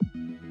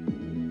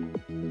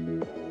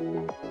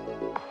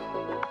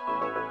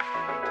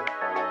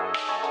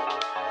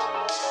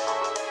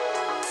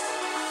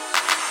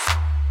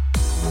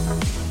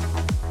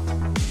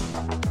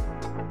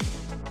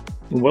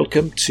and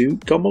welcome to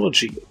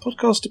Gomology, a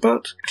podcast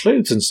about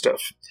clothes and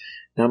stuff.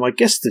 Now, my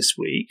guest this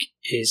week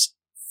is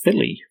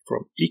Philly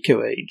from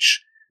EcoAge.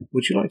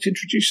 Would you like to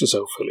introduce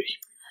yourself, Philly?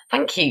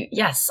 Thank you.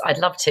 Yes, I'd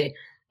love to.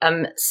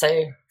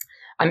 So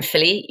I'm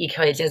Philly,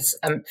 EcoAge's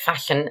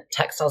fashion,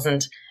 textiles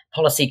and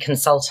policy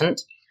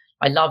consultant.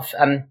 I love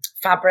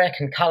fabric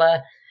and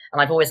colour,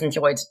 and I've always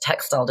enjoyed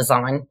textile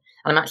design. And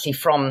I'm actually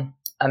from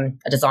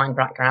a design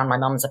background. My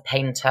mum's a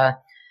painter,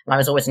 and I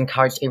was always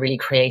encouraged to be really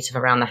creative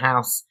around the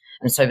house.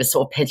 And so was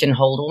sort of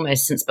pigeonholed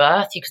almost since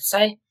birth, you could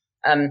say,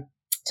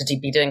 to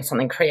be doing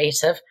something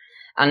creative.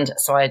 And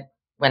so I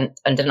went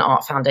and did an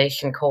art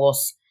foundation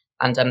course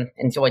and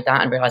enjoyed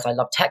that and realised I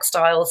loved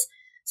textiles.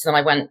 So then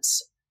I went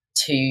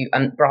to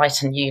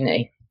Brighton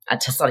Uni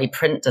to study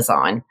print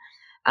design.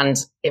 And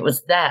it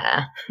was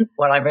there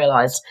where I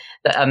realised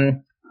that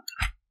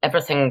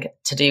everything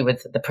to do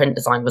with the print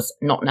design was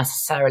not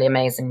necessarily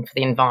amazing for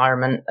the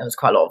environment. There was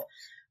quite a lot of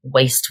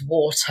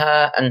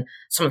wastewater, and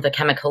some of the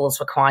chemicals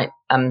were quite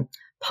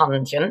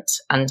pungent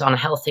and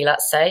unhealthy,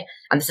 let's say.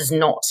 And this is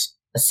not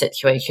a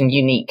situation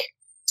unique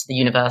to the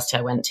university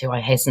I went to, I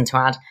hasten to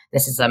add.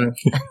 This is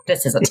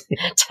this is a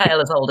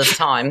tale as old as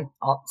time,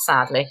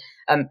 sadly.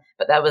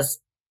 But there was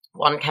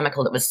one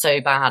chemical that was so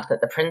bad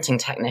that the printing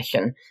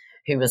technician,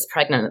 who was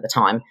pregnant at the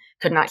time,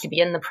 couldn't actually be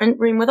in the print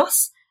room with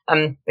us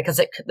because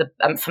the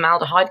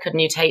formaldehyde could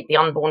mutate the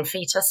unborn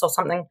fetus or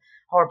something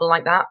horrible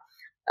like that.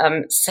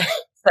 So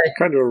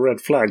kind of a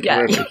red flag, yeah,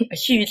 really. A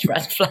huge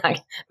red flag,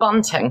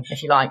 bunting,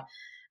 if you like.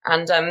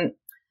 And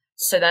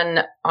so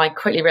then I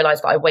quickly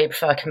realised that I way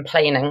prefer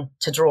complaining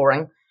to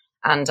drawing,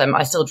 and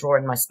I still draw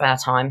in my spare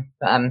time,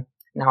 but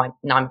now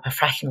I'm a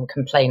professional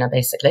complainer,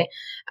 basically.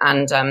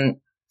 And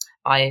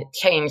I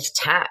changed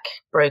tack,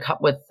 broke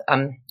up with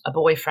a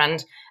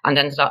boyfriend, and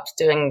ended up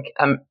doing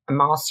a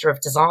Master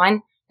of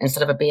Design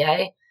instead of a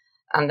BA,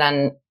 and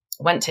then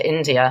went to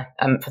India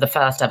for the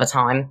first ever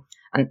time,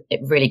 and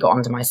it really got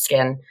under my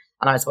skin.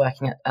 And I was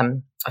working at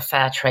a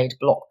fair trade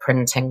block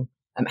printing,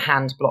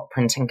 hand block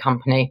printing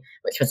company,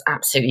 which was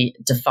absolutely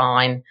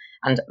divine.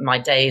 And my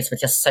days were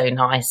just so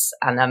nice.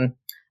 And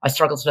I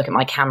struggle to look at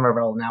my camera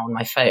roll now on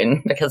my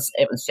phone because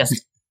it was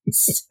just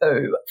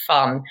so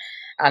fun.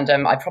 And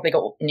I probably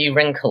got new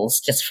wrinkles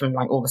just from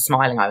like all the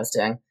smiling I was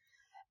doing.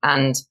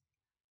 And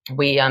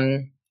we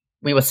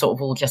were sort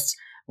of all just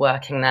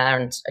working there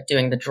and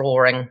doing the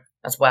drawing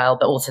as well.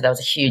 But also there was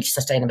a huge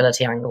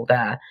sustainability angle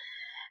there.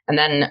 And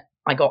then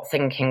I got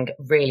thinking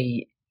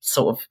really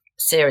sort of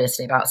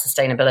seriously about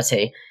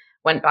sustainability,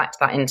 went back to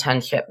that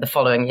internship the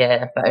following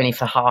year, but only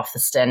for half the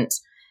stint,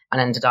 and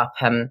ended up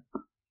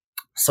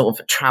sort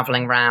of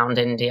traveling around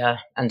India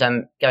and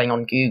going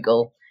on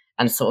Google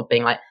and sort of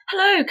being like,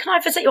 hello, can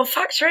I visit your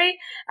factory?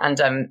 And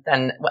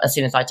then as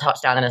soon as I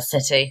touched down in a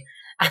city,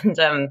 and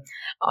then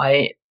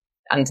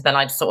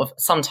I'd sort of,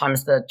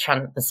 sometimes the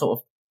sort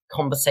of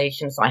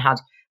conversations I had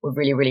were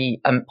really,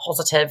 really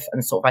positive,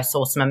 and sort of I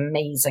saw some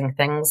amazing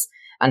things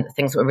and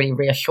things that were really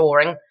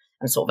reassuring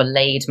and sort of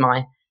allayed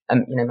my,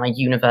 my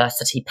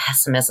university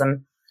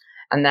pessimism.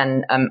 And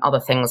then other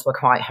things were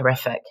quite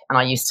horrific. And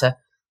I used to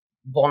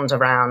wander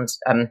around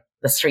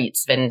the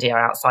streets of India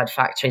outside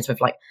factories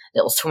with like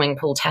little swimming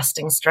pool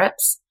testing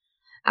strips,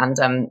 and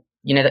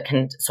that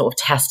can sort of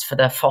test for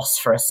the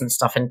phosphorus and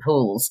stuff in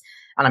pools.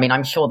 And I mean,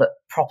 I'm sure that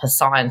proper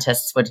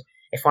scientists would,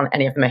 if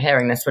any of them are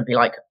hearing this, would be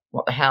like,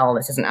 what the hell,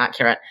 this isn't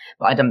accurate.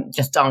 But I'd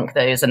just dunk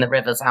those in the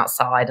rivers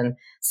outside and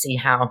see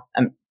how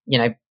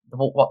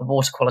what the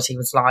water quality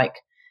was like.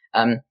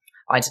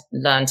 I'd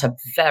learned a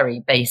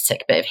very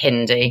basic bit of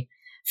Hindi,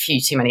 few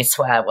too many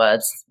swear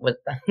words,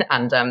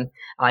 and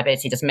I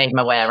basically just made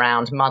my way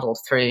around, muddled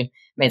through,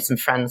 made some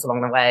friends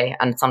along the way,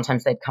 and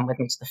sometimes they'd come with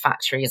me to the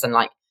factories and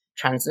like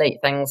translate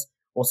things,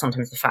 or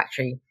sometimes the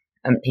factory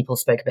people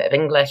spoke a bit of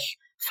English,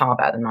 far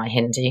better than my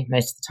Hindi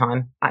most of the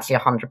time, actually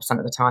 100%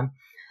 of the time,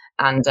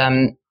 and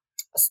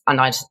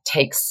I'd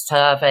take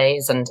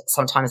surveys, and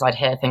sometimes I'd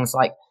hear things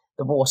like,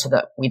 the water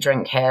that we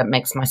drink here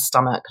makes my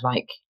stomach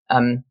like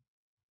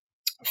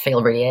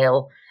feel really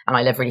ill, and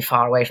I live really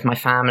far away from my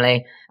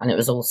family, and it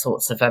was all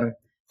sorts of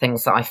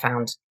things that I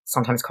found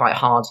sometimes quite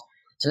hard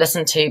to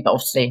listen to, but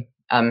obviously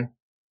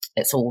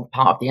it's all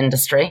part of the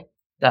industry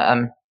that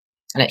and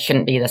it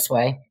shouldn't be this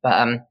way,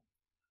 but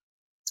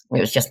it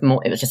was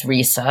just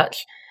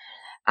research.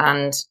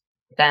 And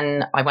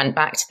then I went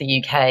back to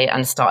the UK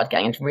and started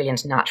getting really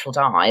into natural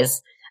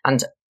dyes,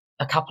 and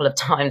a couple of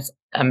times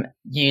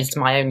used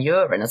my own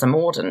urine as a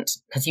mordant,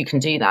 because you can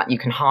do that. You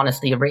can harness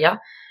the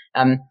urea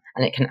and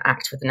it can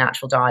act with the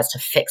natural dyes to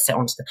fix it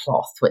onto the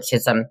cloth, which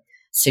is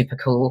super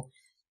cool.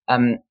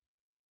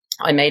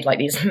 I made like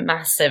these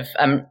massive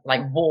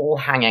like wall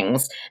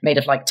hangings made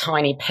of like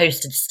tiny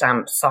postage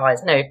stamp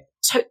size,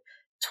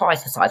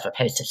 twice the size of a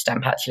postage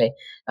stamp actually,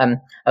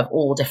 of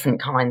all different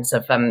kinds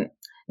of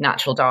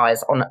natural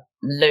dyes on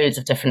loads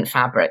of different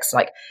fabrics,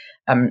 like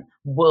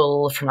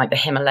wool from like the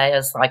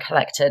Himalayas that I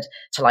collected,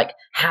 to like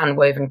hand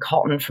woven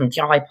cotton from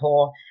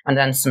Jaipur, and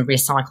then some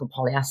recycled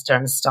polyester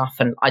and stuff.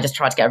 And I just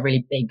tried to get a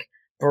really big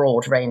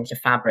broad range of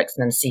fabrics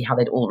and then see how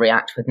they'd all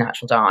react with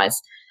natural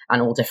dyes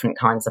and all different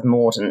kinds of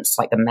mordants,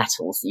 like the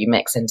metals that you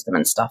mix into them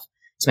and stuff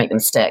to make them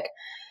stick.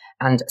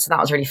 And so that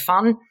was really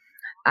fun.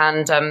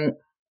 And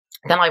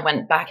then I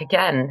went back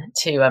again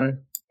to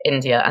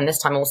India, and this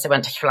time also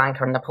went to Sri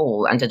Lanka and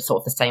Nepal and did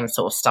sort of the same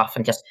sort of stuff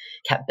and just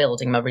kept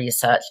building my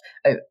research.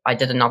 Oh, I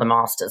did another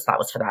master's. That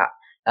was for that.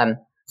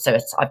 So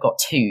I've got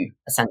two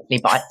essentially,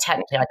 but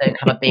technically I don't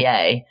have a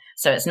BA.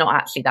 So it's not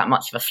actually that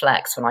much of a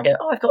flex when I go,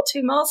 oh, I've got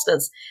two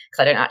masters,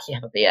 because I don't actually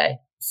have a BA.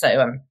 So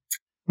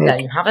there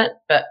you have it.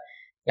 But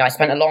yeah, I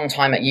spent a long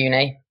time at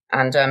uni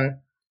and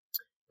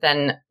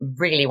then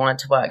really wanted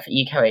to work for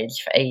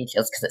EcoAge for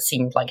ages because it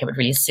seemed like it would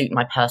really suit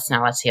my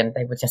personality and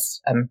they were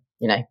just,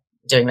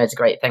 doing loads of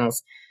great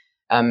things.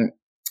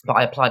 But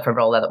I applied for a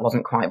role there that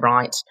wasn't quite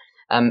right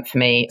for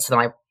me. So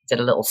then I did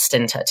a little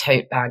stint at a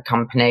tote bag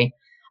company.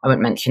 I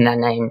won't mention their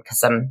name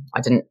because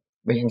I didn't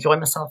really enjoy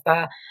myself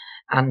there.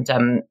 And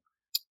it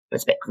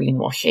was a bit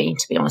greenwashy,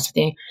 to be honest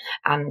with you.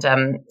 And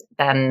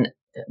then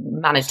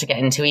managed to get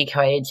into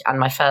EcoAge. And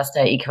my first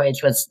day at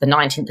EcoAge was the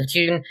 19th of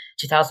June,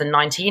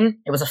 2019.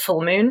 It was a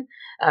full moon,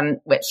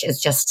 which is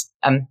just,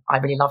 I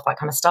really love that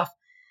kind of stuff.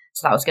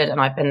 So that was good.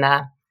 And I've been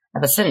there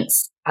ever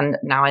since. And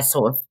now I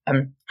sort of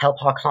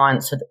help our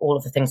clients with all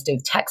of the things to do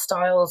with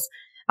textiles.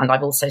 And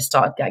I've also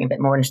started getting a bit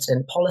more interested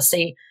in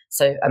policy.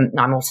 So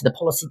now I'm also the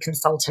policy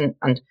consultant,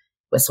 and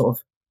we're sort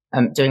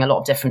of doing a lot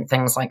of different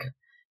things, like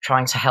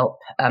trying to help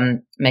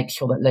make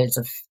sure that loads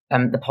of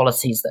the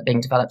policies that are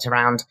being developed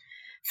around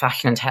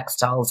fashion and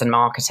textiles and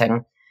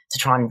marketing to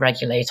try and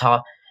regulate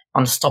our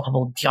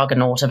unstoppable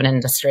juggernaut of an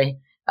industry.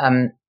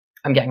 I'm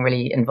getting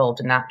really involved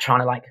in that,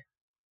 trying to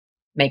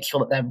make sure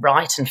that they're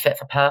right and fit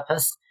for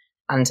purpose.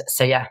 And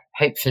so, yeah,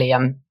 hopefully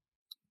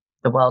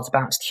the world's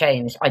about to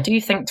change. I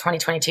do think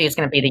 2022 is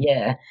going to be the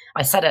year.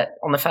 I said it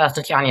on the 1st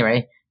of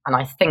January, and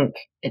I think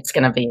it's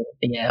going to be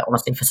the year,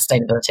 honestly, for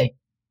sustainability.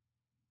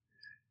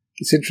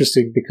 It's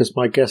interesting because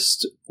my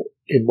guest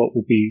in what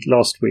will be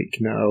last week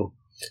now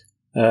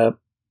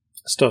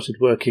started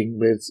working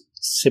with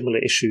similar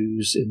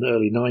issues in the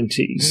early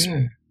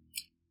 90s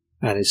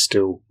and is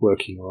still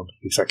working on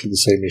exactly the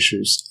same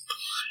issues.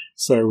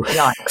 So,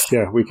 Yikes.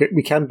 Yeah,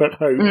 we can but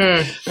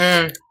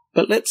hope.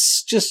 But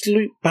let's just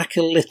loop back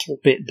a little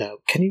bit now.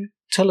 Can you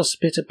tell us a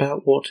bit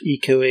about what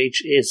EcoAge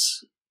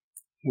is,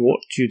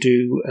 what you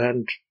do,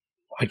 and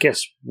I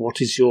guess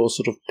what is your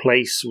sort of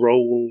place,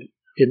 role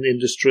in the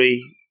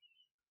industry?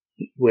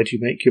 Where do you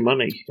make your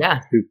money?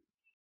 Yeah.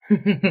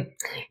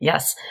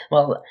 Yes.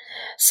 Well,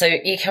 so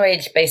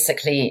EcoAge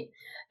basically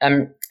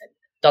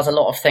does a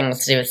lot of things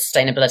to do with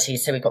sustainability.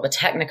 So we've got the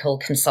technical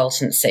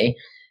consultancy,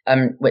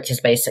 which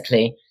is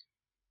basically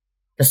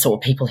the sort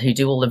of people who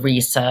do all the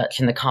research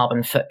and the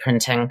carbon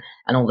footprinting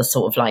and all the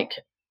sort of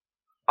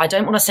I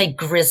don't want to say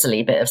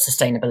grisly bit of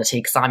sustainability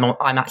because I'm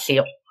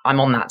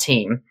on that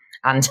team,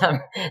 and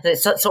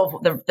it's sort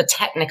of the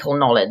technical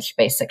knowledge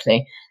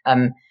basically,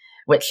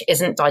 which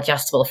isn't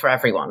digestible for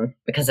everyone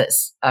because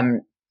it's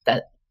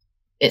that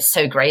it's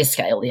so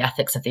grayscale, the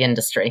ethics of the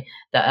industry,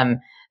 that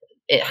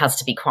it has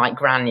to be quite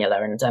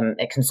granular, and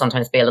it can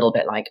sometimes be a little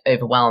bit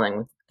overwhelming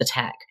with the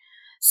tech.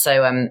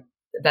 So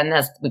then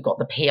we've got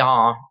the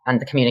PR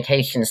and the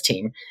communications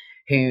team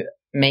who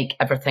make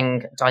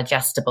everything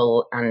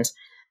digestible and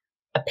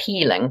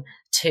appealing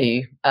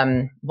to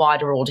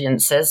wider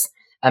audiences,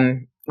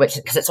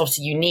 because it's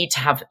obviously you need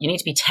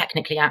to be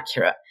technically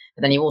accurate,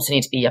 but then you also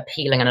need to be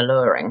appealing and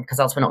alluring, because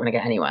else we're not going to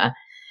get anywhere.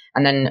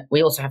 And then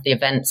we also have the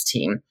events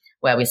team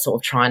where we sort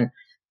of try and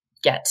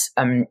get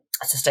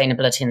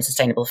sustainability and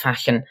sustainable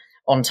fashion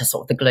onto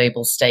sort of the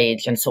global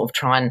stage and sort of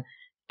try and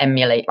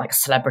emulate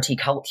celebrity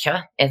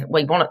culture.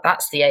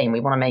 That's the aim. We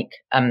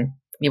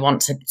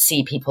want to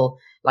see people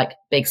like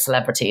big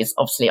celebrities.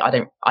 Obviously, I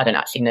don't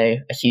actually know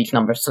a huge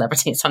number of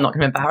celebrities, so I'm not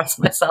going to embarrass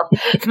myself.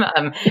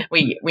 But,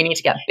 we need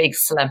to get big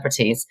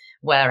celebrities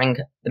wearing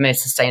the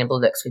most sustainable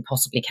looks we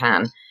possibly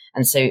can.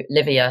 And so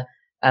Livia,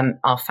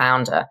 our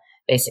founder,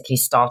 basically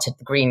started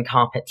the Green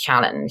Carpet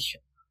Challenge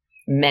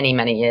many,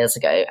 many years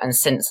ago, and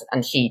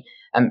she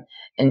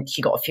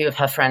got a few of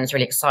her friends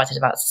really excited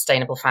about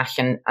sustainable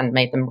fashion and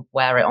made them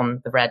wear it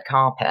on the red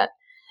carpet.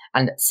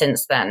 And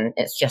since then,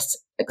 it's just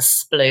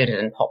exploded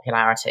in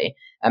popularity.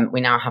 We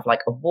now have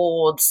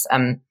awards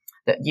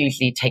that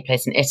usually take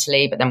place in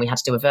Italy, but then we had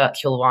to do a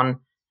virtual one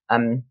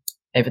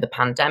over the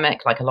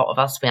pandemic. Like a lot of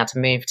us, we had to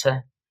move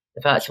to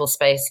the virtual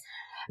space.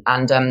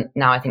 And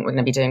now I think we're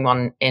going to be doing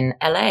one in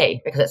LA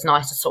because it's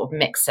nice to sort of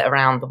mix it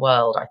around the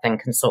world, I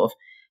think, and sort of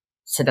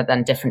so that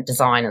then different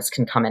designers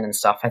can come in and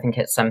stuff. I think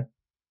it's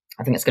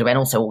good. And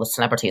also all the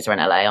celebrities are in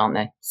LA, aren't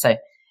they? So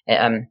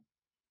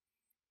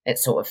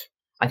it's sort of,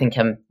 I think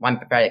I'm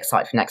very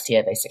excited for next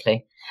year,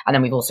 basically. And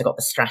then we've also got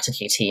the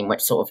strategy team, which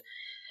sort of,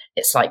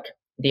 it's like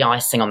the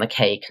icing on the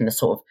cake and the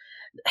sort of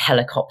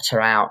helicopter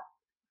out,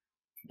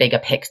 bigger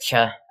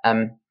picture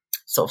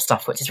sort of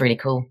stuff, which is really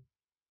cool.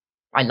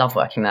 I love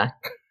working there.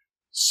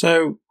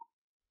 So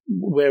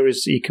where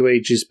is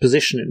EcoAge's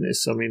position in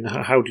this? I mean,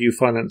 how do you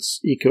finance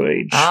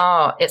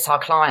EcoAge? It's our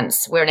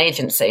clients. We're an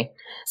agency.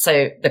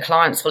 So the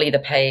clients will either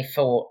pay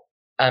for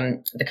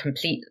the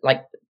complete,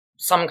 like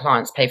some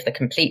clients pay for the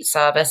complete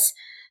service.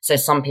 So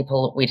some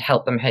people, we'd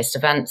help them host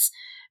events,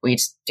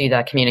 we'd do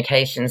their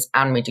communications,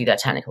 and we do their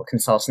technical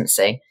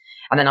consultancy.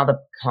 And then other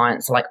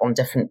clients are like on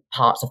different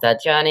parts of their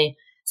journey.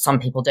 Some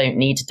people don't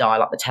need to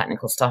dial up the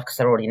technical stuff because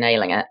they're already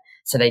nailing it.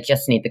 So they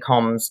just need the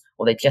comms,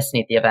 or they just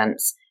need the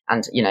events,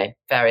 and, you know,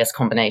 various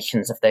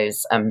combinations of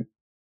those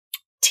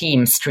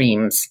team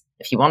streams,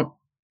 if you want.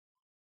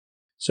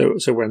 So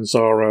when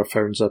Zara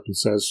phones up and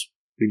says,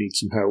 we need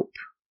some help,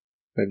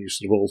 then you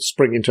sort of all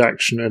spring into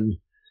action and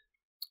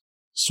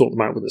sort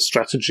them out with a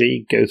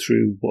strategy, go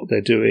through what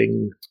they're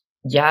doing.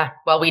 Yeah,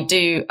 well, we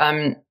do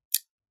for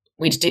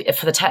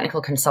the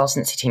technical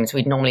consultancy teams,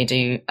 we'd normally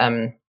do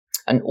an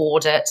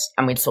audit,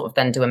 and we'd sort of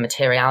then do a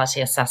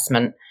materiality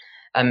assessment,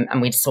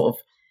 and we'd sort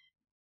of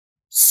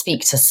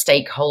speak to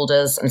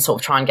stakeholders and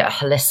sort of try and get a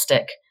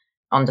holistic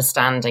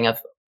understanding of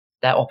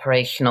their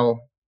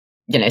operational,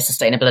 you know,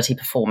 sustainability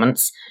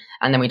performance.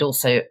 And then we'd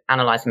also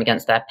analyze them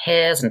against their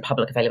peers and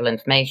public available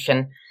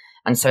information.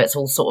 And so it's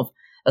all sort of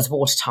as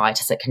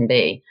watertight as it can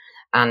be.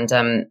 And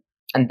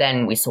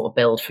then we sort of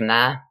build from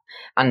there.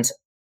 And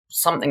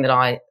something that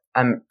I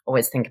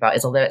always think about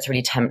is, although it's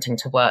really tempting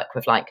to work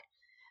with like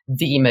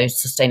the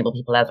most sustainable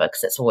people ever,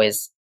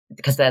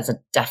 because there's a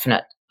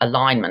definite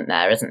alignment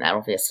there, isn't there?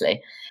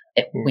 Obviously,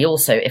 we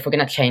also, if we're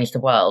going to change the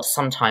world,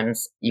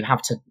 sometimes you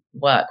have to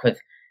work with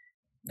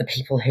the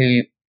people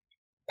who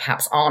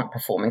perhaps aren't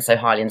performing so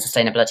highly in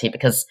sustainability,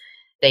 because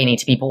they need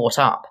to be bought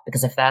up.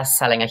 Because if they're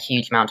selling a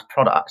huge amount of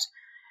product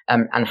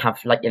and have,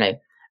 like, you know,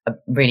 a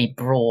really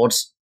broad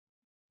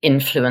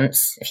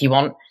influence, if you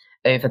want,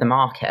 over the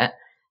market,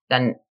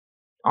 then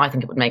I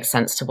think it would make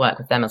sense to work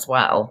with them as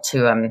well,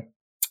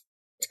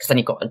 because then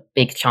you've got a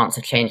big chance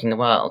of changing the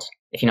world,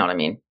 if you know what I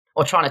mean,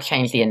 or trying to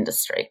change the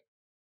industry.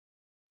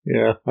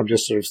 Yeah, I'm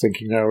just sort of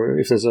thinking now,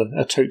 if there's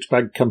a tote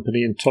bag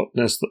company in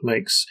Totnes that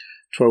makes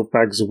 12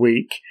 bags a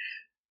week,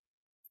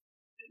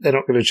 they're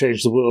not going to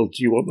change the world.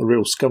 You want the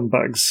real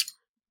scumbags.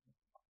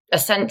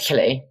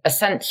 Essentially,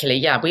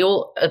 yeah. We're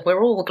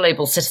all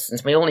global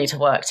citizens. We all need to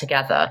work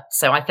together.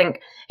 So I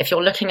think if you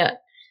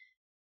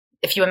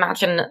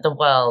imagine the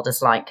world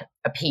as like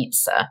a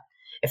pizza,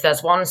 if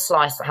there's one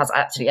slice that has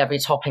absolutely every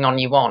topping on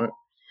you want,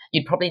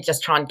 you'd probably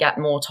just try and get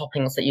more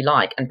toppings that you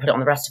like and put it on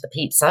the rest of the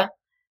pizza.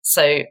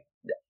 So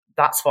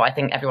that's what I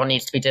think everyone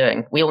needs to be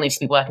doing. We all need to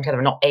be working together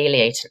and not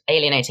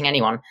alienating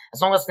anyone.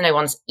 As long as no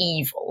one's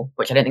evil,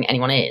 which I don't think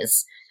anyone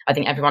is, I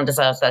think everyone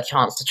deserves their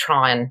chance to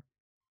try and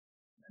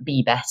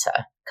be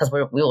better, because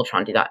we all try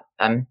and do that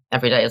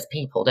every day as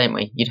people, don't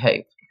we? You'd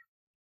hope.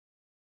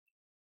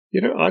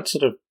 You know, I'd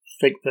sort of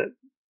think that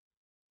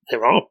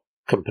there are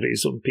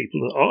companies and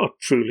people that are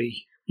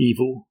truly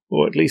evil,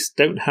 or at least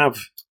don't have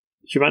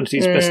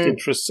humanity's best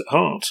interests at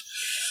heart.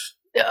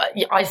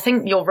 I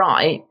think you're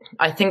right.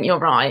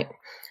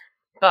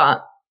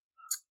 But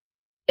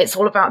it's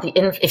all about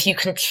if you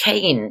can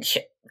change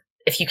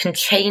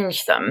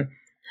them,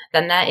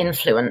 then their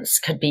influence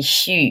could be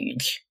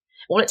huge.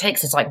 All it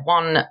takes is like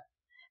one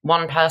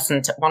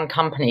person, one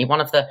company,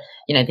 one of the,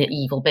 you know, the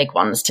evil big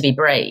ones, to be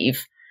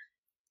brave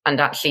and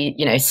actually,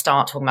 you know,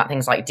 start talking about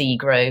things like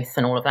degrowth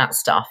and all of that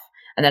stuff.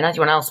 And then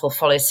everyone else will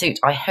follow suit,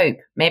 I hope.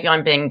 Maybe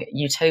I'm being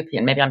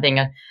utopian. Maybe I'm being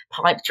a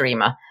pipe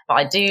dreamer.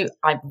 But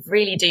I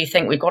really do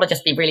think we've got to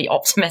just be really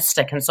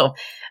optimistic. And so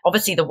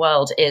obviously the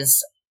world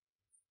is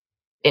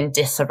in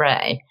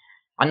disarray.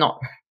 I'm not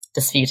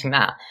disputing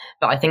that.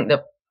 But I think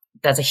that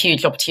there's a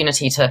huge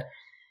opportunity to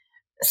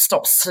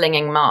stop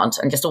slinging mud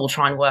and just all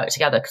try and work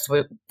together,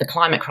 because the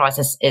climate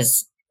crisis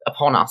is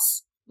upon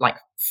us, like,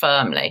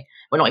 firmly.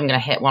 We're not even going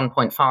to hit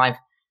 1.5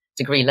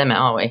 degree limit,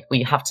 are we?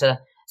 We have to.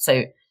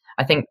 So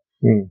I think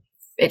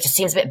it just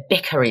seems a bit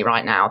bickery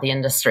right now, the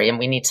industry, and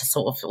we need to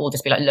sort of all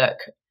just be like, look,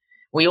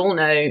 we all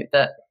know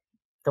that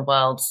the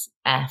world's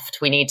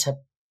effed. We need to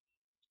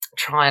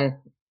try and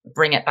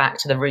bring it back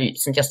to the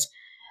roots and just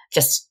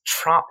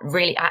try,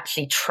 really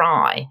actually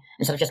try,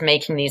 instead of just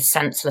making these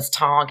senseless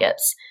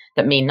targets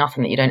that mean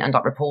nothing, that you don't end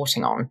up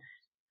reporting on.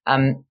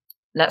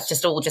 Let's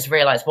just all just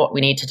realize what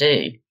we need to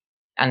do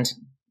and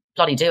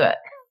bloody do it.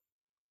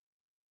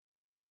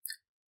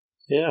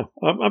 Yeah,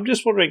 I'm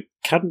just wondering,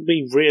 can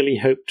we really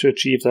hope to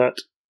achieve that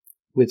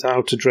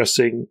without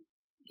addressing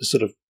the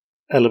sort of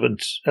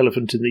elephant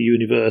in the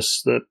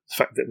universe, the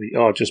fact that we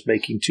are just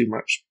making too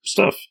much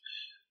stuff?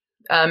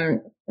 No,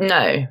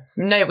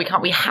 we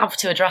can't. We have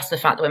to address the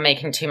fact that we're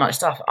making too much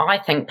stuff. I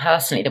think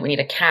personally that we need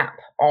a cap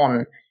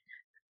on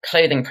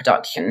clothing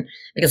production,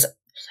 because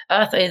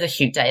Earth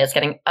Overshoot Day is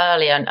getting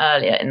earlier and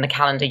earlier in the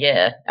calendar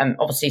year.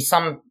 Obviously,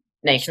 some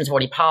nations have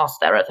already passed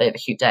their Earth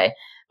Overshoot Day,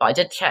 but I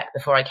did check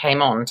before I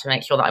came on to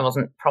make sure that I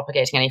wasn't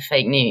propagating any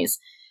fake news.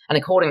 And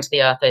according to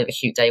the Earth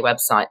Overshoot Day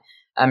website,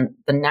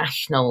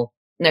 the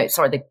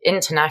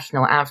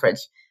international average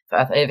for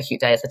Earth Overshoot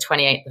Day is the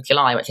 28th of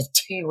July, which is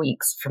 2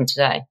 weeks from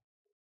today.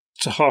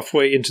 It's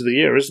halfway into the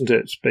year, isn't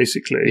it,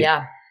 basically?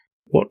 Yeah.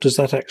 What does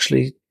that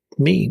actually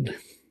mean?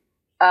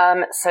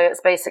 So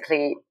it's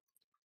basically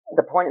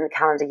the point in the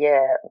calendar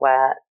year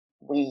where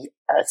we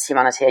as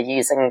humanity are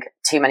using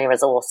too many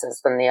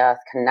resources than the Earth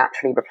can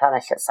naturally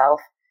replenish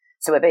itself.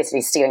 So we're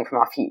basically stealing from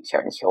our future,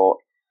 in short.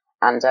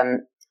 And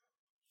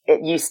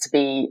it used to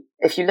be,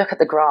 if you look at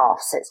the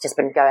graphs, it's just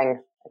been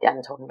going,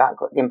 again, talking about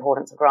the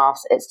importance of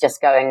graphs, it's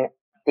just going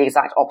the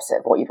exact opposite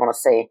of what you'd want to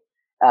see.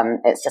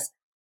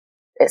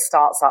 It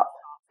starts up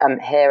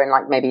here in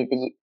like maybe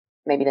the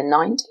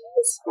 90s,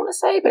 I want to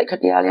say, but it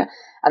could be earlier.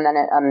 And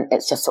then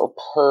it's just sort of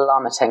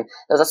plummeting.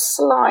 There's a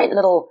slight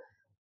little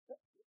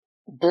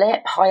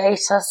blip,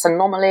 hiatus,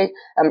 anomaly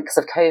because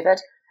of COVID.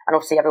 And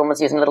obviously everyone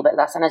was using a little bit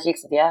less energy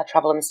because of the air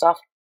travel and stuff.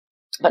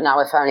 But now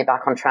we're firmly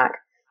back on track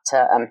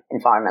to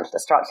environmental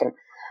destruction.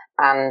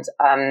 And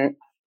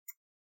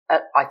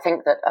I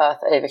think that Earth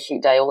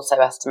Overshoot Day also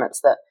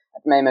estimates that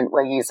at the moment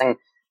we're using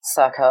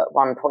circa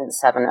 1.7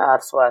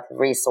 Earth's worth of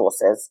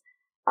resources.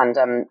 And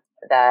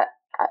they're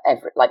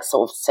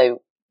so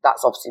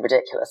that's obviously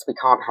ridiculous. We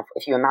can't have,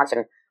 if you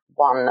imagine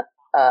one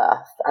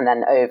Earth and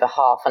then over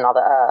half another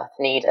Earth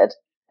needed,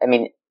 I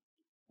mean,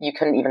 you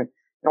couldn't even,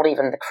 not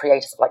even the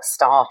creators of like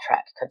Star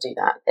Trek could do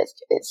that.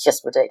 It's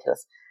just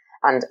ridiculous.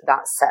 And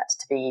that's set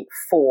to be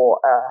 4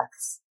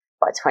 Earths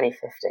by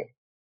 2050.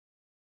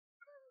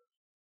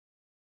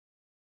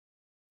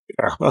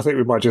 Yeah, I think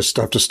we might just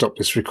have to stop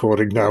this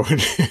recording now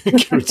and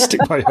go and stick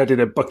my head in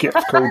a bucket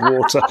of cold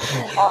water.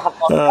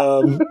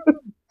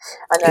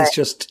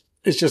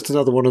 It's just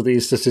another one of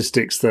these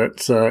statistics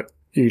that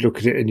you look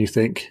at it and you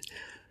think,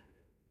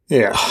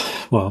 yeah,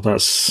 well,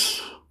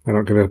 we're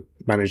not going to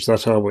manage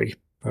that, are we?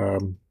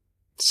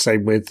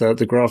 Same with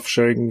the graph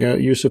showing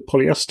use of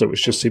polyester,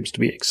 which just seems to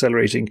be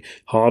accelerating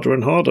harder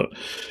and harder.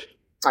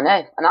 I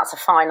know, and that's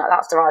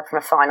derived from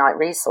a finite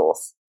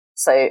resource.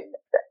 So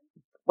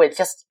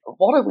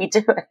what are we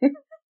doing?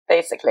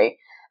 Basically,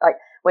 like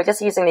we're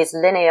just using these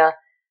linear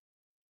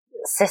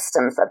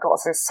systems that have got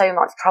us in so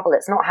much trouble.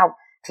 It's not how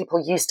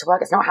people used to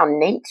work. It's not how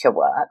nature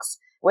works.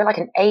 We're like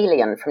an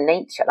alien from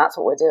nature. That's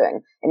what we're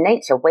doing. In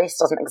nature, waste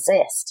doesn't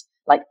exist.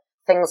 Like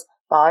things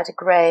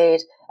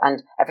biodegrade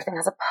and everything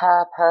has a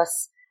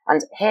purpose.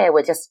 And here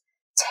we're just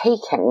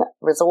taking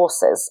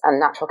resources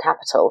and natural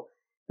capital,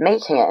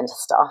 making it into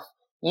stuff,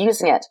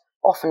 using it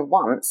often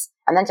once,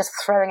 and then just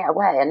throwing it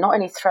away. And not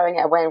only throwing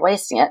it away and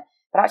wasting it,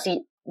 but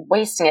actually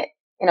wasting it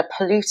in a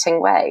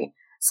polluting way.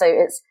 So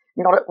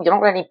you're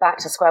not really back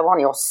to square one.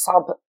 You're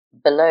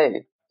below.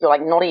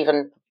 You're not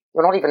even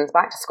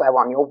back to square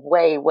one. You're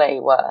way, way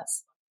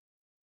worse.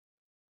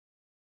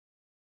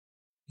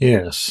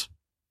 Yes.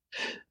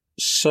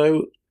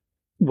 So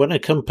when a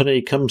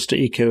company comes to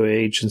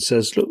EcoAge and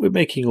says, look, we're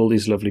making all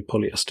these lovely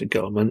polyester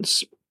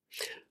garments,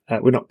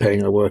 we're not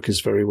paying our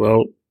workers very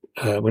well,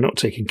 we're not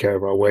taking care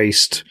of our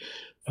waste,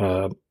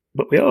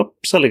 but we are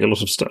selling a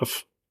lot of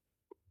stuff.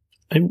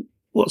 And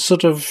what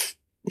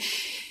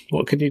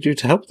can you do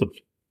to help them?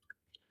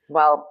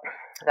 Well,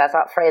 there's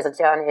that phrase, a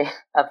journey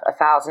of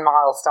 1,000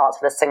 miles starts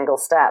with a single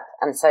step.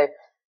 And so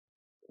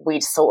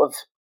we'd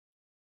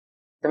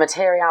the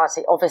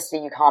materiality, obviously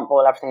you can't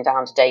boil everything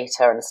down to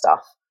data and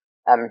stuff,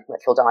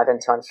 which we'll dive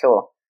into, I'm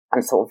sure,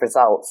 and sort of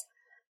results.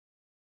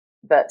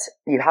 But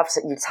you'd have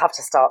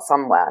to start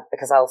somewhere,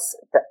 because else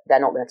they're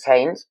not going to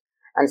change.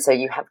 And so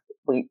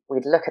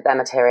we'd look at their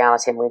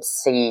materiality and we'd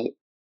see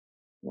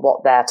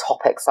what their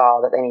topics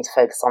are that they need to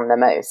focus on the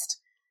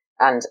most.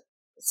 And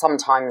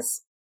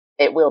sometimes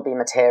it will be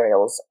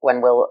materials,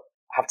 when we'll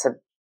have to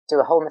do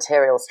a whole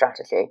material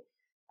strategy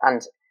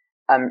and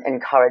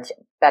encourage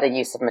better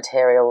use of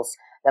materials.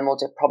 Then we'll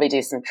probably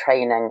do some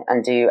training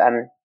and do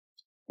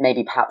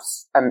maybe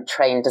perhaps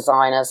train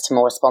designers to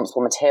more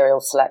responsible material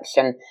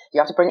selection.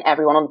 You have to bring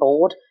everyone on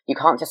board. You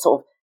can't just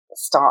sort of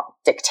start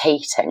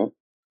dictating,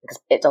 because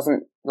it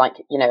doesn't,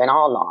 in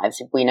our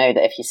lives, we know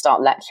that if you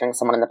start lecturing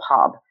someone in the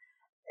pub,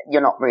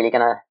 you're not really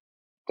going to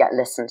get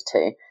listened to.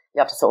 You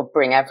have to sort of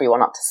bring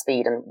everyone up to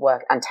speed and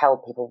work and tell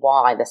people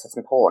why this is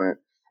important.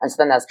 And so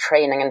then there's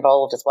training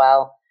involved as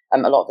well. A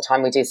lot of the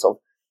time we do sort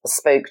of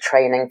bespoke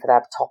training for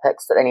their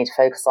topics that they need to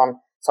focus on.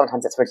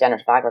 Sometimes it's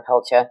regenerative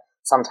agriculture.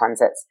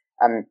 Sometimes it's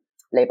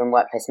labour and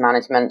workplace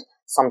management.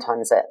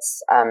 Sometimes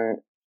it's,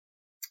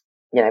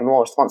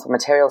 more responsible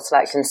material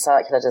selection,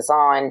 circular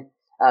design,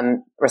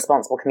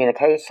 responsible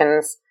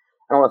communications,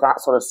 and all of that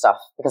sort of stuff,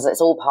 because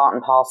it's all part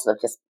and parcel of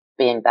just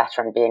being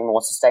better and being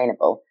more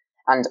sustainable.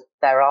 And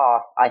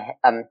I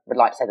would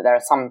like to say that there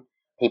are some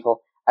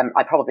people,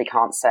 I probably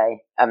can't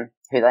say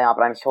who they are,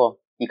 but I'm sure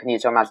you can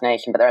use your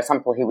imagination, but there are some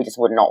people who we just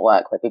would not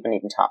work with, we wouldn't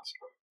even touch.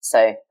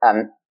 So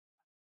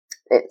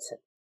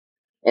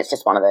it's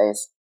just one of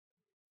those.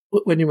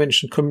 When you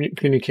mention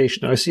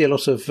communication, I see a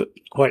lot of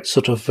quite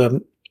sort of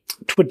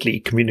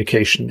twiddly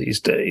communication these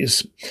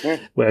days,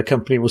 where a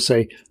company will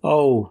say,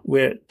 oh,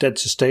 we're dead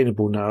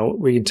sustainable now.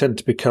 We intend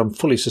to become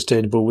fully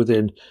sustainable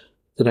within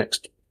the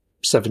next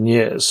 7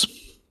 years.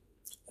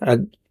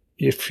 And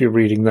if you're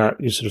reading that,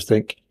 you sort of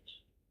think,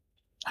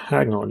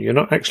 hang on, you're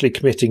not actually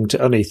committing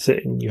to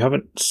anything. You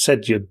haven't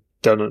said you've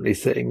done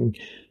anything.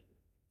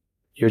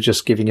 You're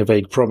just giving a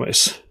vague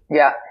promise.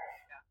 Yeah.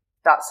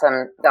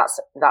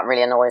 that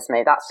really annoys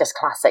me. That's just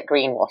classic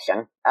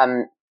greenwashing.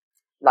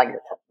 Like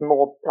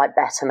more like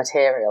better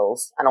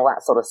materials and all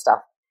that sort of stuff.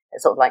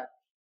 It's sort of like,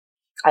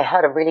 I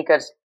heard a really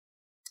good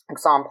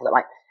example that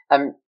like,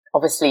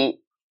 obviously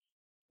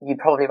you'd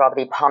probably rather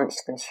be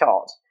punched than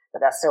shot, but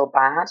they're still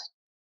bad.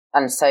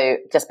 And so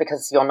just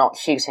because you're not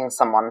shooting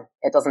someone,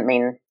 it doesn't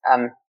mean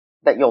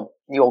that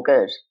you're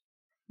good.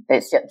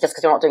 It's just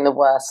because you're not doing the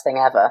worst thing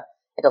ever,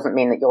 it doesn't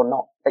mean that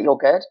you're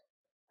good.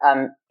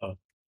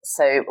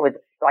 So with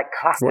like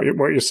classic,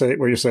 what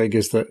you're saying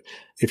is that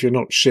if you're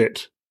not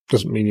shit,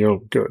 doesn't mean you're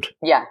good.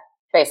 Yeah,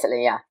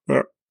 basically, yeah.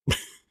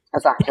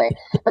 Exactly.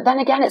 But then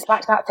again, it's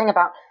back to that thing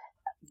about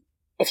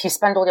if you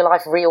spend all your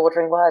life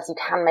reordering words, you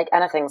can make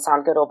anything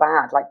sound good or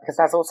bad. Like, because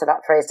there's also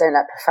that phrase, don't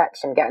let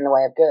perfection get in the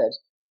way of good,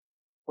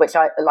 which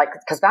I like,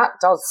 because that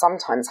does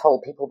sometimes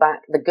hold people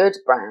back. The good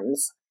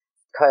brands,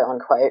 quote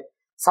unquote,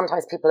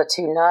 sometimes people are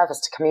too nervous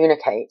to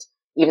communicate,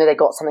 even though they've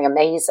got something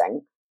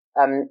amazing,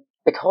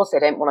 because they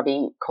don't want to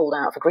be called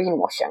out for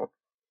greenwashing.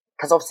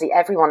 Because obviously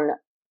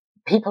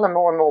people are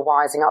more and more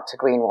wising up to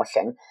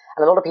greenwashing.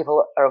 And a lot of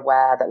people are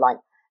aware that, like,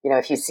 you know,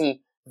 if you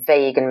see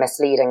vague and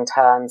misleading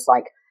terms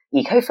like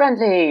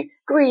eco-friendly,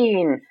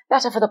 green,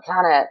 better for the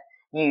planet,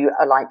 you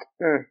are like,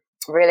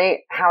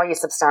 really? How are you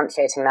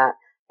substantiating that?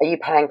 Are you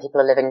paying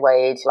people a living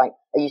wage? Like,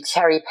 are you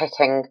cherry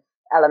picking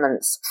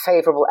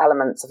favourable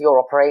elements of your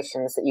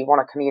operations that you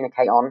want to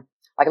communicate on?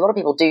 Like, a lot of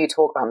people do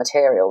talk about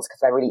materials because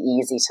they're really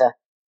easy to,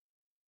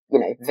 you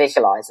know,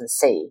 visualize and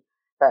see.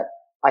 But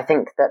I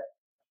think that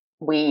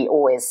we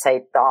always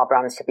say that our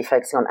brands should be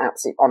focusing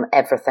on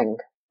everything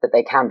that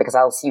they can, because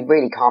else you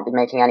really can't be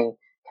making any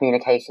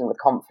communication with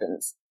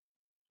confidence.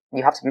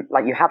 You have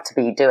to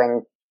be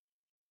doing,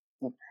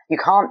 you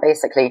can't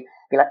basically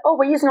be like, oh,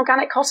 we're using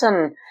organic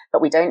cotton,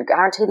 but we don't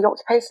guarantee the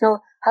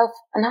occupational health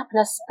and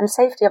happiness and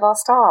safety of our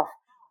staff.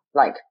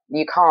 Like,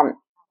 you can't,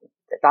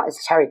 that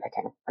is cherry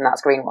picking, and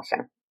that's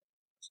greenwashing.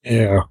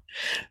 Yeah.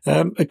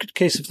 A good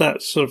case of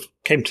that sort of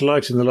came to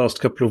light in the last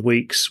couple of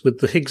weeks with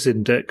the Higgs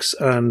Index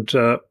and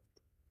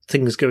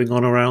things going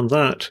on around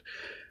that.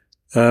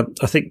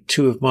 I think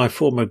two of my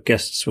former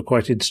guests were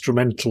quite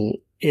instrumental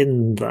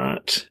in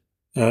that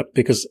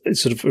because it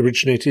sort of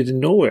originated in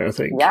Norway, I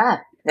think. Yeah,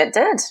 it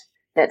did.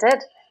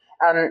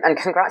 And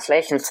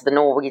congratulations to the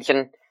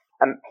Norwegian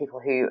people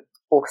who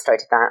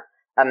orchestrated that.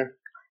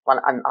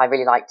 I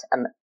really liked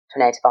Tone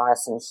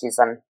Tobias, and she's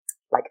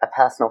like a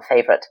personal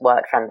favourite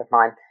work friend of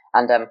mine,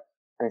 and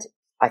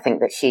I think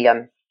that she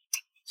and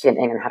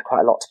England had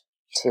quite a lot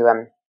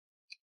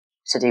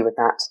to do with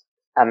that,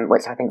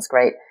 which I think is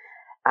great.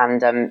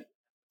 And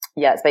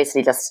it's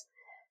basically just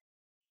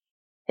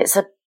it's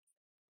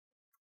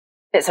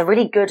a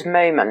really good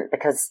moment,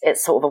 because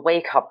it's sort of a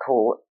wake up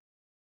call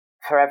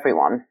for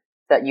everyone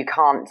that you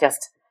can't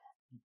just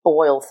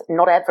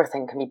not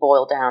everything can be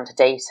boiled down to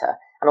data.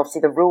 And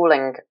obviously the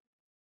ruling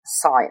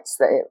cites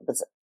that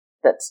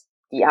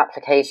the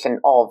application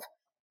of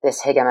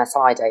this Higg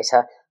MSI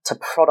data to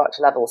product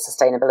level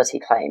sustainability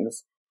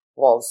claims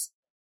was,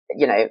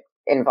 you know,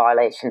 in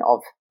violation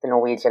of the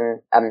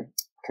Norwegian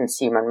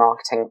Consumer and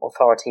Marketing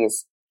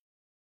Authority's,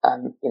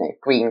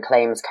 green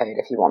claims code,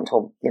 if you want,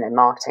 or, you know,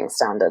 marketing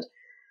standard.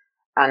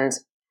 And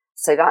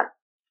so that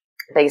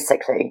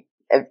basically,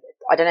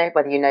 I don't know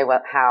whether you know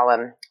how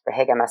the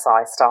Higg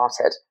MSI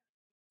started.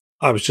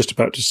 I was just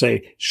about to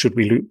say, should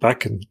we loop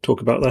back and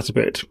talk about that a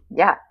bit?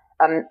 Yeah.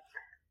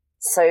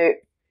 So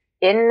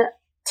in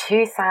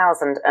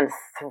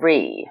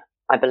 2003,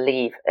 I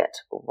believe it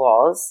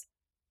was,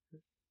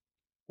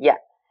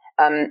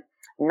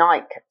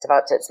 Nike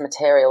developed its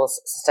Materials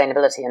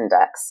Sustainability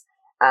Index,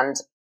 and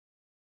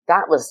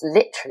that was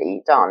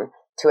literally done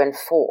to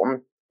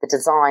inform the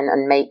design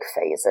and make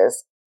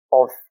phases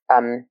of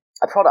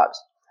a product,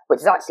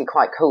 which is actually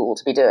quite cool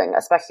to be doing,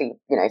 especially,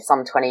 you know,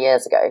 some 20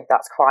 years ago.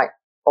 That's quite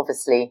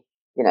obviously,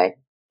 you know,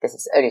 this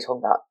is only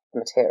talking about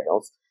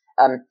materials.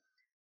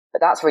 But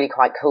that's really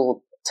quite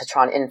cool to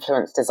try and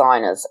influence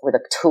designers with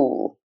a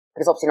tool,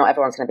 because obviously not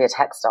everyone's going to be a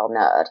textile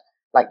nerd.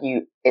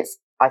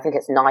 I think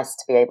it's nice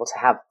to be able to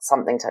have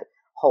something to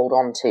hold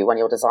on to when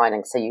you're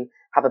designing, so you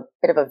have a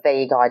bit of a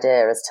vague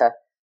idea as to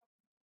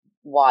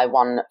why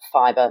one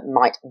fibre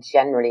might,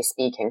 generally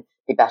speaking,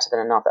 be better than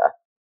another.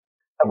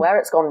 But where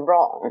it's gone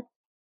wrong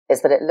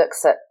is that it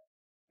looks at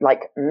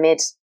like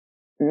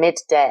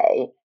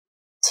midday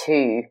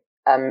to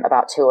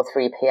about 2 or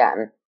 3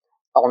 p.m.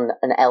 on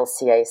an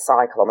LCA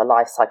cycle, on the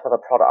life cycle of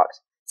a product.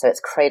 So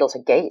it's cradle to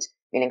gate,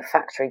 meaning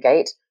factory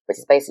gate, which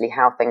is basically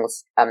how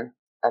things are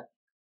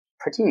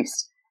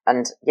produced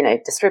and, you know,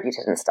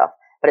 distributed and stuff.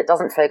 But it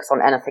doesn't focus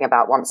on anything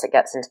about once it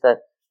gets into the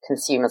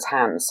consumer's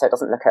hands. So it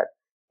doesn't look at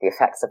the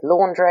effects of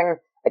laundering.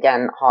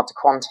 Again, hard to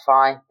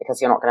quantify, because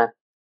you're not going to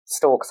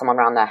stalk someone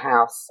around their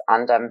house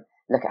and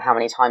look at how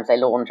many times they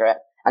launder it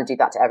and do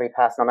that to every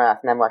person on earth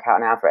and then work out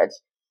an average.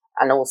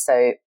 And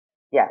also,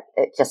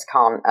 it just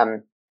can't,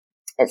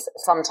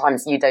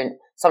 sometimes you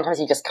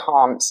just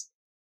can't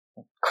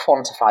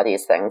quantify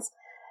these things.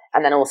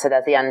 And then also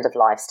there's the end of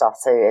life stuff.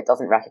 So it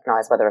doesn't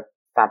recognize whether a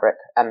fabric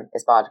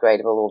is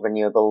biodegradable or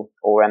renewable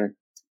or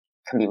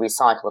can be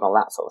recycled and all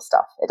that sort of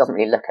stuff. It doesn't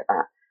really look at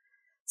that.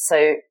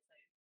 So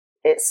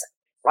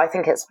I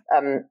think it's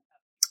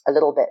a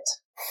little bit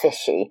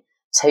fishy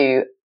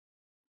to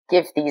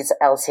give these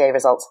LCA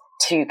results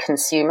to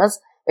consumers,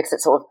 because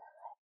it sort of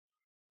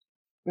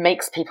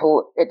makes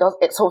people,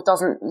 it sort of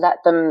doesn't let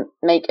them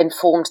make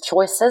informed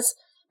choices,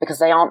 because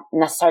they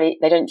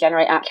don't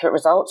generate accurate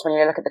results when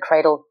you look at the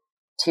cradle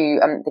to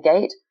the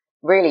gate.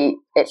 Really,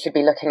 it should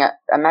be looking at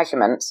a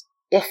measurement.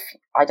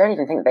 I don't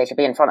even think they should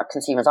be in front of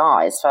consumers'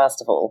 eyes,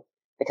 first of all,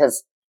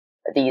 because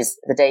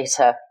the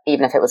data,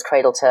 even if it was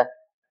cradle to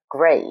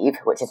grave,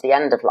 which is the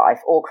end of life,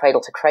 or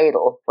cradle to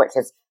cradle, which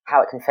is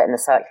how it can fit in the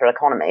circular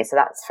economy. So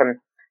that's from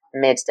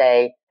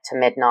midday to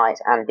midnight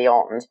and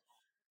beyond.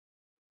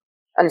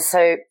 And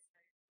so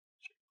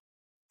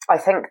I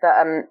think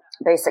that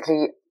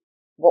basically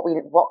what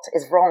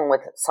is wrong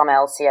with some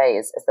LCAs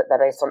is that they're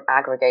based on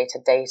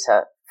aggregated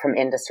data from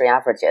industry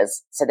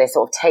averages. So they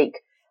sort of take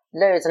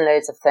loads and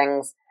loads of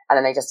things and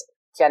then they just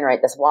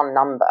generate this one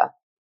number.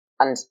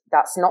 And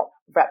that's not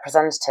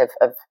representative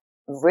of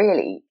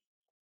really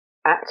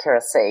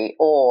accuracy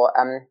or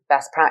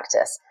best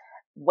practice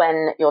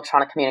when you're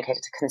trying to communicate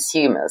it to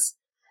consumers.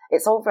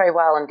 It's all very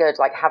well and good,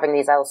 like having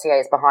these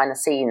LCAs behind the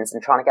scenes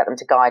and trying to get them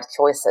to guide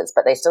choices,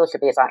 but they still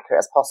should be as accurate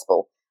as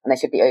possible and they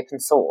should be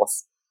open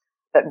source.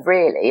 But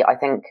really, I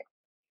think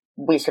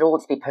we should all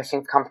be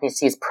pushing for companies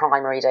to use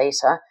primary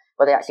data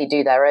where they actually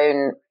do their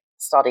own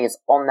studies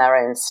on their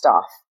own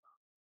stuff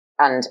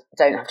and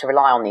don't have to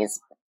rely on these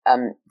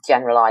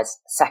generalized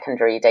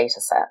secondary data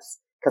sets,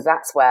 because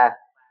that's where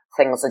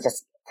things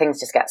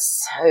just get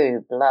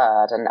so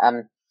blurred and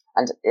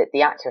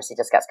the accuracy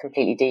just gets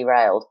completely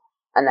derailed.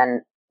 And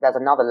then there's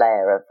another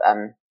layer of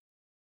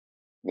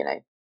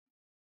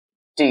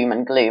doom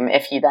and gloom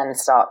if you then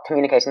start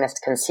communicating this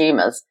to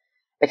consumers,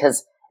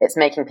 because it's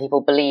making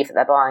people believe that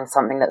they're buying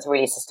something that's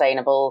really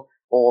sustainable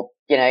or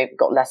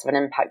got less of an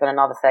impact than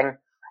another thing.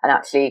 And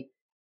actually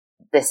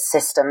this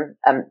system,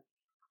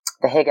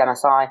 the Higg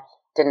MSI,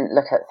 didn't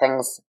look at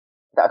things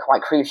that are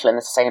quite crucial in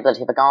the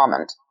sustainability of a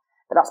garment.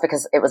 But that's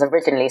because it was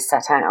originally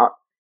set out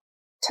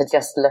to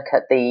just look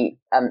at the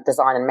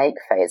design and make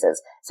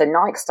phases. So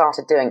Nike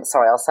started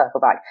I'll circle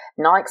back.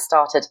 Nike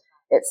started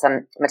its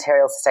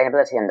Material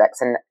Sustainability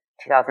Index in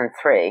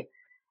 2003.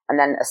 And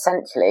then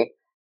essentially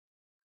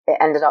it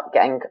ended up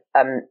getting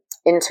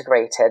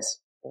integrated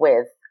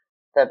with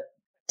the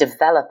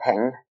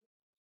developing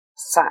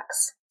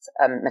Sachs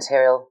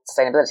Material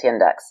Sustainability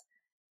Index.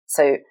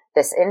 So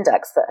this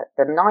index,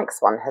 the Nike's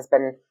one, has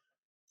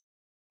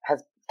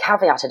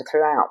caveated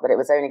throughout that it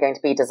was only going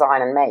to be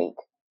design and make.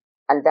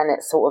 And then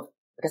it sort of,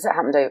 because it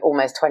happened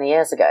almost 20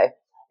 years ago,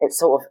 it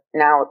sort of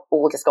now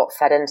all just got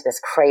fed into this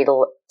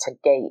cradle to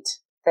gate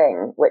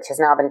thing, which has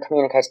now been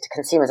communicated to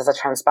consumers as a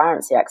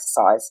transparency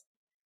exercise,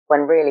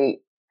 when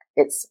really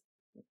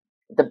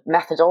the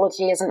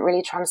methodology isn't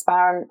really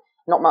transparent.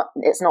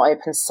 It's not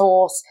open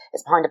source.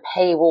 It's behind a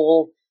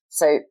paywall.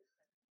 So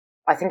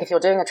I think if you're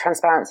doing a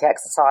transparency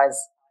exercise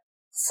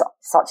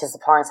such as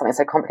applying something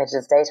so complicated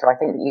as data, I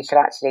think that you should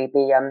actually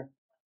be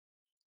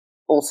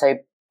also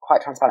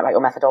quite transparent about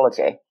your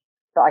methodology.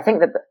 But I think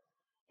that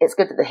it's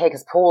good that the Higg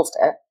has paused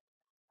it,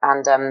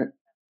 and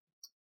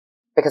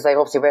because they've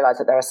obviously realised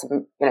that there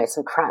are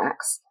some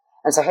cracks,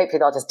 and so hopefully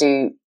they'll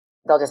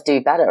just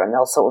do better. And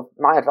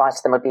my advice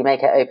to them would be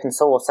make it open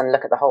source and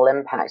look at the whole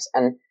impact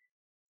and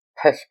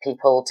push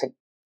people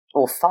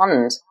or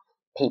fund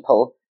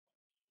people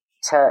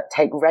to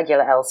take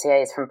regular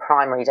LCAs from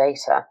primary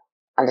data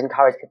and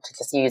encourage people to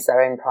just use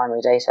their own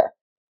primary data.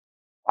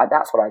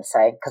 That's what I'd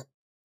say.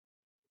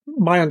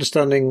 My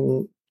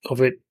understanding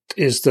of it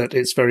is that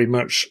it's very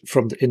much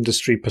from the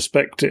industry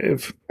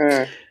perspective,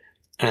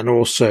 and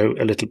also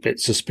a little bit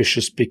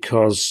suspicious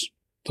because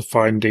the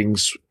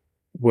findings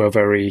were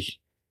very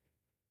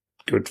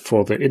good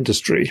for the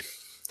industry,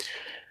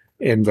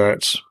 in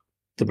that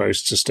the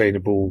most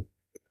sustainable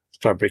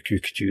fabric you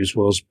could use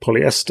was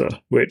polyester,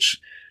 which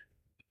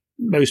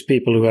most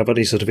people who have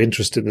any sort of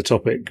interest in the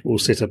topic will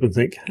sit up and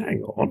think,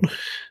 hang on,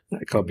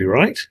 that can't be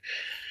right.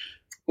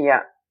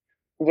 Yeah,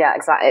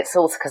 exactly. It's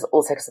also because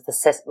of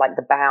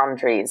the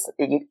boundaries.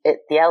 The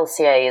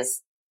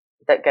LCAs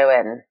that go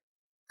in,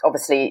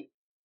 obviously,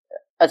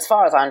 as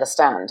far as I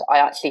understand, I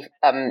actually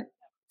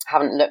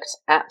haven't looked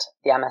at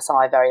the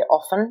MSI very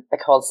often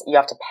because you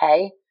have to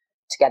pay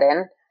to get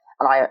in.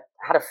 And I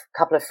had a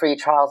couple of free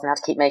trials and had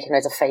to keep making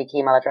loads of fake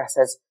email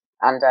addresses.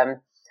 And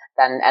then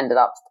ended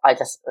up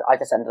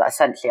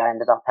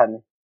ended up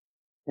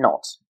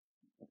not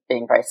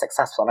being very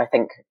successful. And I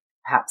think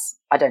perhaps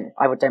I don't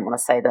want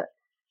to say that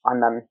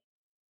I'm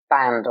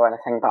banned or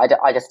anything, but I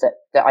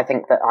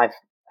think that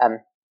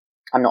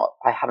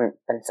I haven't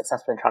been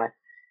successful in trying to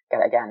get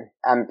it again,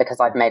 because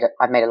I've made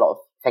a lot of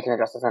fake email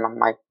addresses, and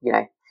my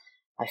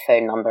my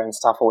phone number and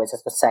stuff always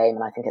is the same,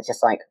 and I think it's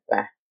just like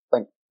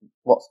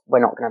we're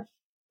not going to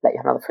let you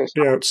have another free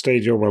trial. Yeah,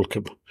 outstage your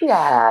welcome.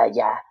 Yeah.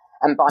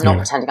 But I'm not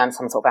pretending I'm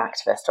some sort of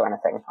activist or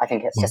anything. I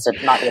think it's just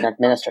might be an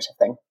administrative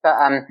thing. But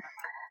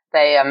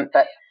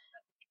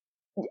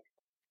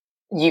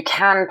you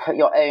can put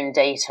your own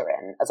data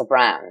in as a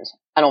brand,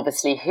 and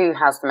obviously who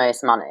has the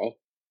most money?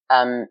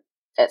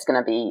 It's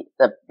going to be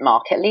the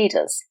market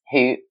leaders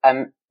who,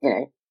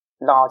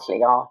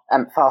 largely are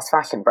fast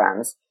fashion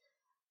brands.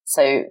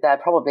 So there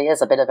probably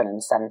is a bit of an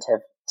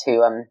incentive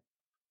to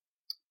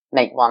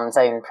make one's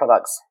own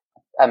products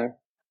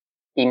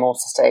be more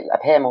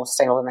appear more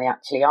sustainable than they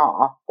actually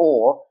are.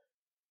 Or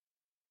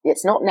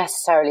it's not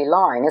necessarily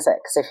lying, is it?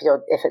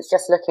 Because if it's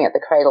just looking at the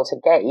cradle to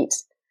gate,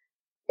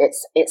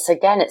 it's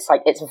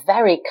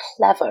very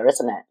clever,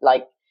 isn't it?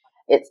 Like,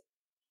 it's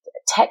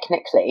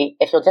technically,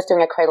 if you're just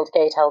doing a cradle to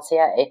gate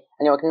LCA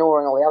and you're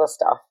ignoring all the other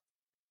stuff,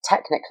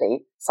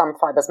 technically some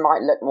fibers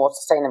might look more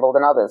sustainable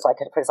than others. Like,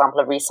 for example,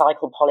 a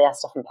recycled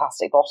polyester from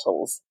plastic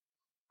bottles,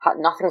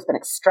 nothing's been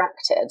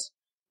extracted.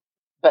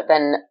 But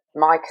then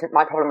my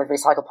problem with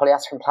recycled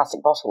polyester from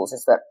plastic bottles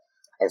is that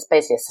it's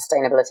basically a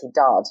sustainability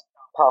dud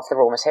past the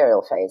raw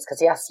material phase.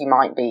 Because yes, you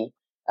might be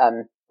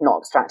not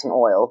extracting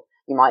oil.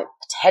 You might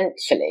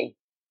potentially,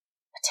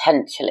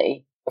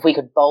 if we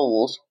could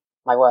bold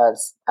my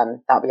words, that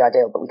would be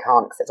ideal, but we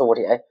can't because it's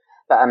audio.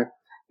 But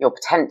you're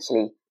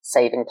potentially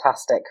saving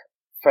plastic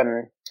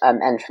from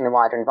entering the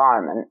wider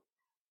environment.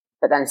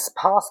 But then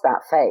past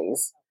that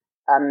phase,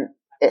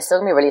 it's still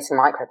going to be releasing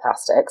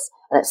microplastics,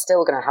 and it's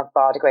still going to have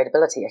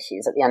biodegradability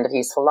issues at the end of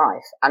useful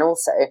life. And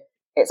also,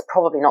 it's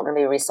probably not going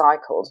to be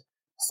recycled,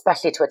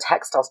 especially to a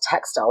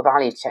textile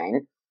value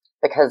chain,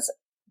 because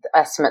the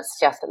estimates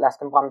suggest that less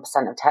than 1%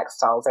 of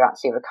textiles are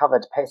actually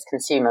recovered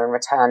post-consumer and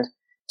returned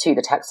to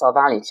the textile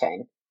value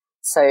chain.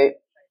 So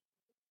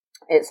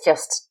it's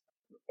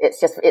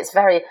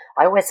very,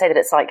 I always say that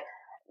it's like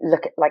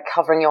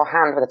covering your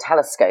hand with a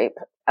telescope,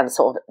 and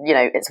sort of,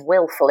 it's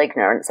willful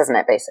ignorance, isn't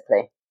it,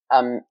 basically?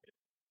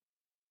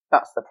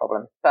 That's the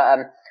problem. But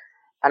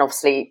and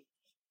obviously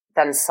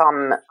then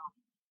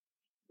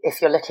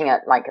if you're looking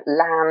at like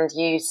land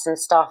use and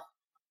stuff,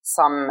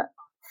 some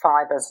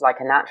fibers, like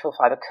a natural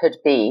fiber, could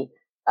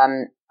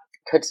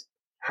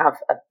have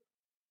a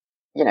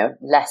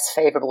less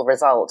favorable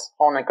result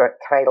on a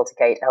cradle to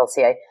gate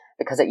LCA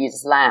because it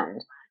uses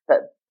land.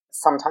 But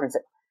sometimes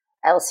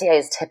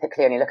LCAs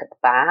typically only look at the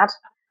bad,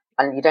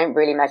 and you don't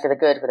really measure the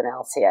good with an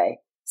LCA.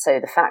 So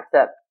the fact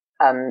that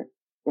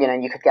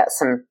you could get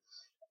some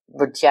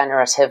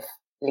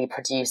regeneratively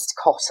produced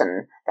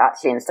cotton that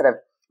actually, instead of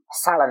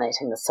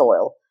salinating the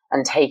soil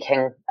and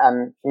taking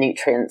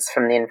nutrients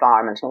from the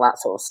environment and all that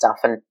sort of stuff,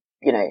 and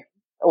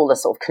all the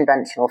sort of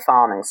conventional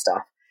farming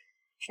stuff,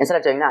 instead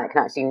of doing that, it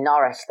can actually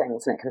nourish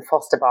things, and it can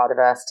foster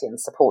biodiversity and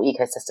support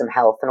ecosystem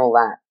health and all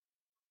that.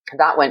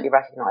 That won't be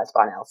recognised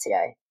by an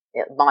LCA.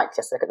 It might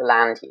just look at the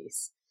land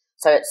use.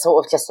 So it's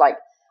sort of just like,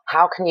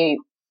 how can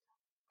you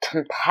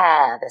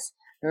compare this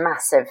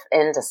massive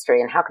industry,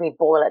 and how can you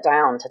boil it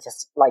down to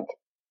just like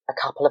a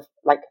couple of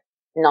like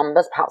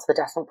numbers, perhaps the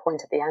decimal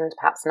point at the end,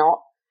 perhaps not.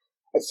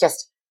 It's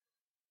just,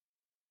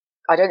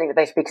 I don't think that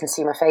they should be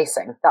consumer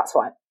facing. That's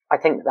why I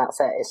think that's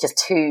it. It's just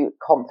too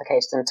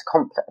complicated, and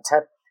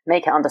to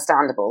make it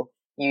understandable,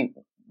 you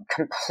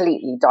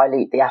completely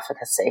dilute the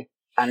efficacy,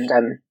 and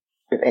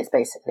it's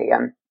basically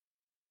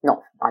not,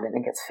 I don't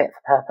think it's fit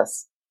for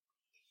purpose.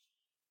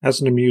 As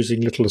an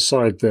amusing little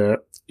aside there,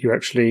 you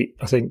actually,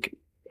 I think,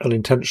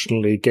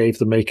 unintentionally gave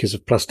the makers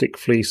of plastic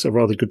fleece a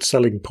rather good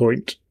selling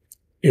point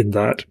in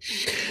that,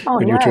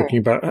 when you were talking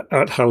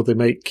about how they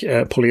make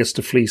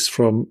polyester fleece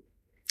from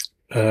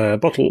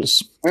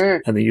bottles,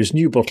 and they use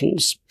new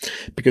bottles,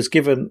 because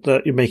given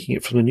that you're making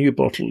it from the new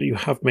bottle, you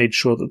have made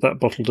sure that that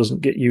bottle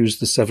doesn't get used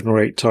the 7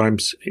 or 8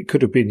 times it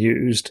could have been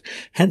used.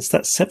 Hence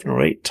that 7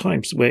 or 8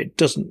 times where it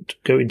doesn't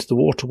go into the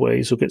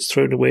waterways or gets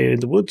thrown away in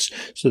the woods.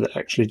 So they're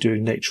actually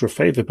doing nature a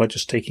favour by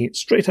just taking it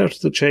straight out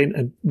of the chain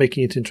and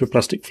making it into a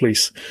plastic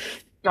fleece.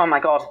 Oh my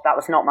God, that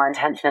was not my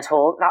intention at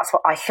all. That's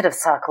what I should have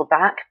circled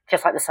back,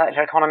 just like the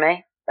circular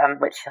economy.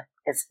 Which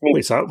is neat.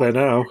 It's out there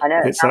now. I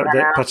know it's out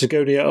there. Now.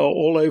 Patagonia are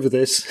all over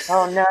this.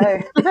 Oh no!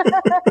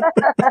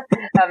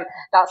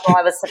 That's why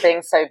I was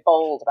being so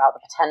bold about the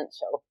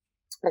potential,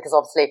 because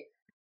obviously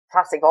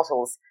plastic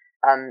bottles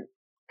can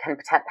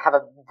have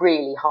a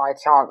really high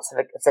chance of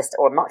existing,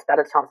 or a much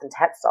better chance than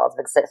textiles of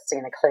existing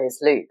in a closed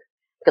loop,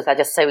 because they're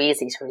just so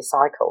easy to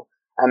recycle.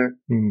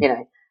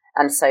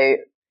 And so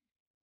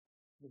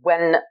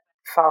when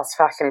fast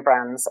fashion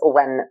brands, or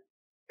when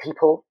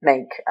people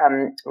make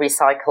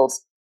recycled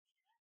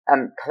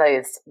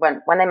clothes,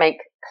 when they make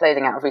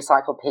clothing out of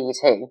recycled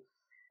PET,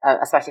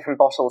 especially from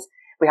bottles,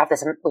 we have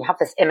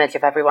this image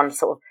of everyone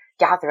sort of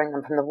gathering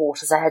them from the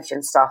water's edge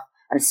and stuff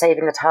and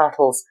saving the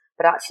turtles,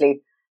 but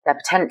actually they're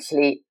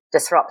potentially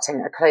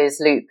disrupting a closed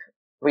loop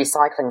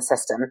recycling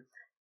system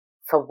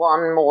for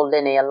one more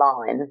linear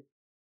line,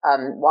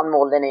 one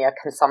more linear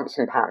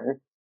consumption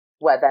pattern,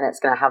 where then it's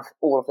going to have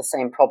all of the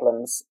same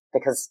problems,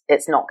 because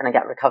it's not going to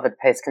get recovered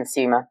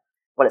post-consumer.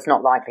 Well, it's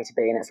not likely to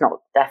be, and it's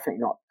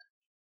definitely not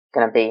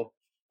going to be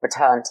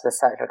returned to the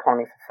circular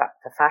economy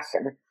for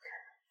fashion,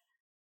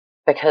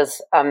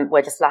 because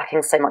we're just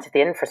lacking so much of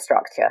the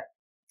infrastructure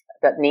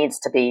that needs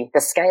to be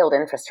the scaled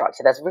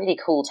infrastructure. There's really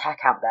cool tech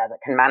out there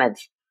that can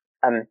manage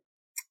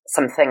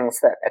some things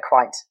that are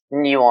quite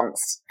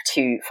nuanced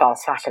to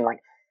fast fashion, like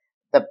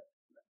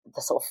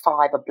the sort of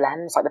fibre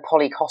blends, like the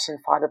poly-cotton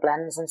fibre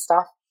blends and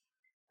stuff.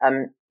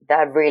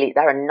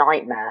 They're a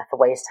nightmare for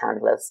waste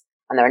handlers,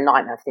 and they're a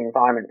nightmare for the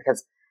environment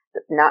because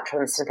the natural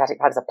and synthetic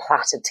fibres are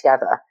plaited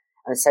together,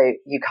 and so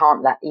you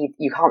can't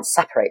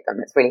separate them.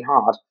 It's really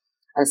hard,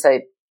 and so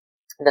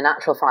the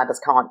natural fibres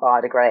can't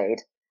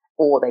biodegrade,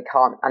 or they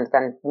can't, and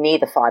then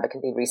neither fibre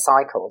can be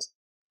recycled.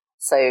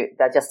 So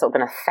they're just sort of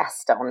going to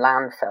fester on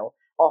landfill,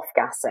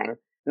 off-gassing,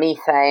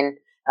 methane,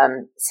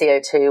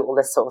 CO2, all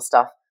this sort of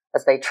stuff,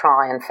 as they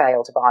try and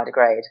fail to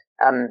biodegrade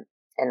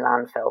in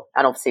landfill.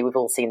 And obviously we've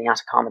all seen the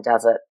Atacama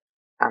Desert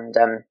and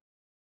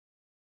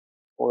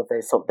all of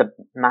those sort of the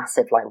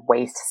massive like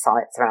waste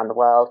sites around the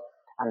world.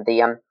 And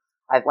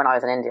when I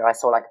was in India, I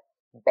saw like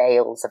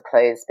bales of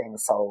clothes being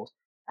sold,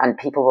 and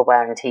people were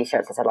wearing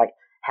T-shirts that said like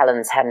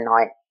Helen's Hen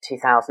Night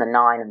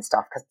 2009 and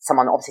stuff, because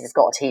someone obviously just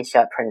got a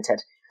T-shirt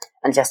printed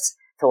and just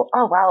thought,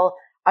 oh well,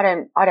 I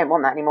don't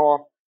want that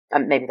anymore.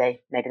 Maybe the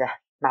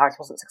marriage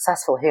wasn't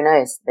successful. Who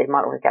knows? They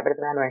might want to get rid of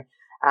the memory,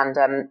 and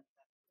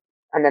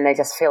then they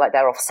just feel like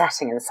they're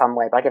offsetting in some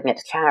way by giving it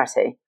to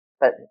charity.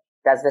 But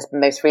there's this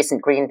most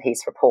recent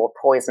Greenpeace report,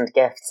 Poisoned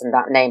Gifts, and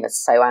that name is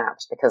so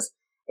apt because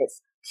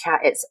it's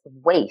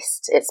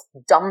waste. It's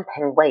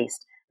dumping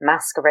waste,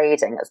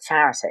 masquerading as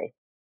charity.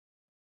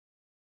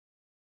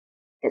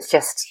 It's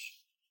just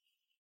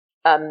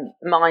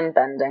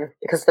mind-bending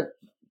because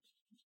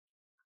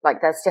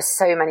there's just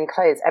so many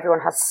clothes. Everyone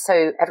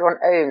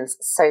owns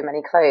so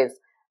many clothes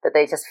that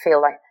they just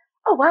feel like,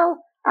 oh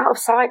well, out of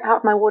sight, out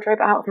of my wardrobe,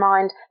 out of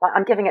mind. Like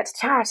I'm giving it to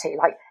charity.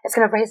 Like it's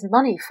going to raise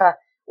money for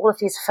all of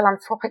these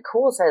philanthropic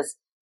causes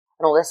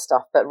and all this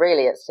stuff. But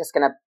really, it's just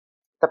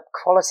the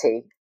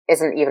quality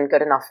isn't even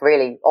good enough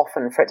really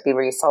often for it to be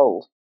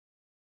resold.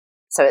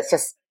 So it's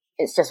just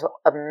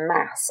a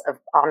mass of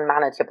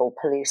unmanageable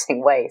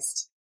polluting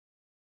waste.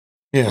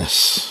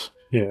 Yes.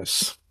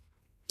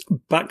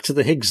 Back to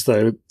the Higgs,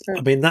 though.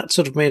 I mean, that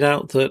sort of made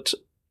out that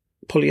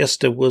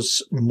polyester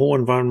was more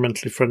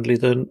environmentally friendly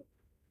than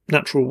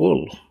natural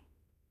wool,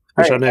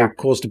 which I know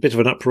caused a bit of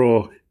an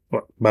uproar,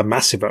 a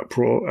massive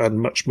uproar, and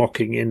much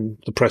mocking in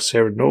the press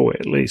here in Norway,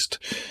 at least.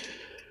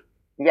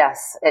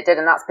 Yes, it did,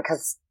 and that's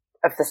because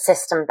of the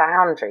system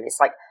boundaries.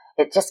 Like,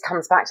 it just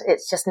comes back to,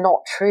 it's just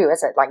not true,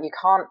 is it? Like, you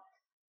can't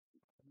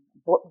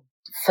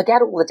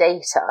forget all the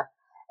data.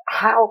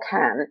 How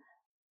can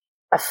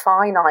a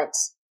finite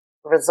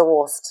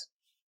resourced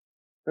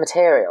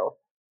material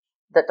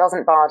that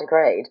doesn't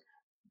biodegrade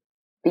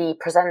be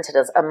presented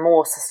as a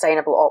more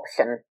sustainable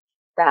option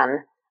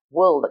than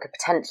wool that could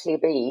potentially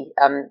be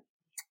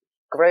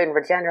grown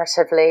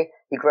regeneratively?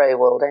 You grow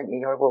wool, don't you?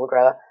 You're a wool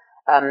grower.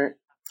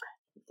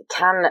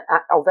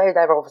 Although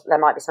there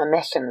might be some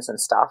emissions and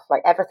stuff,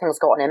 like everything's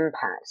got an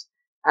impact,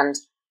 and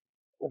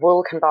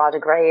wool can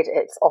biodegrade.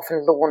 It's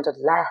often laundered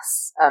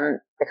less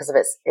because of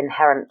its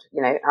inherent,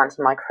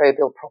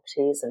 antimicrobial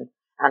properties and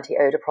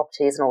anti-odor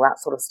properties and all that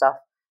sort of stuff.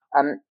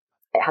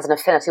 It has an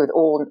affinity with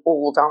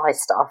all dye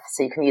stuff,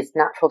 so you can use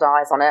natural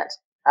dyes on it.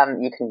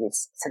 You can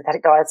use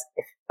synthetic dyes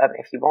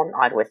if you want.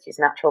 I'd always use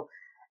natural,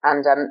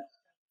 and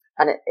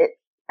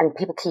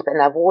people keep it in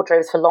their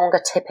wardrobes for longer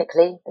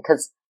typically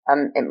because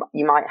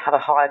you might have a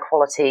higher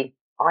quality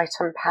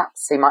item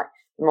perhaps, so you might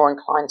be more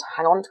inclined to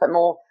hang on to it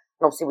more.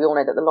 And obviously, we all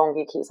know that the longer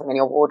you keep something in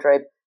your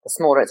wardrobe, the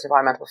smaller its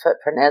environmental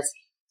footprint is.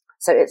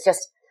 So it's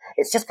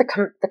just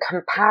the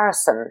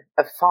comparison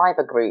of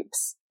fibre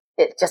groups.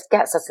 It just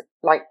gets us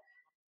like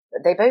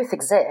they both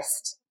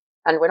exist,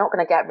 and we're not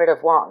going to get rid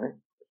of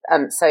one.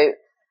 So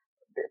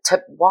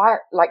why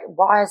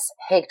is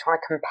Higg trying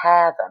to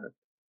compare them?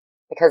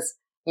 Because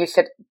you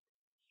should.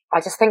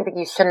 I just think that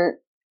you shouldn't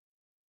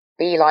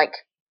be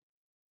like.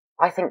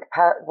 I think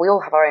we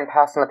all have our own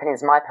personal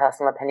opinions. My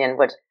personal opinion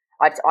would.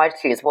 I'd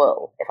choose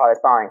wool if I was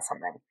buying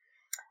something.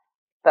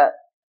 But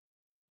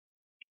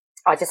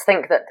I just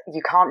think that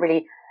you can't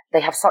really,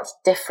 they have such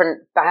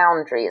different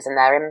boundaries in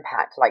their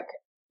impact. Like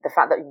the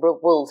fact that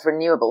wool's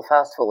renewable,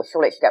 first of all,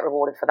 surely it should get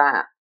rewarded for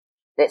that.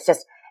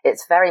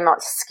 It's very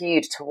much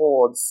skewed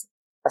towards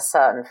a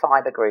certain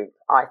fibre group,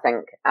 I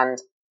think. And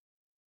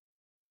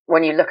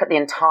when you look at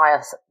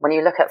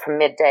from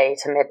midday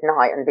to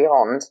midnight and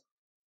beyond,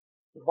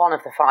 one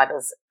of the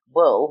fibres,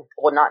 wool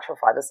or natural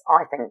fibres,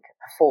 I think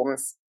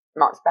performs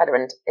much better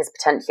and is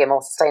potentially a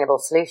more sustainable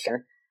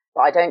solution.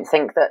 But I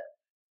think that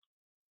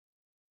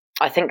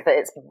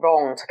it's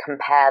wrong to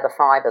compare the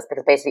fibres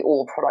because basically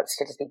all products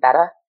should just be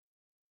better.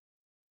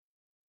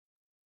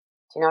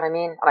 Do you know what I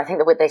mean? And I think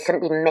that they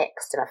shouldn't be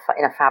mixed in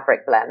a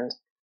fabric blend.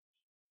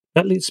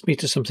 That leads me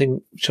to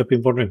something which I've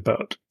been wondering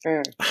about.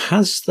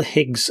 Has the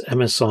Higgs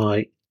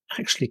MSI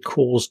actually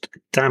caused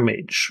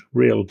damage,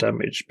 real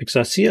damage? Because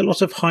I see a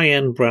lot of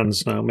high-end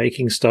brands now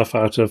making stuff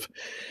out of,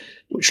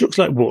 which looks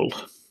like wool.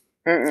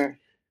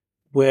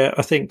 Where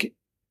I think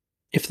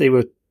if they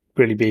were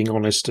really being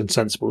honest and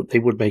sensible, they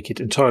would make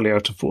it entirely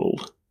out of wool.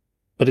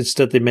 But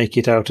instead they make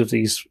it out of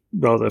these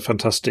rather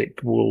fantastic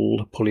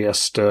wool,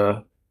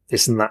 polyester,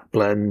 this and that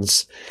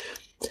blends.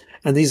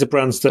 And these are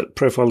brands that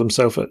profile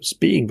themselves as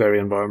being very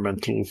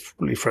environmentally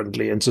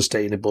friendly and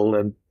sustainable,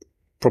 and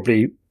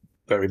probably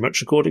very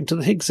much according to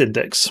the Higgs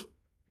Index.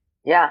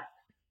 Yeah.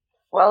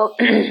 Well,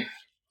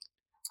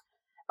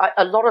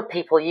 a lot of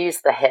people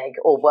use the Higg,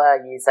 or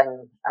were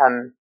using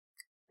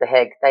the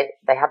Higg.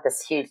 They had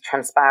this huge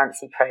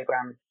transparency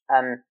program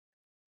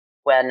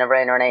where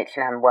Nerona and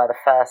H&M were the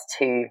first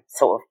two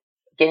sort of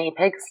guinea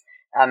pigs.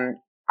 And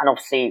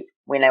obviously,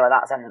 we know where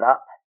that's ended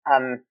up.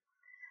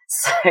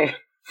 So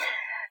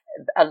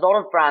a lot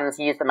of brands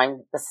use them.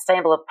 And the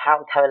Sustainable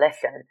Apparel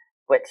Coalition,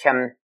 which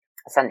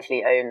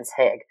essentially owns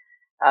Higg,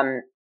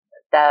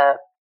 their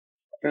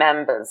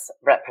members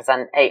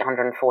represent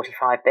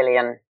 $845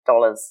 billion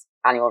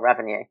annual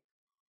revenue.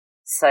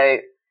 So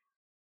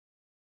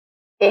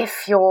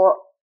if you're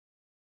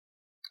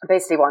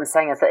basically, what I'm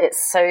saying is that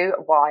it's so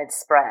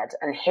widespread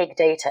and Higg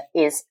data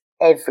is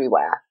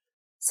everywhere.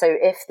 So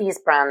if these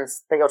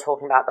brands that you're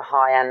talking about, the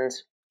high-end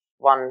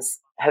ones,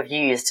 have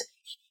used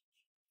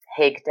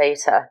Higg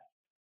data,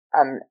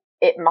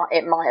 it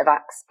might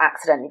have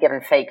accidentally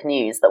given fake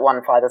news that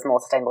one fibre is more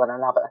sustainable than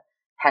another,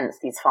 hence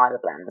these fibre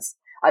blends.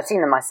 I've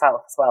seen them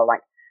myself as well, like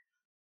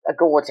a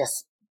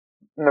gorgeous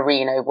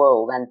merino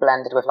wool then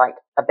blended with like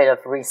a bit of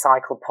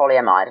recycled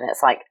polyamide, and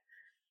it's like,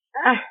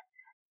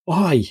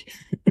 why?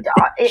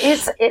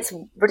 It's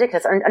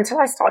ridiculous. And until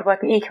I started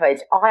working at EcoAge,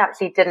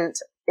 it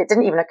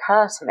didn't even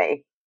occur to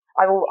me.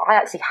 I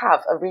actually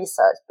have a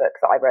research book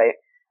that I wrote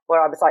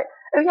where I was like,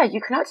 oh yeah,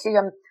 you can actually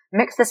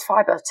mix this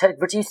fibre to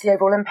reduce the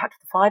overall impact of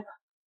the fibre.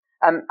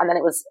 And then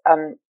it was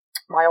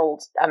my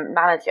old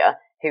manager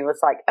who was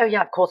like, oh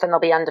yeah, of course, then there'll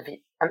be end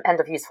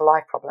of useful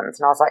life problems.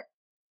 And I was like,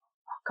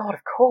 oh God,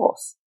 of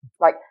course.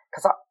 Like,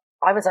 because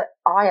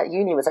I at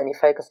uni was only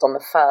focused on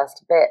the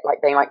first bit,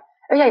 like being like,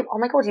 oh yeah, oh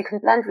my God, you can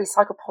blend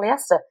recycled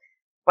polyester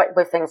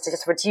with things to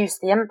just reduce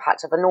the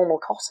impact of a normal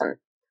cotton.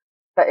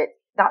 But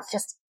that's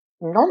just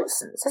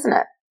nonsense, isn't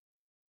it?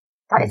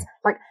 That is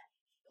like,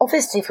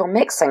 obviously if you're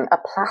mixing a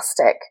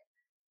plastic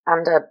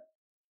and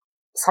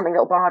something that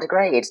will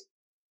biodegrade,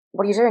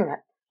 what are you doing?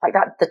 Like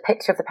that, the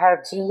picture of the pair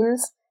of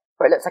jeans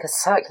where it looks like a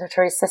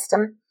circulatory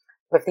system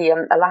with the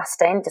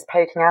elastane just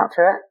poking out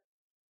through it.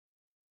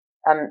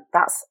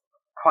 That's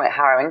quite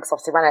harrowing because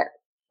obviously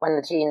when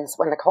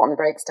the cotton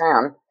breaks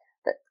down,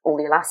 that all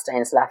the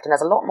elastane's left, and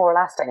there's a lot more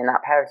elastane in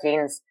that pair of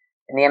jeans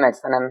in the image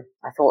than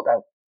I thought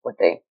there would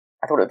be.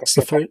 I thought it would just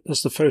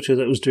that's the photo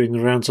that was doing the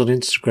rounds on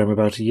Instagram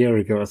about a year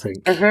ago, I think.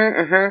 It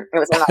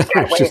was on that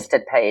Get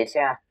Wasted page,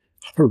 yeah.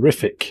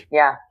 Horrific.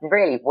 Yeah,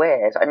 really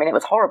weird. I mean, it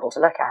was horrible to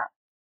look at.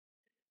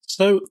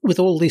 So, with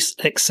all this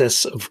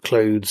excess of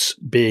clothes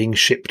being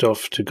shipped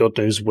off to God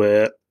knows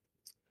where,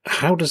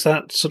 how does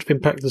that sort of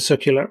impact the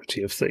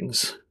circularity of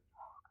things?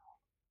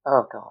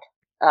 Oh God.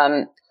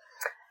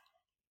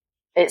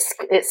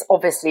 It's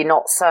obviously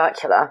not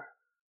circular.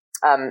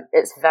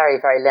 It's very,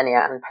 very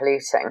linear and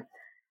polluting.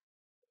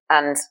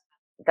 And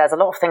there's a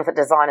lot of things that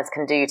designers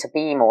can do to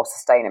be more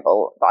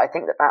sustainable, but I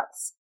think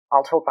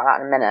I'll talk about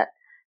that in a minute.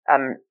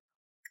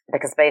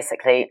 Because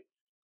basically,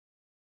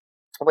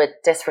 we're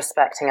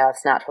disrespecting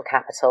Earth's natural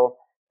capital.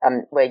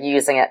 We're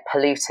using it,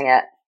 polluting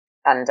it,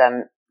 and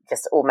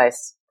just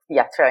almost,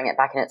 throwing it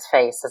back in its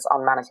face as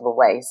unmanageable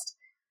waste.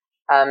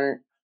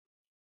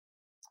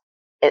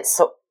 It's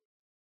sort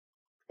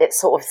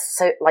of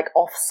so like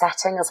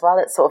offsetting as well.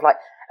 It's sort of like,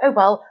 oh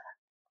well,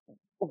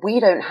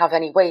 we don't have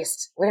any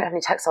waste. We don't have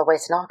any textile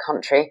waste in our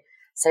country,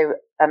 so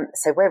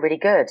we're really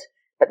good.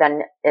 But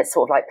then it's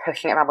sort of like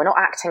pushing it around. We're not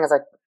acting as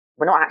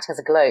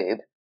a globe,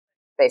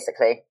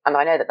 basically. And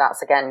I know that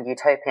that's again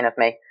utopian of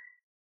me,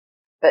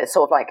 but it's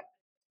sort of like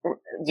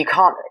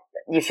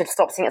you should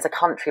stop seeing it as a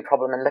country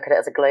problem and look at it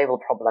as a global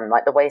problem.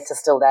 Like the waste is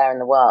still there in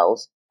the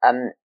world,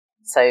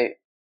 so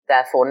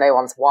therefore no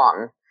one's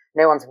won,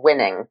 no one's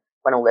winning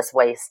when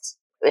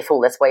if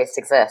all this waste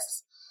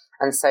exists.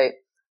 And so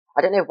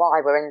I don't know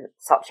why we're in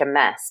such a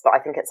mess, but I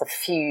think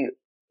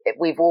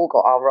we've all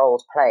got our role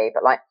to play,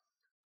 but like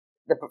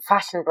the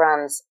fashion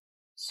brands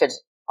should,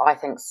 I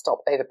think, stop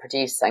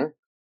overproducing.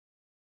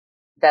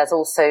 There's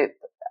also,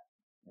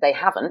 they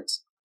haven't,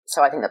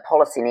 so I think that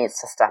policy needs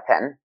to step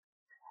in.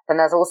 Then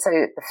there's also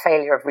the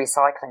failure of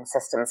recycling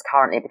systems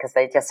currently because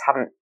they just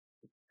haven't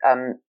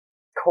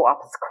caught up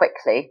as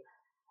quickly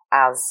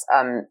as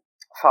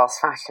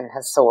fast fashion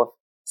has sort of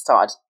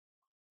started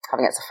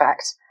having its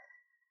effect.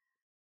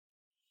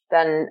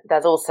 Then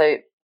there's also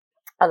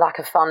a lack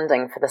of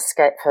funding for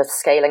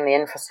scaling the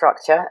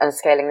infrastructure and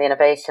scaling the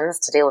innovations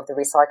to deal with the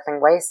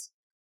recycling waste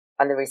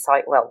and to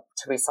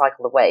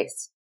recycle the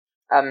waste.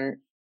 And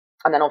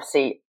then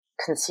obviously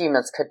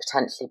consumers could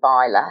potentially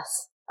buy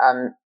less.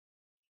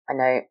 I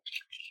know,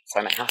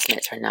 sorry, my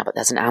housemate's right now, but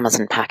there's an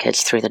Amazon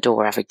package through the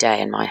door every day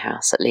in my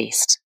house at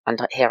least. And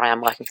here I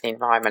am working for the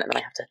environment, and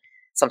then I have to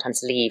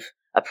sometimes leave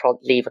a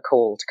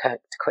call to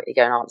quickly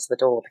go and answer the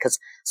door because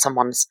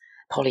someone's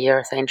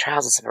polyurethane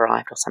trousers have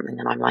arrived or something,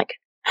 and I'm like,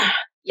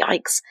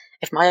 yikes!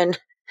 If my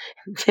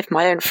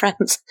own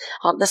friends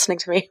aren't listening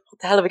to me, what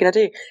the hell are we going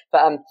to do?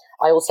 But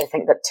I also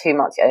think that too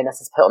much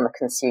onus is put on the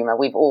consumer.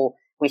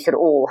 We should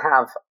all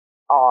have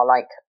are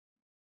like,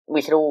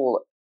 we should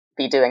all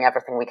be doing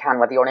everything we can,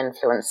 whether you're an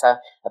influencer,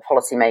 a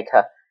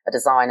policymaker, a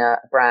designer,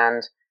 a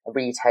brand, a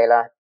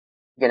retailer,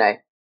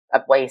 a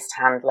waste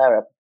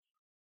handler,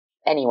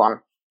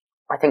 anyone.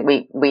 I think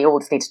we all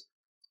just need to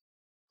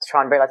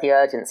try and realise the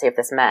urgency of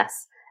this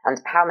mess,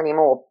 and how many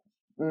more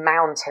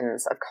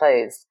mountains of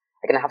clothes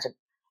are going to have to,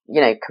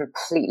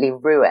 completely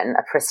ruin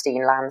a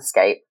pristine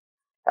landscape.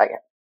 Like,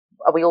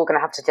 are we all going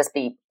to have to just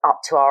be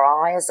up to our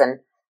eyes in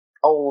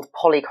old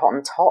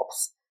polycotton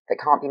tops that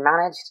can't be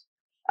managed?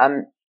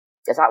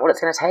 Is that what it's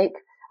going to take?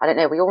 I don't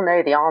know. We all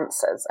know the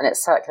answers, and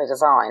it's circular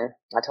design.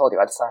 I told you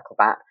I'd circle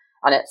back.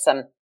 And it's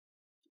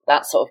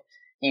that sort of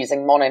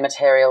using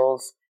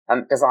monomaterials,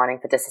 designing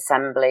for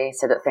disassembly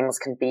so that things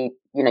can be,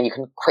 you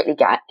can quickly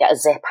get a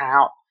zip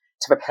out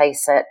to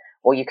replace it,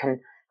 or you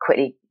can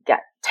quickly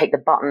take the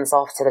buttons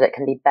off so that it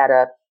can be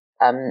better.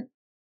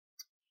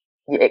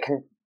 It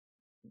can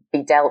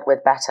be dealt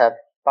with better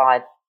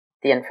by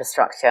the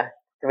infrastructure,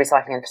 the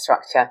recycling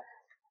infrastructure.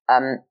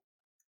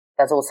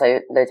 There's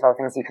also loads of other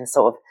things you can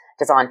sort of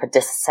design for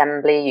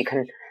disassembly. You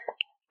can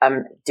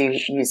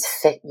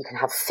you can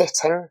have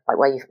fitting, like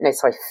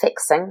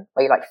fixing,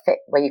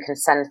 where you can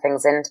send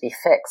things in to be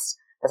fixed.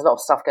 There's a lot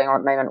of stuff going on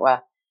at the moment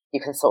where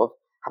you can sort of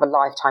have a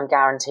lifetime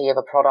guarantee of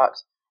a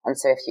product. And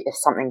so if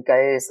something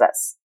goes,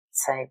 let's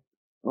say,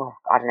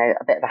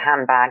 a bit of a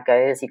handbag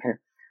goes, you can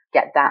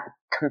get that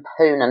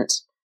component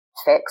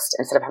fixed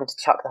instead of having to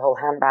chuck the whole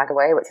handbag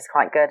away, which is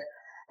quite good.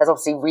 There's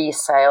obviously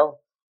resale,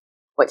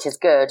 which is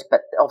good,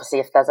 but obviously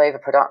if there's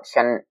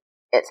overproduction,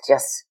 it's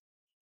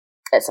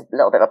a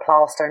little bit of a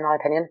plaster, in my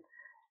opinion,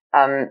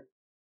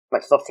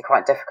 which is obviously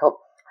quite difficult.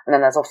 And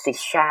then there's obviously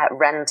share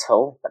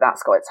rental, but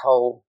that's got its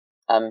whole,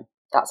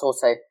 that's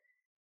also,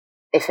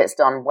 if it's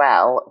done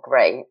well,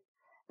 great.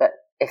 But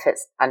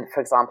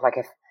for example, like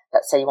if,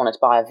 let's say you wanted to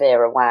buy a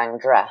Vera Wang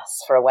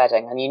dress for a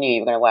wedding and you knew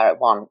you were going to wear it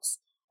once,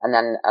 and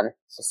then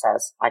she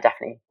says, I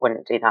definitely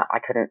wouldn't do that. I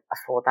couldn't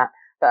afford that.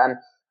 But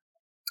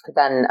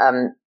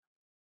then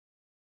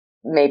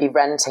maybe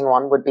renting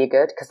one would be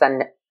good, because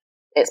then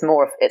it's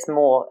more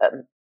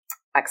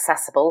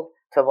accessible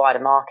to a wider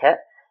market.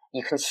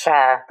 You can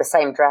share the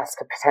same dress,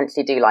 could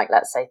potentially do like,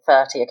 let's say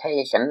 30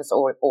 occasions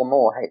or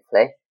more,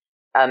 hopefully.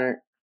 And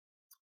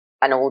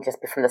all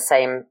just be from the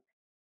same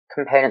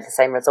components, the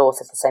same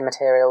resources, the same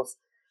materials.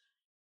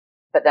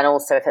 But then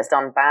also if it's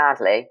done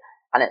badly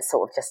and it's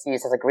sort of just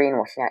used as a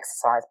greenwashing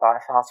exercise by a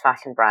fast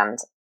fashion brand,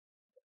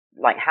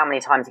 like how many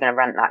times are you going to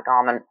rent that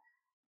garment?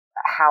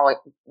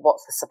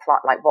 What's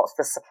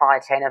the supply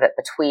chain of it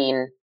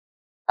between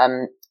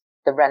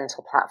the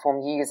rental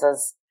platform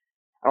users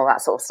and all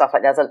that sort of stuff?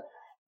 Like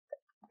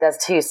there's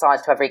two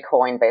sides to every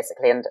coin,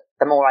 basically, and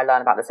the more I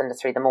learn about this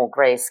industry, the more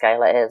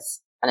grayscale it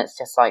is. And it's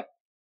just like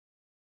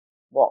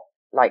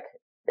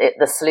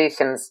the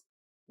solutions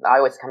I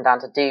always come down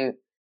to do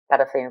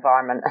better for the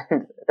environment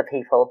and the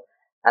people,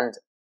 and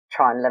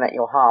try and limit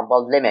your harm.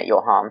 Well, limit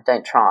your harm.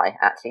 Don't try,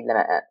 actually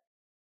limit it,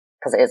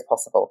 because it is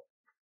possible.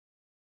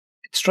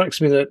 It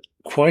strikes me that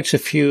quite a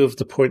few of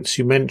the points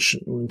you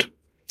mentioned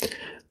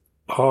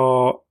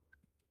are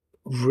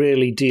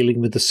really dealing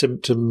with the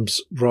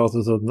symptoms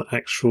rather than the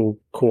actual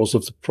cause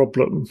of the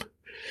problem.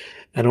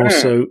 And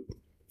also,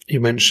 you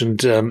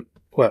mentioned,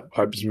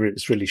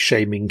 it's really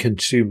shaming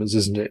consumers,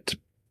 isn't it?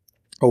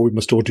 Oh, we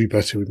must all do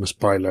better, we must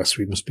buy less,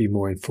 we must be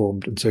more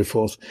informed, and so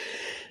forth.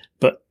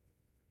 But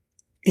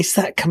is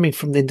that coming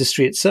from the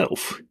industry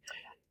itself?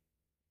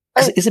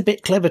 It's a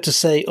bit clever to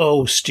say,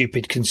 oh,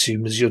 stupid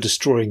consumers, you're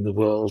destroying the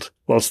world,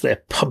 whilst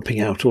they're pumping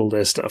out all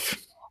their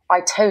stuff. I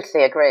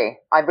totally agree.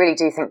 I really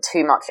do think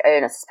too much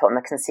onus is put on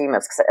the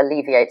consumers, because it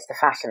alleviates the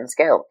fashion's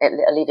guilt. It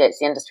alleviates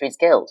the industry's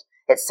guilt.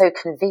 It's so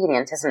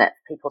convenient, isn't it,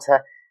 for people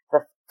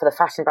for the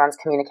fashion brands'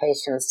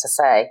 communications to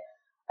say,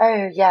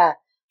 oh, yeah,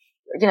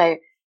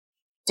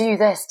 do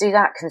this, do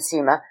that,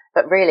 consumer.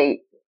 But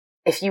really,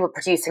 if you were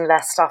producing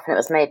less stuff and it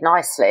was made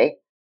nicely,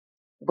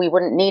 we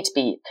wouldn't need to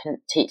be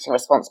teaching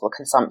responsible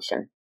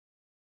consumption.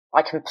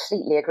 I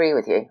completely agree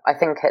with you. I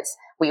think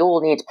we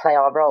all need to play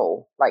our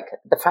role, like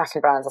the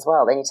fashion brands as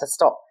well. They need to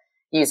stop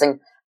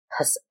using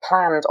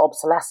planned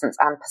obsolescence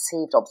and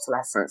perceived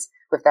obsolescence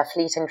with their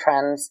fleeting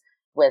trends,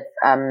 with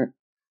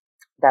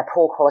their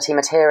poor quality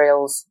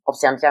materials.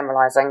 Obviously, I'm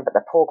generalizing, but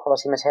the poor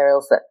quality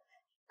materials that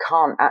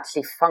can't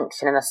actually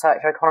function in a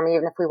circular economy,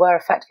 even if we were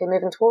effectively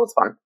moving towards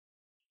one.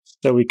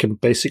 So we can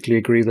basically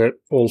agree that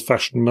all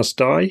fashion must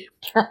die?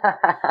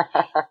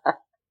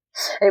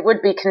 It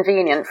would be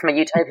convenient from a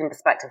utopian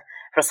perspective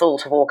for us all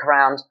to walk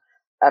around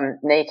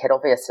naked,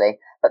 obviously.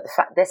 But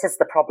this is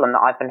the problem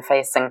that I've been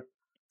facing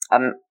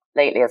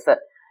lately, is that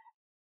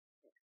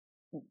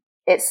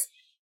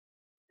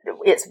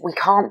we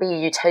can't be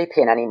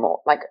utopian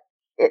anymore. Like,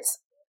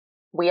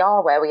 we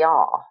are where we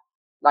are.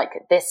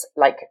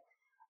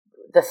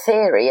 The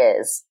theory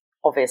is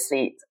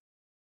obviously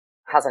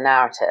has a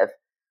narrative,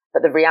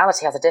 but the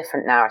reality has a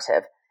different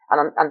narrative.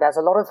 And there's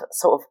a lot of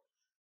sort of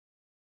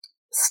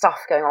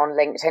stuff going on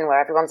LinkedIn where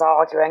everyone's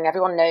arguing.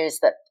 Everyone knows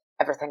that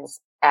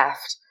everything's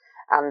effed.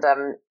 And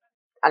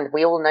and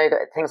we all know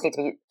that things need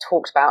to be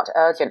talked about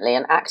urgently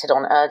and acted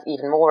on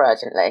even more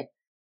urgently.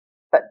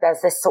 But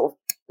there's this sort of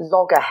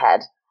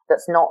loggerhead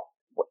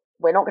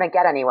we're not going to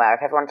get anywhere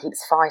if everyone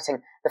keeps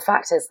fighting. The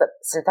fact is that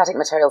synthetic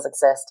materials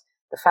exist.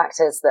 The fact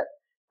is that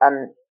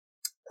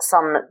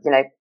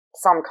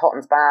some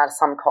cotton's bad,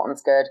 some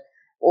cotton's good.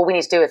 All we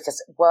need to do is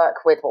just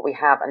work with what we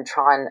have and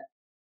try and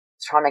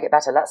make it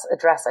better. Let's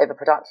address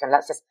overproduction.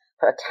 Let's just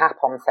put a cap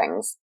on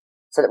things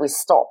so that we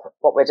stop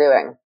what we're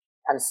doing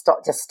and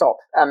stop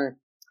the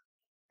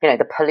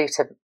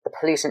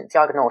pollutant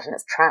juggernaut in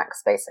its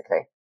tracks,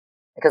 basically.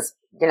 Because,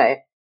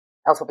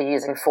 else we'll be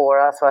using 4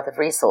 Earth's worth of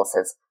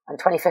resources. And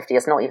 2050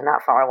 is not even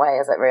that far away,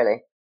 is it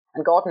really?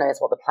 And God knows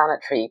what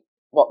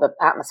the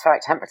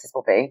atmospheric temperatures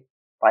will be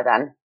by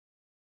then.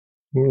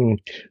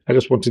 I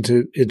just wanted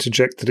to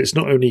interject that it's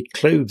not only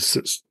clothes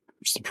that's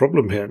the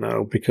problem here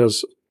now,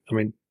 because,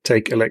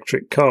 take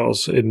electric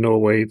cars. In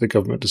Norway, the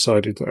government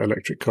decided that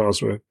electric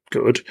cars were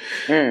good,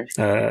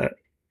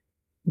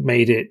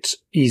 made it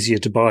easier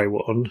to buy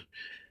one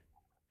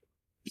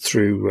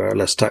through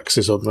less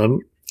taxes on them.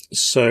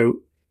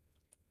 So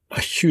a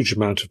huge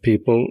amount of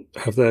people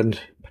have then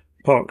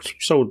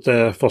sold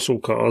their fossil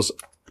cars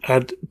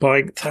and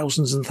buying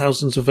thousands and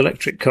thousands of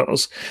electric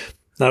cars.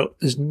 Now,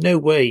 there's no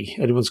way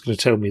anyone's going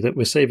to tell me that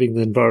we're saving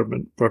the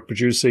environment by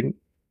producing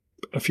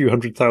a few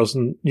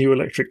 100,000 new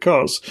electric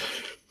cars.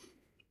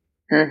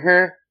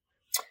 Mm-hmm.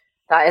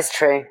 That is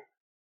true.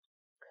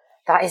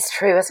 That is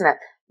true, isn't it?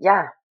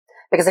 Yeah.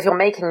 Because if you're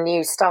making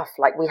new stuff,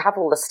 like we have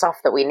all the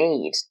stuff that we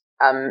need,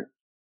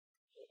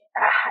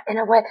 in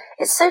a way,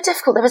 it's so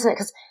difficult though, isn't it?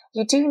 Because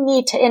you do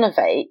need to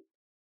innovate,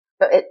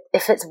 but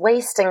if it's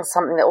wasting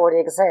something that already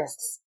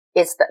exists,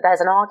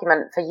 there's an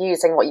argument for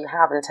using what you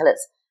have until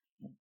it's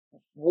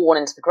worn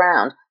into the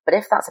ground. But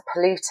if that's a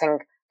polluting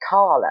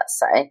car, let's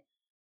say,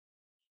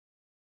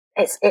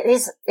 it's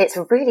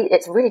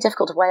really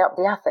difficult to weigh up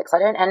the ethics. I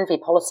don't envy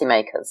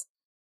policymakers,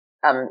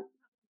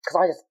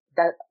 because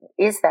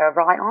is there a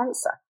right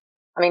answer?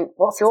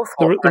 What's your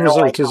thought? The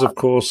result is, of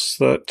course,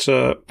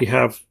 that we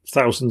have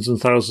thousands and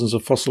thousands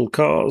of fossil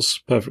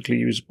cars, perfectly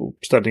usable,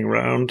 standing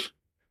around,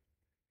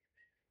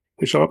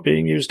 which aren't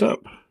being used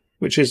up,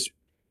 which is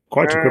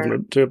quite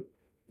equivalent to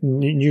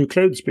new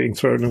clothes being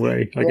thrown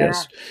away, I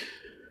guess.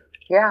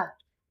 Yeah.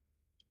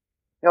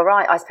 You're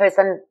right. I suppose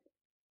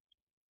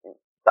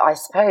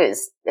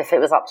if it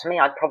was up to me,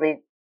 I'd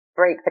probably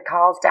break the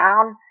cars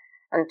down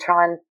and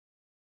try and...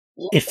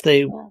 If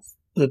the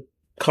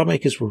car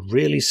makers were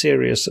really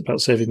serious about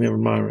saving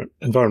the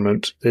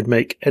environment, they'd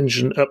make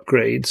engine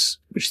upgrades,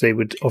 which they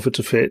would offer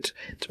to fit,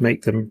 to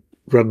make them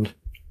run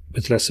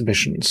with less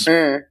emissions.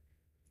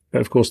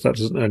 But of course, that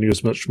doesn't earn you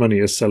as much money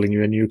as selling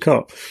you a new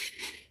car.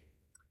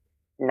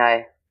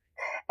 No.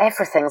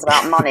 Everything's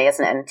about money,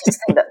 isn't it? And to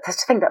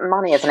think that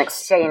money is an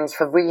exchange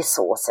for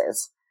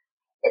resources,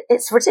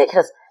 it's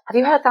ridiculous. Have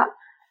you heard that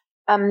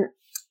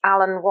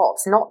Alan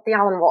Watts, not the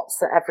Alan Watts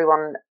that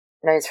everyone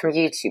knows from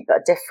YouTube, but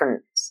a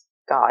different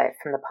guy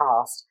from the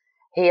past?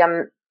 He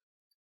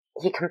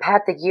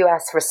compared the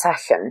US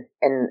recession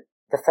in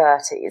the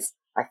 30s,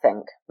 I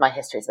think. My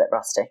history's a bit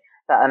rusty.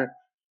 But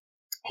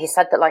he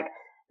said that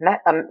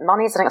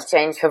money is an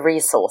exchange for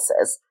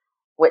resources,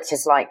 which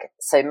is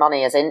so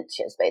money is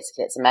inches,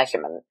 basically. It's a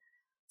measurement.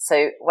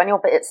 So when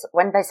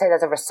they say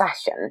there's a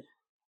recession,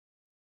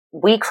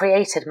 we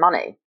created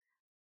money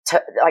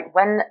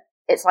when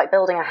it's like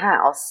building a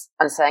house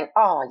and saying,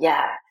 oh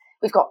yeah,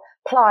 we've got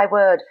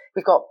plywood,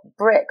 we've got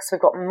bricks, we've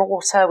got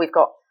mortar, we've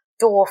got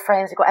door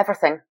frames, we've got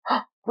everything.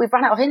 We've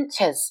run out of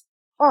inches.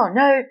 Oh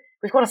no,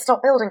 we've got to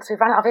stop building because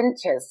we've run out of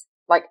inches.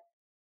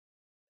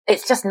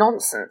 It's just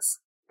nonsense.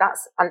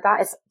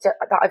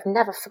 I've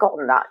never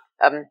forgotten that.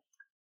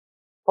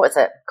 What is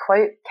it?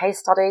 Quote, case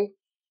study,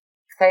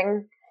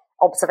 thing,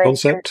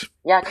 observation. Concept.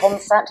 Yeah,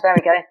 concept. There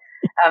we go.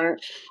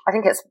 I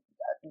think it's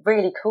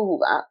really cool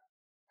that,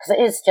 because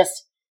it is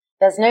just,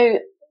 there's nothing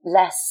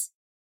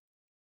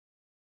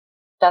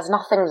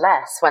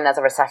less when there's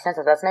a recession.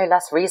 So there's no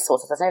less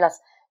resources. There's no less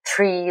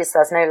trees.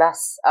 There's no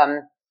less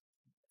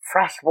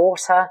fresh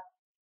water.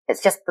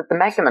 It's just that the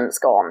measurement's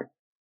gone.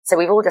 So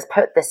we've all just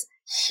put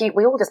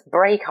we all just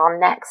break our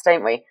necks,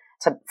 don't we,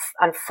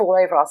 and fall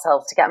over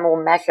ourselves to get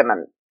more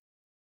measurement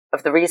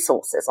of the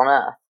resources on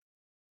Earth.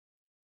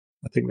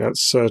 I think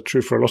that's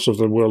true for a lot of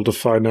the world of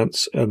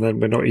finance, and then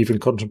we're not even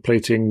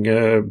contemplating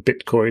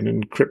Bitcoin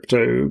and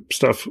crypto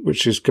stuff,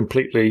 which is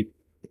completely...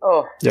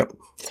 Oh, yep.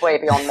 It's way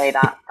beyond me,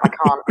 that. I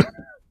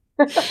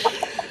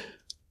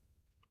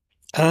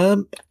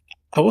can't.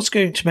 I was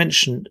going to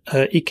mention,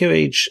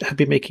 EcoAge have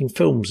been making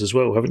films as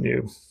well, haven't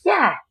you?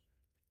 Yeah.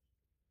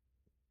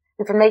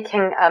 We've been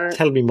making...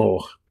 Tell me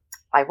more.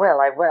 I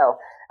will.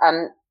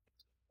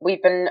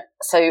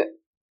 So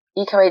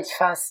EcoAge,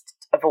 first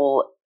of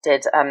all,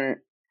 did...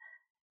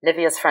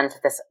 Livia's friends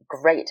with this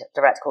great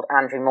director called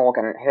Andrew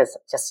Morgan, who is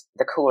just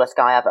the coolest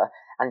guy ever.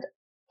 And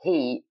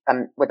he,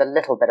 with a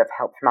little bit of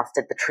help from us,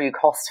 did the True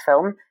Cost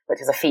film,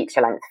 which is a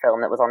feature-length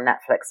film that was on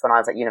Netflix when I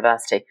was at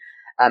university.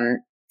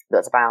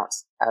 That's about,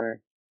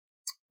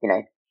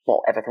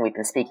 everything we've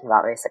been speaking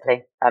about,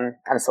 basically, and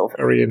sort of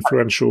very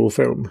influential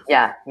film.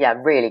 Yeah,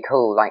 really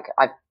cool. Like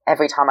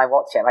every time I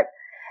watch it, like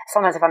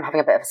sometimes if I'm having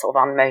a bit of a sort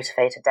of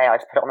unmotivated day, I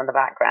just put it on in the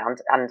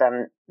background, and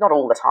not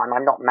all the time.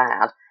 I'm not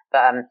mad,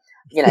 but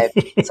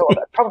sort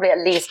of probably at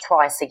least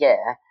twice a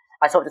year,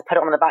 I sort of just put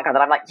it on in the background,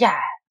 and I'm like, yeah,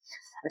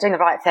 I'm doing the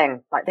right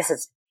thing. Like this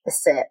is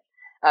it.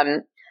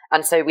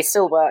 And so we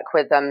still work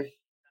with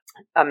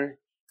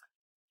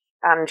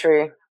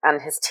Andrew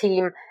and his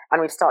team,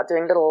 and we've started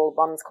doing little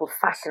ones called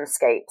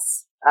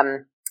Fashionscapes,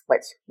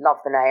 which love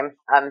the name.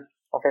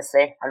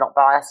 Obviously, I'm not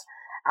biased,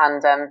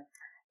 and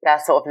they're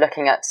sort of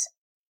looking at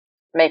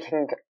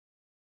making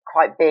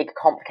quite big,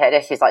 complicated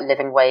issues like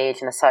living wage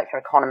and the circular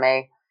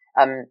economy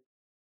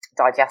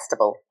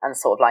digestible and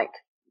sort of like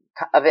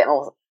a bit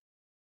more.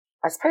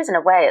 I suppose in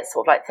a way, it's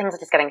sort of like things are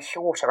just getting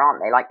shorter,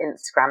 aren't they? Like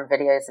Instagram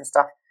videos and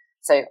stuff.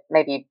 So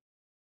maybe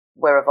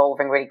we're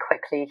evolving really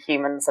quickly,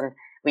 humans, and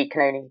we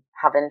can only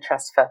have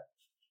interest for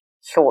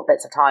short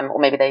bits of time, or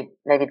maybe that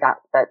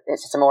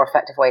it's just a more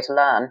effective way to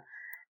learn.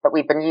 But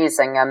we've been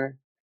using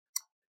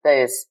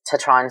those to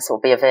try and sort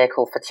of be a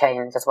vehicle for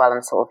change as well,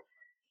 and sort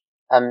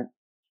of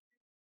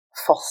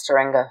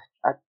fostering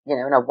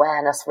an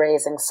awareness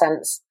raising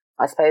sense,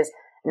 I suppose,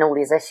 in all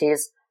these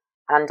issues.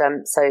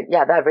 And so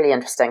yeah, they're really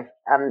interesting.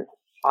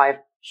 I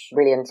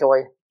really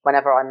enjoy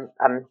whenever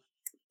I'm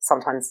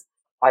sometimes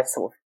I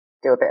sort of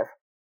do a bit of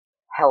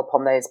help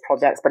on those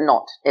projects, but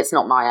it's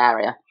not my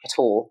area at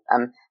all.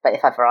 But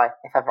if ever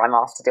I'm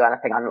asked to do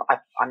anything,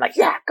 I'm like,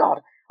 yeah,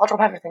 God, I'll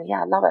drop everything.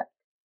 Yeah, I love it.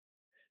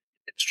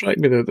 It strikes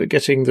me though that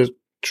getting the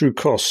True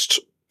Cost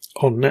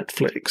on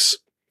Netflix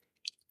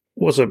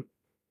was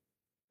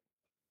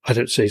I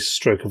don't say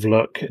stroke of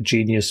luck, a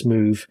genius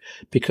move,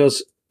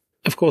 because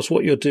of course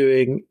what you're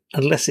doing,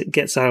 unless it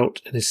gets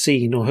out and is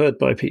seen or heard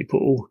by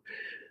people,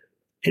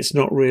 it's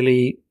not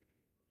really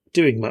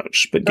doing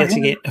much. But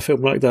getting a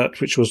film like that,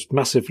 which was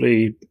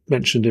massively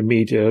mentioned in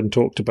media and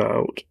talked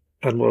about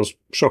and was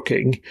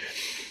shocking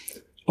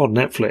on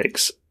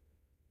Netflix,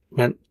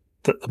 meant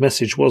that the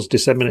message was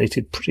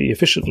disseminated pretty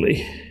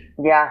efficiently.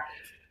 Yeah,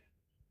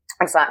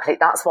 exactly.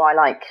 That's why,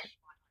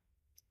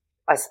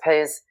 I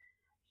suppose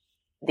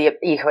the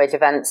EcoAge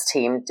events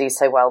team do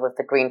so well with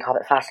the Green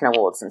Carpet Fashion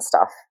Awards and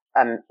stuff.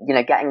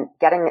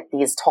 Getting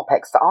these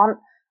topics that aren't,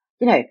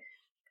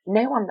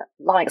 no one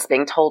likes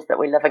being told that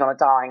we're living on a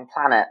dying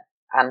planet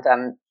and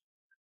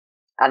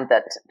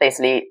that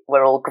basically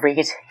we're all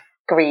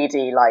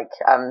greedy, like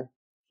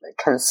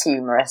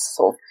consumerist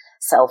sort of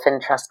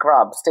self-interest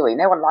grubs, do we?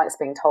 No one likes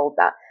being told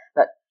that,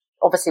 but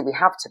obviously we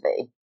have to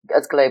be,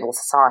 as global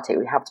society,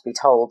 we have to be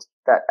told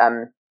that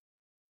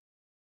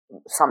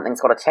something's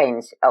got to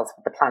change, else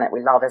the planet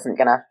we love isn't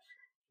going to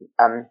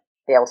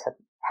be able to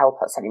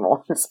help us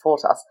anymore and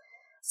support us.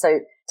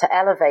 So to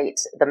elevate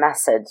the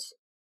message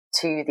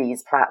to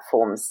these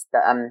platforms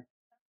that are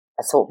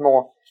sort of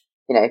more,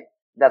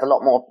 there's a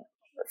lot more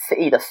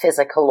either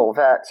physical or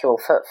virtual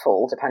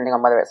footfall, depending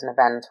on whether it's an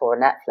event or a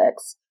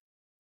Netflix.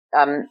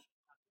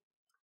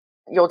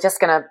 You're just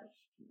going to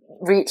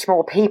reach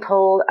more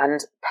people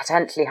and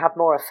potentially have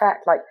more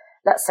effect. Like,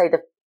 let's say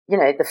the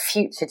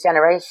future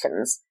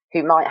generations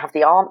who might have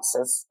the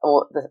answers,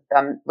 or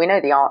we know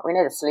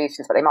the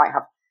solutions, but they might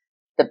have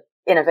the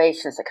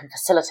innovations that can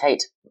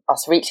facilitate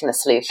us reaching the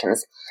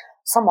solutions.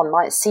 Someone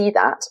might see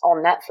that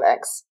on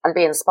Netflix and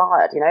be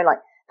inspired, like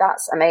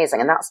that's amazing.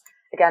 And that's,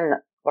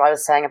 again, what I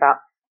was saying about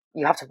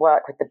you have to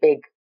work with the big,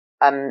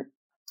 you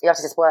have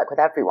to just work with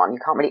everyone. You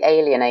can't really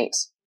alienate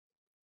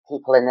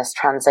people in this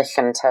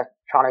transition to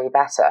trying to be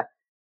better,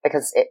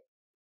 because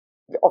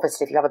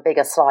obviously if you have a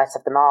bigger slice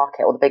of the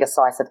market or the bigger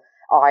slice of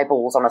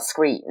eyeballs on a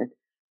screen,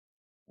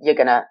 you're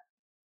going to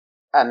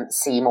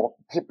see more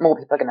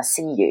people are going to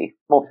see you.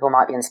 More people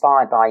might be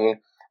inspired by you.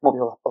 More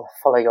people will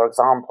follow your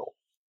example,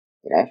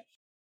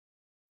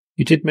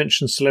 You did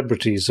mention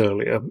celebrities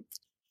earlier.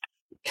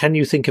 Can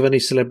you think of any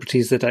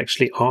celebrities that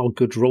actually are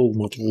good role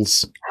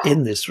models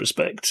in this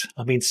respect?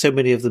 I mean, so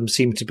many of them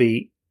seem to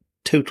be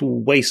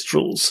total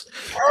wastrels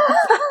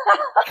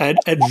and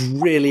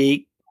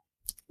really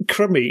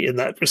crummy in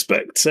that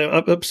respect. So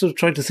I'm sort of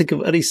trying to think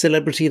of any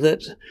celebrity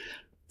that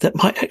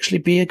might actually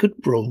be a good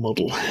role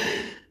model.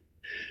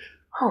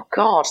 Oh,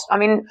 God. I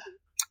mean,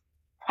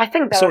 I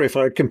think... Sorry if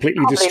I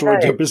completely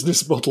destroyed your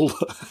business model.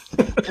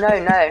 No.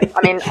 I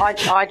mean, I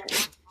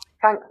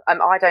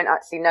don't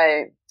actually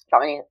know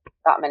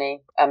that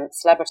many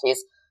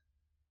celebrities.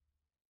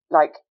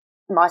 Like,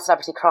 my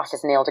celebrity crush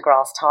is Neil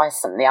deGrasse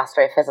Tyson, the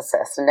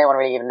astrophysicist, and no one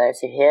really even knows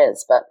who he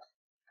is. But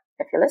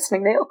if you're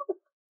listening, Neil,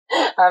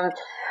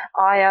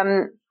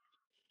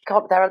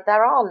 God,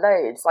 there are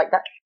loads like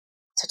that.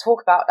 To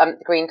talk about the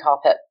Green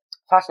Carpet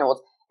Fashion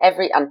Awards,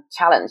 and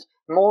challenge,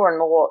 more and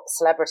more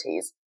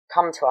celebrities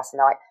come to us and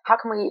they're like, how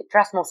can we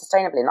dress more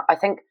sustainably? And I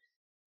think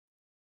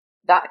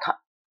that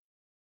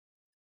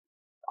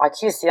I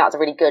choose to see that as a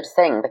really good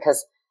thing,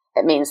 because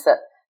it means that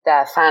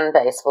their fan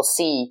base will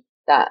see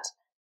that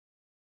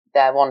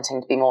they're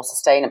wanting to be more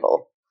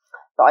sustainable.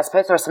 But I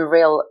suppose there are some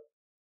real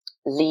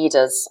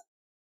leaders,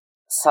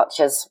 such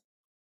as,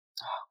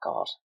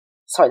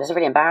 sorry, this is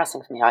really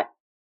embarrassing for me. I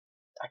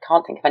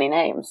can't think of any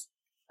names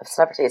of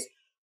celebrities.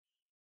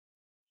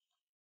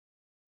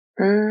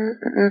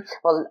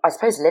 Well, I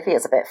suppose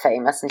Livia's a bit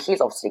famous, and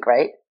she's obviously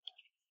great.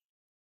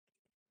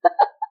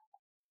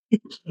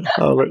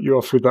 I'll let you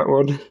off with that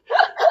one.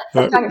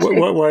 Thank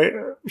you. Why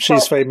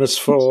she's famous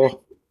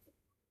for?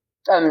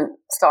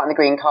 Starting the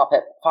green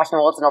carpet fashion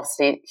awards, and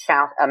obviously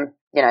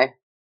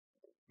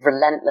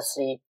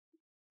relentlessly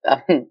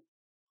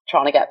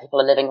trying to get people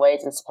a living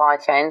wage in supply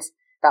chains.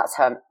 That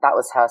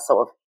was her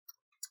sort of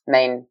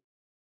main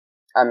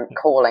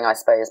calling, I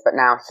suppose. But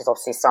now she's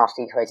obviously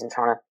started Eco-Age and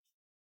trying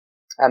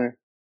to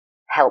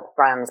help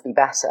brands be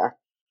better.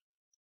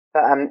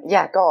 But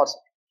God,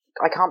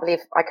 I can't believe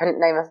I couldn't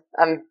name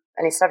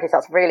any celebrities.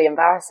 That's really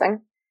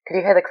embarrassing. Could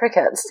you hear the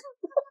crickets?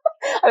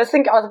 I was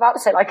about to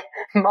say like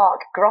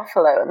Mark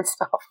Gruffalo and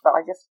stuff, but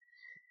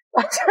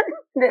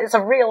it's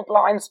a real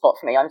blind spot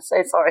for me. I'm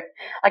so sorry.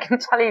 I can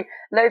tell you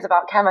loads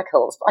about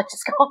chemicals, but I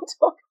just can't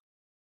talk.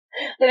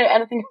 I don't know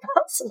anything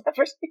about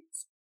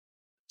celebrities.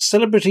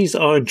 Celebrities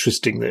are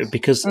interesting though,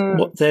 because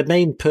what their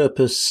main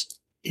purpose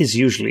is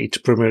usually to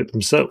promote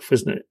themselves,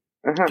 isn't it?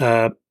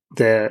 Mm-hmm.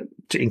 They're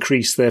to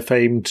increase their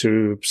fame,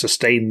 to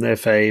sustain their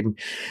fame.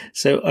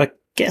 So I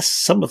guess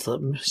some of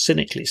them,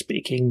 cynically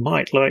speaking,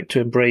 might like to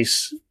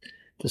embrace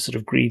the sort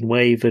of green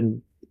wave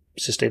and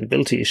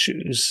sustainability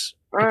issues,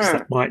 because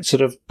that might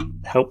sort of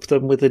help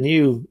them with a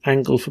new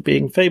angle for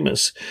being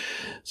famous.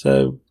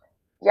 So,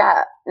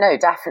 yeah, no,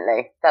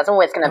 definitely. There's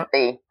always going to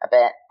be a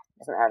bit,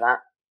 isn't there, of that?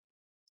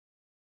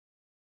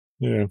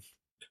 Yeah.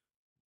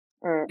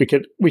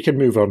 We can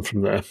move on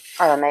from there.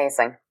 Oh,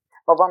 amazing.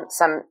 Well, once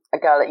a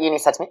girl at uni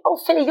said to me, "Oh,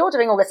 Philly, you're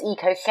doing all this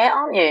eco shit,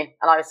 aren't you?"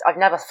 And I've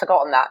never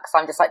forgotten that, because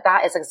I'm just like,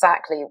 that is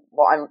exactly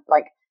what I'm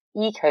like.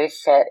 Eco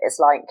shit is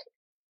like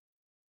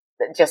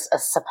just a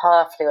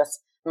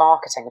superfluous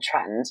marketing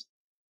trend.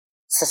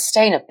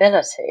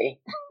 Sustainability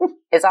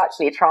is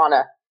actually trying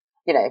to,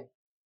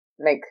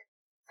 make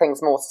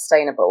things more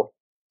sustainable.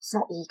 It's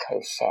not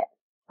eco shit.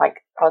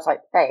 Like, I was like,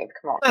 babe,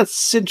 come on.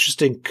 That's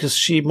interesting, because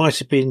she might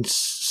have been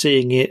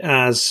seeing it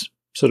as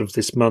sort of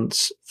this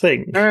month's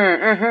thing.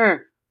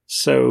 Mm-hmm.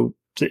 So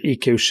the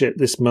eco shit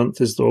this month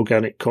is the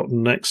organic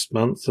cotton next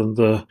month, and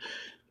the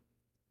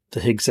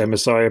Higgs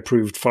MSI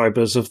approved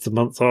fibres of the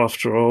month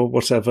after, or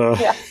whatever.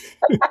 Yeah.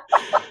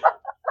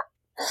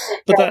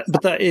 But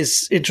that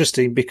is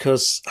interesting,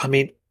 because I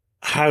mean,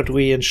 how do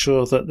we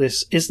ensure that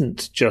this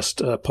isn't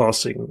just a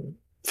passing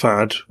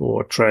fad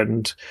or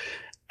trend,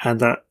 and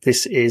that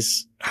this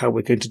is how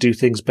we're going to do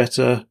things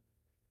better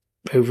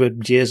over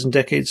years and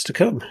decades to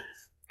come?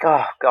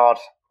 Oh, God.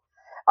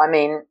 I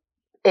mean,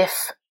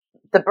 if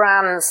the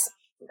brands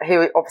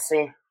who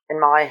obviously, in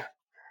my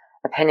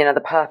opinion, are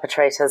the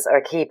perpetrators, are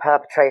a key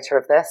perpetrator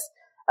of this,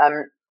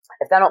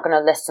 if they're not going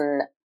to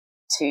listen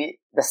to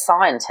the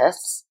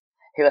scientists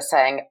who are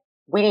saying,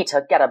 we need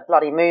to get a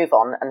bloody move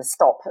on and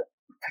stop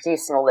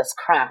producing all this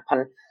crap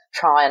and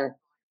try and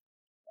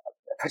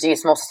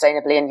produce more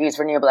sustainably and use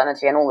renewable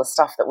energy and all the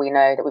stuff that we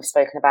know that we've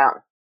spoken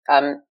about.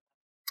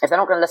 If they're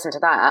not going to listen to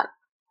that,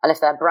 and if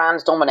their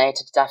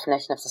brand-dominated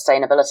definition of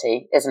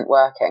sustainability isn't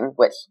working,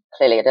 which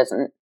clearly it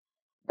isn't,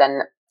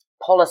 then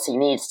policy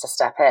needs to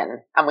step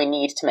in, and we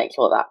need to make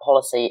sure that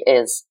policy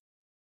is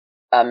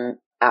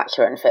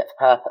accurate and fit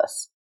for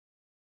purpose.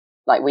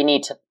 Like, we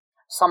need to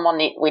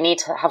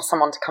have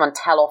someone to come and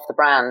tell off the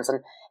brands,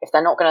 and if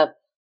they're not going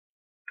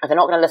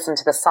to listen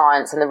to the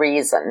science and the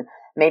reason,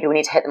 maybe we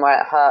need to hit them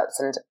where it hurts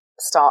and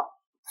start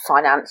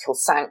financial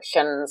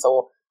sanctions,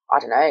 or I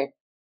don't know.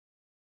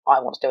 I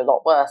want to do a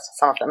lot worse for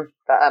some of them,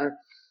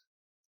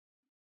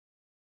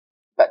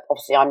 but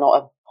obviously I'm not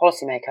a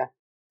policymaker.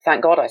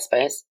 Thank God, I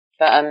suppose.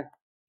 But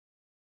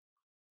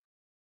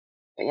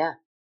yeah,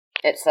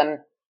 it's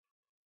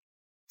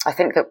I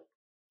think that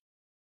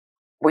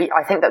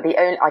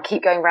I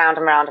keep going round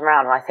and round and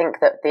round, and I think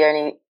that the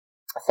only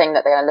thing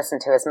that they're going to listen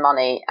to is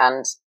money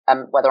and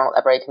whether or not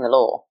they're breaking the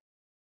law.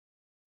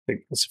 I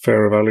think that's a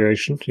fair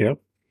evaluation. Yeah.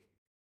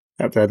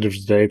 At the end of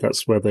the day,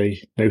 that's where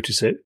they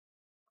notice it.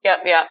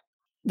 Yeah.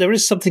 There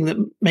is something that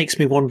makes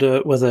me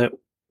wonder whether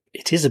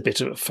it is a bit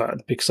of a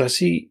fad, because I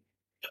see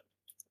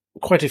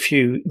quite a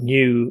few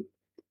new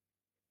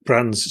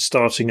brands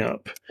starting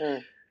up,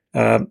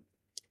 the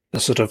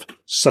sort of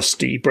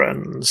susty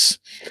brands.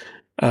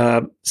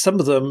 Some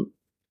of them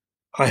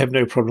I have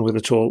no problem with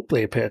at all.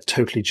 They appear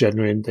totally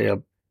genuine. They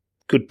are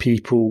good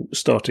people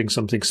starting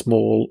something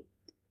small,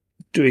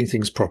 doing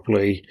things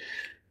properly,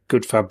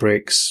 good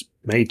fabrics,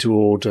 made to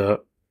order,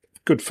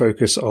 good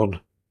focus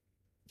on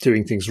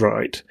doing things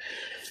right.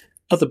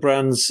 Other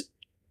brands,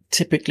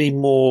 typically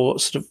more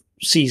sort of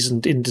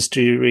seasoned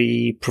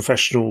industry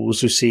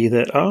professionals who see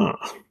that,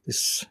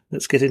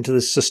 let's get into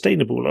this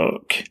sustainable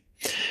arc,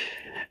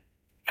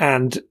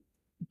 and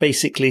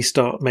basically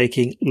start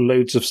making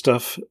loads of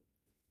stuff,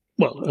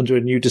 well, under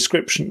a new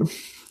description.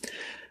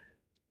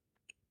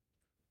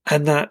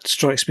 And that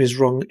strikes me as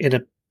wrong in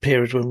a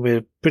period when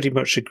we're pretty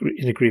much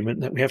in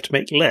agreement that we have to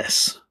make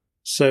less.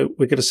 So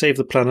we're going to save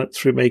the planet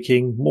through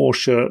making more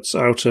shirts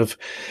out of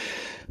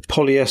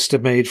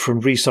polyester made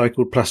from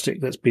recycled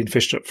plastic that's been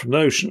fished up from the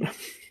ocean.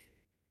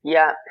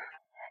 Yeah,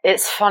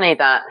 it's funny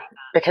that,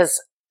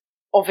 because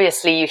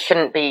obviously you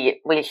shouldn't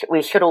be,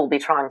 we should all be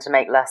trying to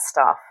make less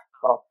stuff.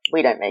 Well,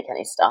 we don't make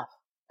any stuff.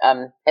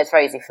 It's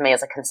very easy for me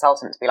as a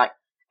consultant to be like,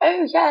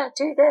 oh yeah,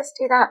 do this,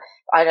 do that.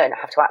 I don't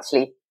have to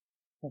actually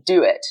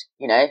do it,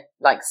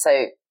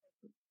 so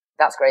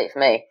that's great for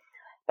me.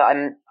 But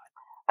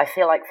I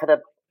feel like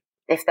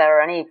if there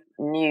are any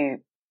new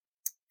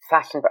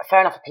fashion,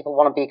 fair enough if people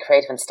want to be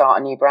creative and start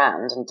a new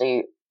brand and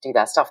do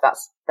their stuff,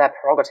 that's their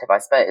prerogative, I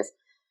suppose,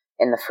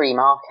 in the free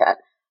market.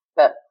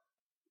 But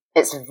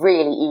it's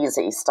really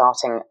easy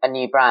starting a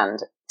new brand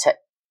to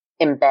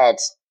embed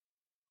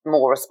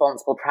more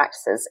responsible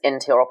practices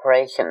into your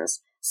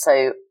operations.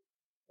 So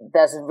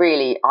there's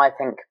really, I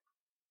think,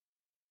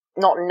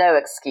 no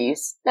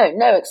excuse. There's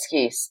no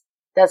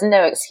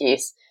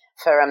excuse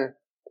for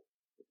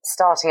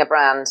starting a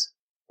brand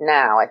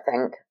now, I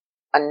think,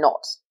 and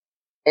not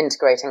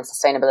integrating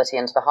sustainability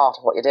into the heart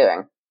of what you're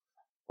doing.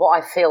 What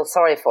I feel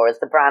sorry for is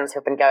the brands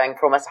who've been going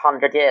for almost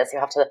 100 years who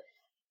have to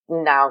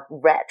now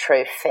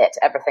retrofit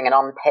everything and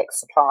unpick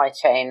supply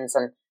chains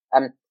and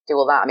do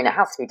all that. I mean, it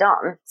has to be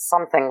done.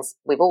 Some things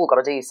we've all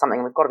got to do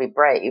something. We've got to be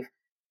brave.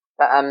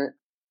 But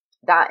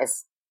that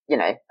is,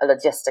 a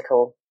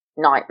logistical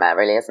nightmare,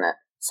 really, isn't it?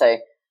 So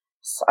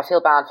I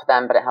feel bad for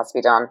them, but it has to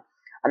be done.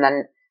 And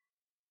then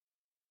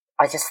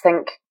I just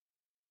think,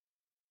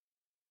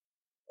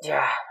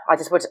 yeah, I'd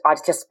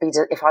just be,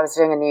 if I was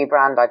doing a new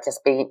brand, I'd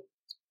just be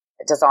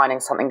designing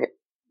something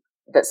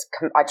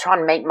I try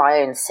and make my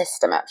own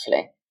system,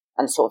 actually.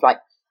 And sort of like,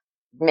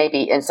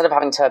 maybe instead of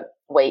having to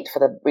wait for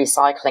the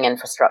recycling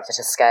infrastructure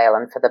to scale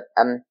and for the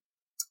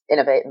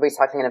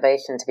recycling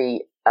innovation to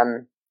be,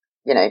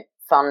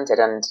 funded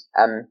and,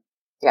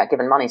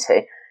 given money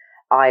to,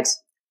 I'd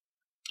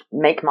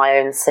make my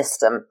own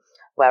system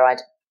where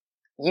I'd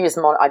use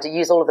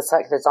all of the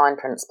circular design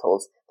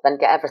principles, then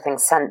get everything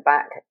sent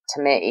back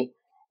to me,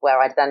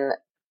 where I'd then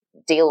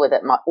deal with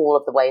it, all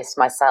of the waste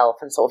myself,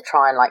 and sort of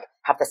try and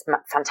have this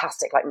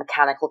fantastic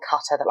mechanical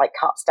cutter that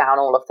cuts down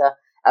all of the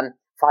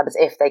fibers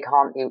if they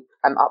can't be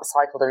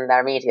upcycled in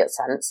their immediate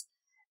sense.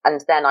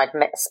 And then I'd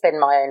spin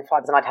my own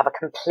fibers, and I'd have a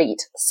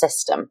complete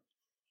system.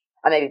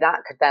 And maybe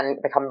that could then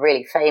become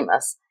really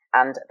famous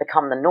and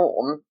become the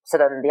norm. So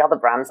then the other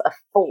brands are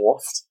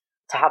forced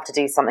to have to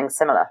do something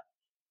similar.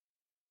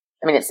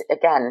 I mean,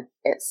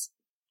 it's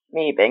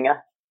me being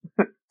a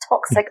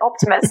toxic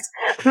optimist.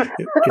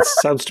 It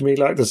sounds to me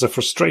like there's a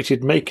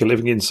frustrated maker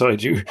living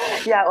inside you.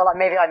 Yeah, well,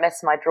 maybe I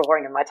miss my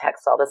drawing and my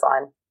textile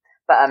design.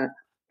 But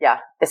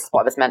this is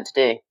what I was meant to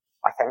do,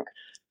 I think.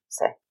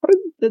 So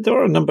there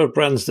are a number of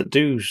brands that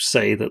do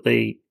say that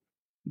they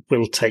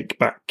will take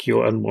back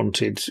your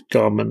unwanted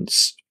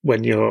garments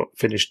when you're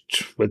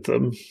finished with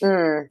them.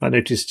 I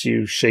noticed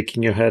you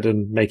shaking your head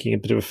and making a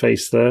bit of a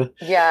face there.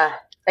 Yeah.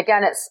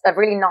 Again, it's a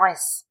really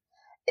nice,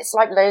 it's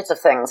like loads of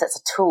things. It's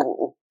a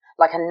tool,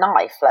 like a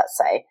knife, let's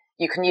say.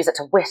 You can use it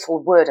to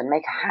whittle wood and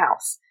make a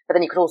house, but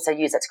then you could also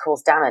use it to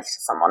cause damage to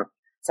someone.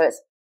 So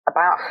it's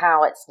about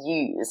how it's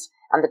used,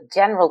 and the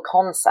general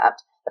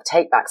concept of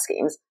take-back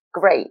schemes,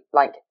 great,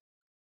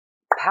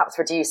 perhaps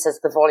reduces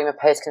the volume of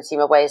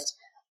post-consumer waste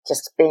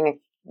just being,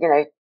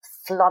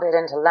 flooded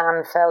into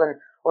landfill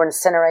or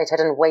incinerated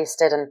and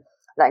wasted and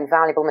letting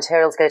valuable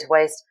materials go to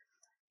waste.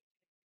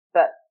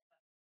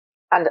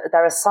 And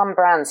there are some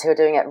brands who are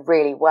doing it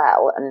really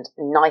well and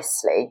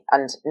nicely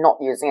and not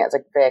using it as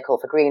a vehicle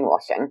for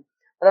greenwashing.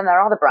 But then there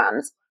are other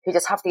brands who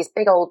just have these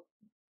big old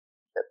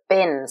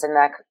bins in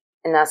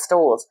their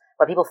stores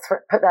where people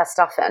put their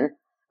stuff in,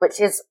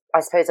 which is, I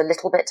suppose, a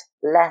little bit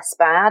less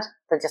bad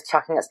than just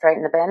chucking it straight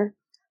in the bin.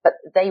 But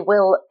they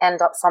will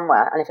end up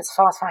somewhere. And if it's a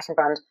fast fashion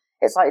brand,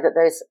 it's likely that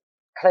those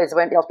clothes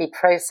won't be able to be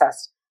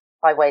processed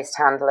by waste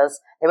handlers.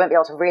 They won't be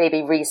able to really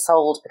be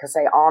resold because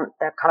they're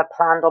kind of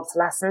planned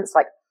obsolescence.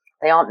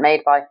 They aren't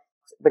made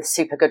with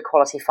super good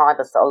quality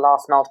fibers that will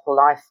last multiple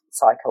life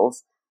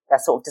cycles. They're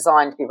sort of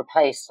designed to be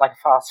replaced like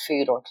a fast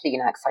food or a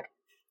Kleenex,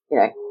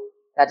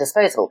 they're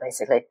disposable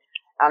basically.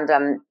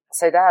 And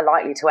so they're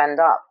likely to end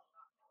up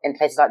in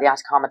places like the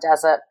Atacama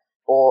Desert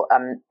or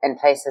in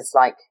places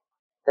like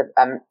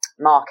the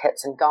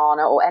markets in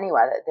Ghana or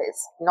anywhere.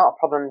 It's not a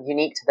problem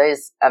unique to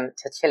those,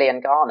 to Chile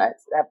and Ghana.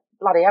 They're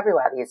bloody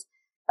everywhere, these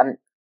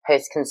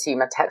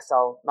post-consumer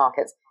textile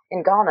markets.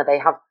 In Ghana, they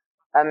have,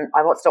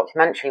 I watched a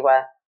documentary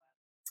where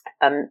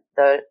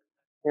the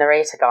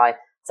narrator guy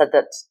said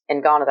that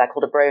in Ghana they're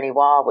called a brony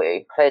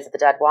wawu, clothes of the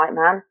dead white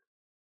man,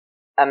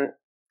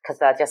 because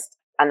they're just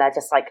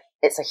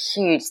it's a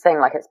huge thing.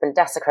 It's been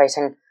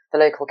desecrating the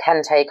local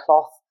kente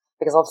cloth,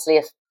 because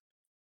obviously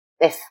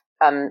if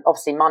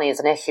obviously money is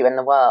an issue in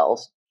the world,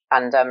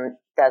 and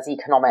there's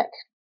economic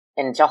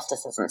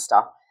injustices and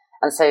stuff,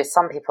 and so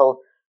some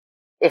people,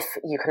 if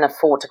you can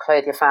afford to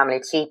clothe your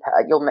family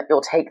cheaper,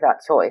 you'll take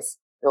that choice.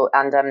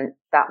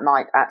 That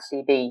might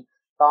actually be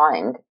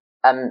buying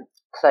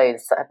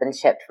clothes that have been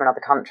shipped from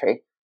another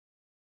country,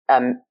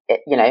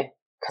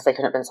 because they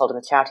couldn't have been sold in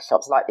the charity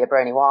shops like the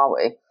Abroni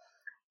Wawu.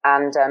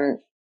 And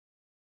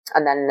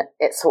and then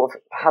it sort of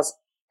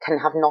can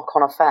have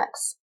knock-on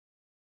effects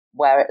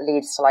where it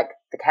leads to like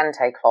the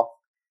kente cloth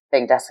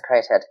being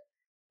desecrated.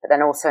 But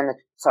then also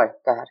sorry,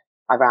 go ahead.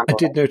 I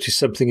did notice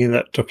something in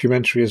that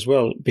documentary as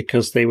well,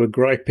 because they were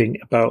griping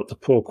about the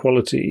poor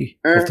quality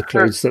of the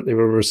clothes that they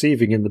were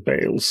receiving in the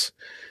bales,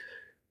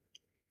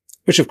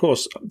 which of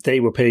course they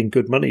were paying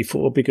good money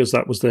for because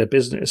that was their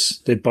business.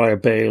 They'd buy a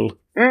bale,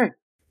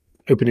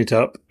 open it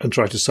up and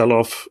try to sell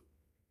off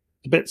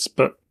the bits,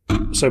 but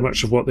so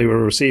much of what they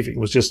were receiving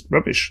was just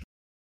rubbish.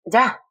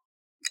 Yeah.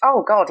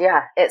 Oh God,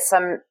 yeah. It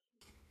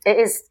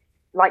is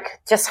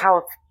like just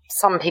how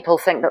some people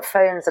think that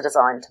phones are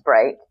designed to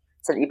break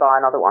so that you buy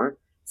another one.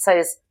 So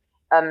is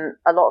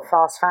a lot of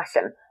fast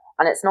fashion,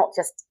 and it's not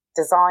just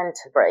designed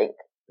to break,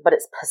 but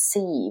it's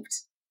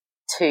perceived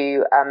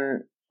to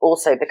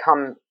also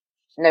become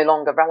no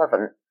longer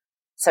relevant.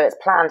 So it's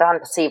planned and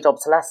perceived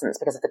obsolescence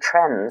because of the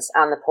trends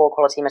and the poor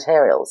quality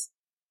materials.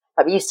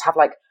 Like we used to have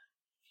like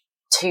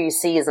 2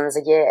 seasons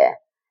a year,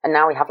 and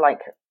now we have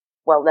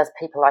there's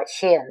people like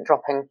Shein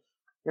dropping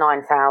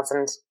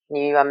 9,000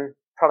 new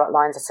product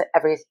lines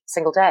every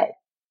single day.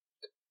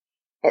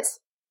 It's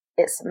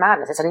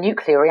madness. It's a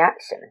nuclear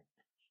reaction,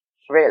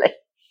 really.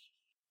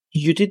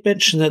 You did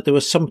mention that there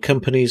were some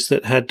companies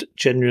that had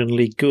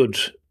genuinely good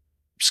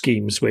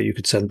schemes where you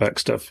could send back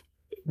stuff.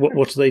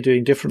 What are they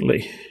doing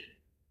differently?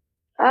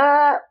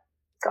 I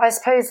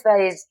suppose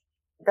there's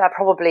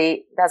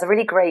a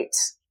really great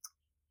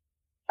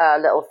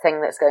little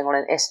thing that's going on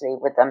in Italy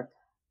with them.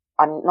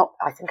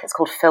 I think it's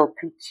called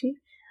Felpucci,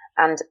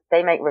 and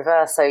they make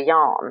Reverso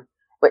yarn,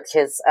 which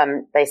is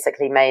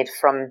basically made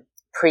from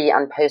pre-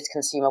 and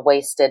post-consumer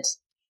wasted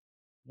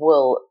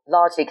wool,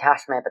 largely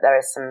cashmere, but there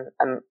is some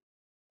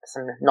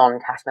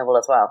non-cashmere wool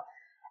as well.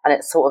 And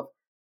it's sort of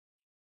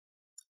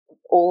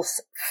all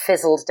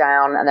fizzled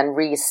down and then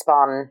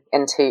re-spun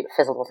into,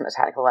 fizzled wasn't a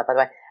technical word, by the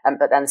way,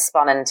 but then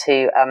spun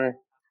into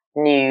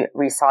new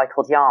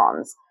recycled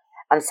yarns.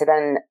 And so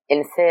then,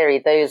 in theory,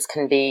 those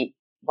can be,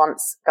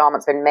 once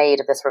garments have been made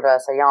of this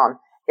Reverso yarn,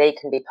 they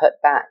can be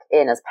put back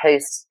in as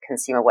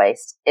post-consumer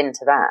waste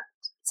into that,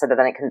 so that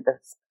then the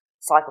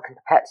cycle can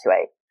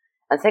perpetuate.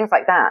 And things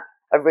like that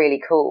are really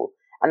cool.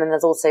 And then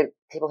there's also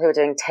people who are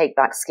doing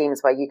take-back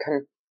schemes where the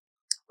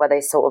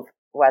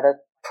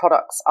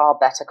products are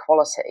better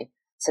quality,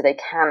 so they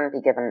can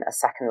be given a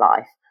second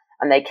life,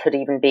 and they could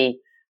even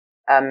be,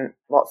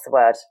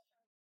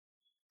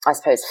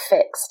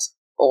 fixed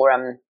or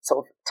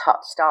sort of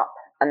touched up,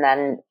 and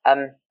then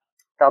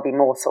they'll be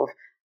more sort of,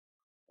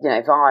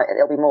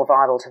 it'll be more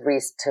viable to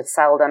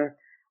sell them.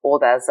 Or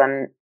there's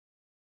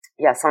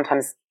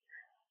sometimes,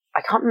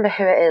 I can't remember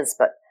who it is,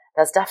 but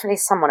there's definitely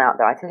someone out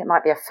there, I think it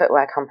might be a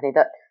footwear company,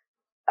 that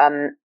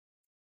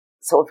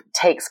sort of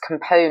takes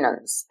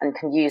components and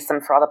can use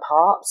them for other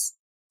parts.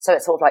 So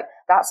it's sort of like,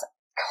 that's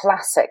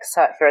classic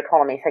circular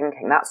economy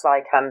thinking. That's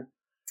like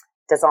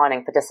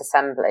designing for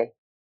disassembly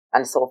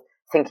and sort of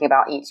thinking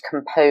about each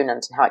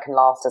component and how it can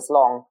last as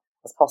long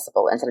as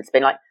possible, instead of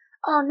being like,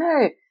 oh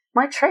no,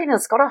 my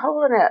trainer's got a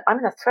hole in it, I'm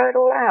going to throw it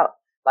all out.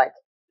 Like,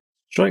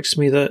 strikes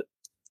me that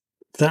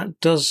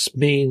does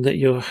mean that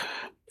you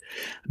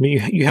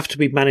have to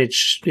be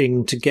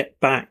managing to get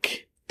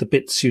back the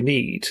bits you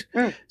need.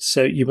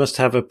 So you must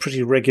have a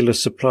pretty regular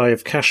supply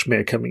of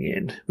cashmere coming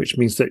in, which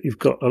means that you've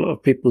got a lot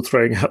of people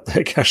throwing out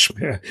their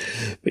cashmere,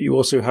 but you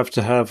also have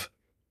to have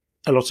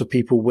a lot of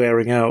people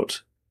wearing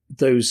out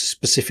those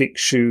specific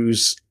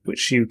shoes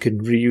which you can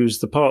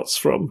reuse the parts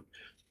from.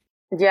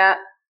 Yeah,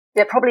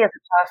 it probably isn't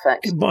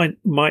perfect. It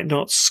might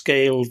not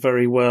scale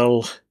very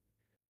well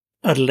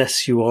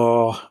unless you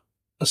are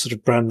a sort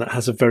of brand that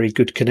has a very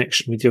good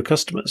connection with your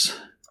customers.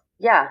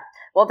 Yeah.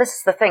 Well, this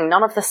is the thing.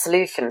 None of the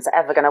solutions are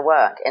ever going to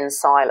work in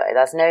silo.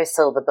 There's no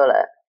silver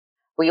bullet.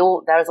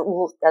 There's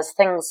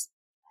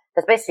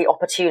basically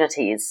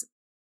opportunities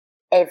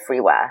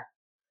everywhere.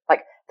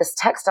 Like this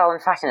textile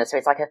and fashion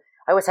industry, I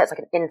always say it's like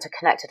an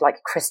interconnected,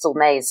 like crystal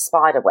maze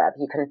spider web.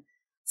 You can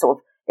sort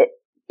of,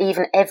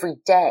 even every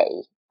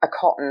day, a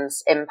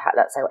cotton's impact,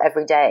 let's say,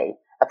 every day,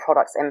 a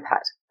product's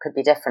impact could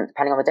be different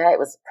depending on the day it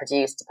was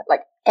produced.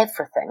 Like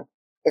everything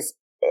is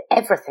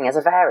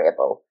a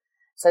variable.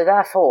 So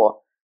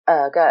therefore,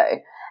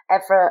 there's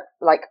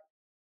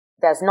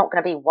not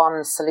going to be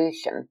one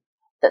solution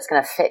that's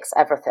going to fix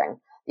everything.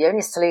 The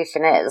only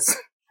solution is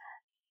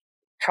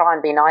try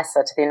and be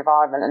nicer to the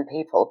environment and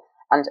people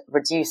and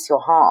reduce your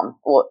harm,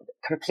 or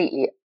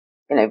completely,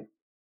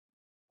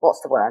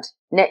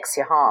 nix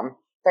your harm.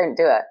 Don't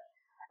do it.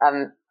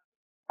 And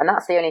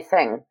that's the only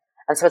thing.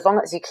 And so as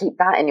long as you keep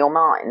that in your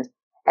mind,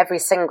 every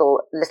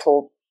single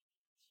little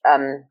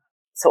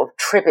sort of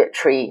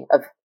tributary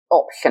of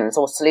options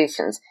or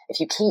solutions,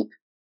 if you keep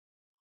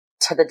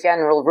to the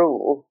general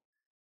rule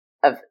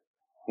of,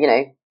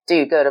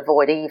 do good,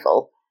 avoid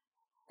evil,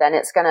 then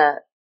that's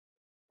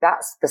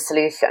the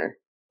solution.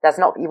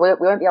 We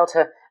won't be able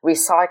to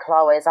recycle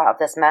our ways out of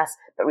this mess,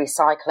 but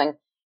recycling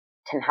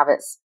can have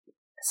its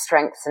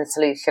strengths and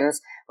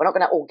solutions. We're not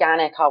going to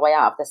organic our way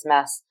out of this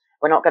mess.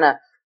 We're not going to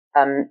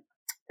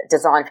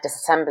design for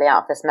disassembly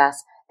out of this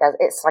mess.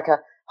 It's like a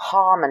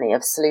harmony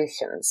of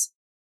solutions,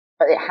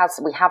 but we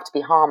have to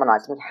be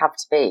harmonized, and we have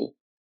to be,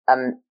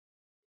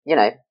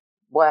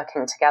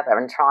 working together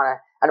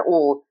and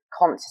all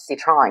consciously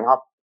trying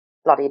our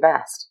bloody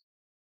best.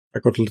 I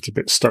got a little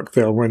bit stuck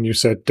there when you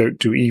said "don't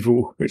do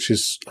evil," which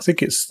is, I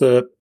think it's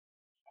the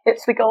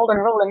golden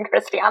rule in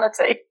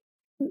Christianity.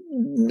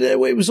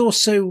 No, it was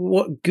also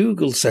what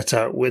Google set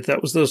out with.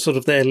 That was the sort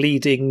of their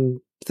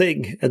leading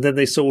thing, and then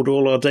they sold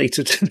all our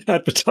data to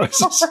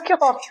advertisers. Oh my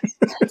God!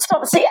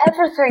 Stop! See,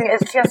 everything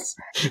is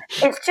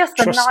just—it's just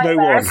a Trust nightmare.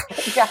 no one.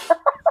 Yeah.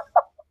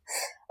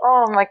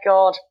 Oh my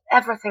God!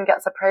 Everything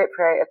gets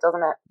appropriated,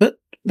 doesn't it?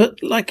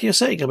 But like you're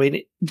saying, I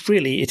mean,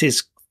 it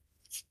is.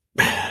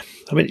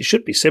 I mean, it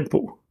should be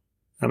simple.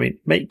 I mean,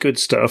 make good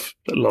stuff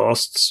that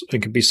lasts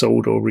and can be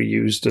sold or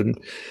reused and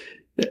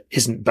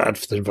isn't bad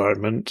for the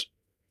environment.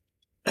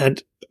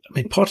 And I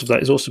mean, part of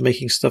that is also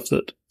making stuff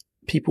that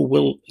people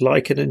will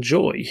like and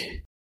enjoy.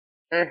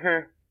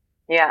 Mm-hmm.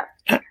 Yeah.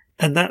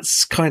 And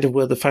that's kind of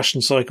where the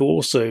fashion cycle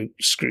also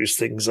screws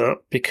things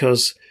up,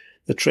 because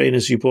the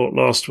trainers you bought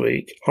last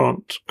week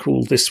aren't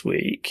cool this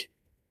week.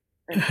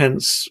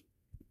 Hence,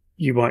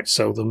 you might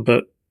sell them,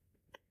 but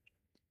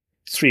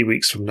 3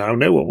 weeks from now,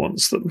 no one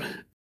wants them.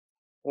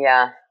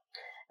 Yeah,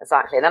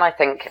 exactly. And then I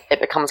think it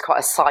becomes quite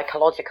a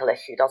psychological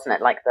issue, doesn't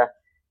it? Like the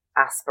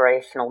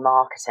aspirational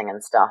marketing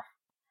and stuff.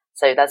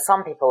 So there's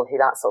some people who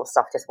that sort of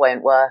stuff just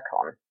won't work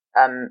on.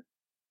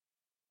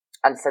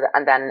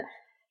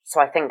 So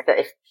I think that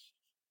if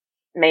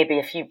I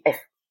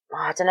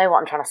don't know what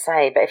I'm trying to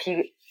say, but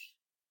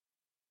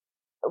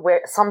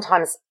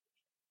sometimes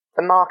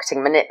the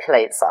marketing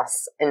manipulates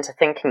us into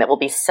thinking that we'll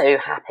be so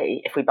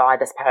happy if we buy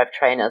this pair of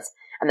trainers,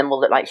 and then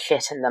we'll look like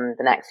shit in them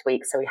the next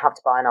week, so we have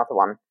to buy another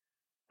one.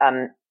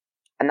 And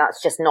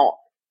that's just not,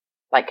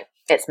 like,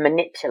 it's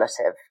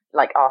manipulative.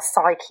 Like, our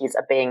psyches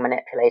are being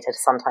manipulated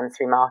sometimes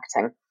through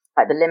marketing.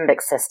 Like the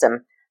limbic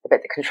system, the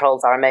bit that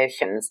controls our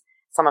emotions,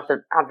 some of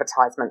the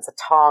advertisements are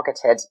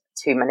targeted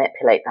to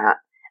manipulate that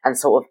and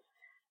sort of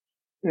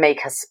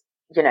make us,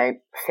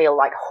 feel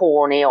like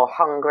horny or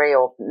hungry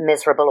or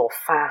miserable or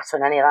fat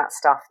and any of that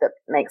stuff that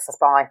makes us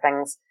buy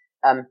things.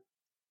 And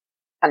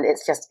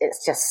it's just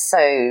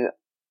so,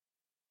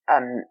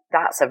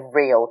 that's a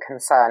real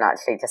concern,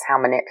 actually, just how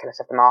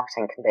manipulative the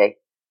marketing can be.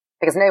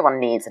 Because no one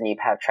needs a new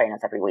pair of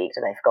trainers every week,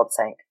 do they, for God's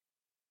sake?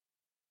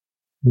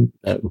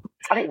 No.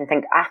 I don't even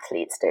think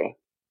athletes do.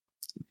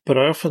 But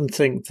I often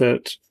think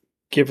that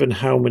given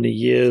how many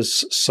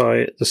years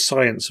the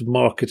science of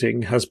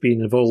marketing has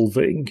been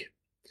evolving,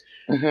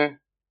 mm-hmm.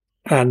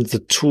 and the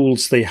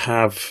tools they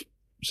have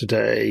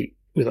today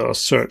with our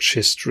search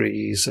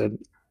histories and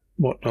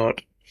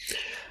whatnot,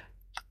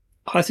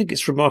 I think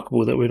it's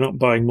remarkable that we're not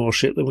buying more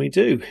shit than we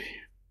do,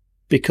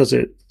 because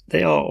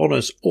they are on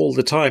us all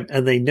the time,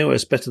 and they know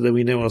us better than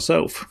we know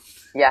ourselves.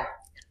 Yeah,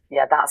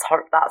 that's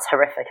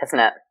horrific, isn't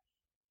it?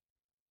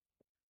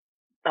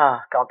 Oh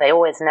God, they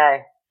always know.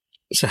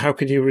 So how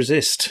can you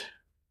resist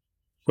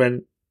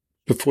when,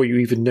 before you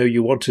even know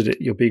you wanted it,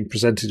 you're being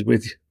presented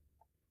with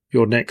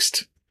your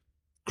next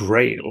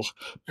grail?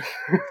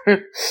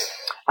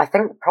 I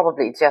think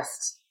probably I'd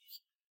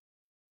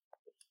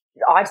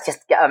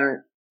just get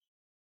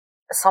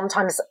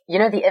sometimes,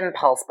 the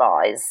impulse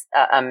buys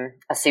at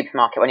a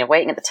supermarket when you're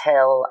waiting at the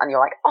till and you're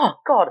like, oh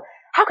God,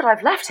 how could I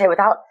have left here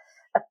without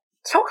a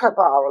chocolate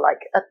bar or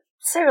like a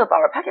cereal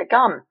bar or a packet of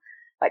gum?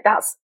 Like,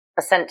 that's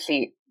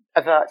essentially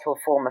a virtual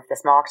form of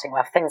this marketing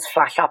where things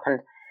flash up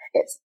and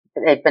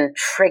they've been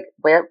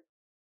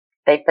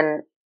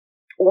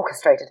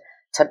orchestrated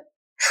to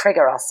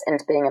trigger us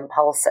into being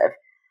impulsive.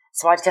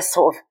 So I just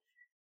sort of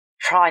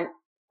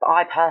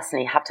I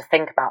personally have to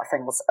think about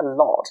things a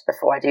lot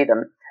before I do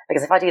them.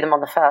 Because if I do them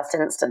on the first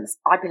instance,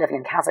 I'd be living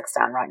in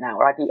Kazakhstan right now,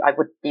 or I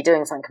would be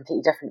doing something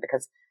completely different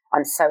because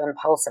I'm so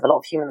impulsive. A lot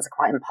of humans are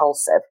quite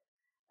impulsive.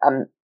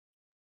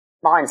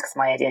 Mine's because of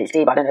my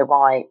ADHD, but I don't know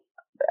why.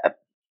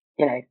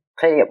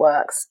 Clearly it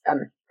works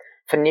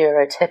for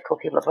neurotypical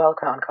people as well,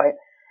 quote unquote.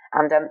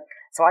 And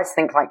so I just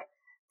think, like,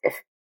 if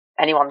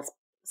anyone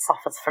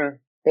suffers from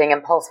being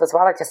impulsive as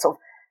well, I just sort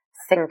of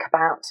think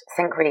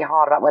really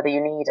hard about whether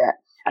you need it,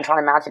 and try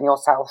and imagine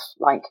yourself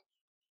like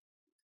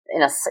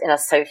in a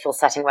social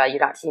setting where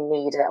you'd actually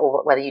need it,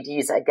 or whether you'd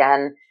use it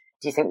again.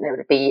 Do you think that it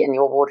would be in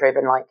your wardrobe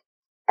in like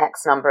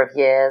X number of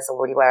years, or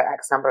would you wear it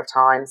X number of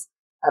times?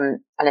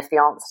 And if the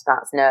answer to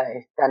that's no,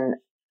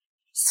 then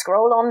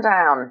scroll on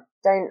down.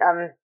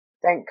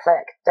 Don't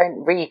click,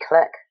 don't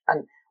re-click,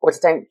 or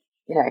just don't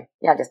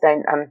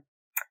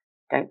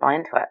buy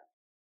into it.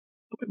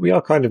 We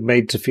are kind of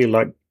made to feel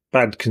like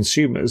bad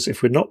consumers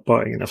if we're not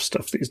buying enough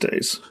stuff these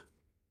days.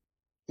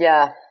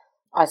 Yeah,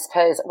 I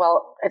suppose.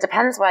 Well, it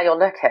depends where you're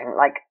looking.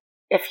 Like,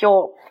 if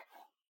you're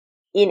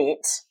in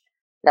it,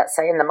 let's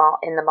say in the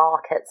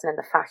markets and in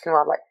the fashion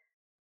world, like,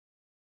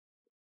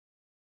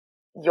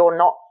 you're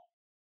not,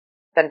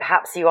 then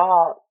perhaps you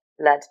are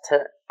led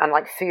to, and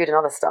like food and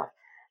other stuff,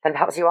 then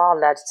perhaps you are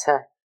led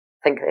to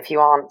think that if you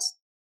aren't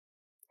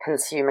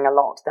consuming a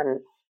lot,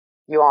 then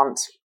you aren't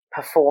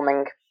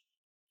performing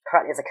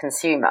correctly as a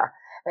consumer.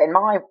 But in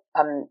my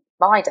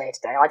my day to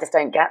day. I just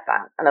don't get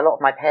that. And a lot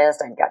of my peers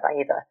don't get that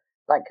either.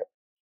 Like,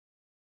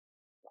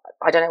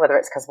 I don't know whether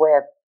it's because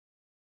we're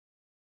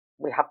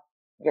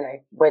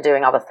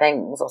doing other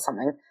things or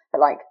something, but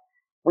like,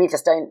 we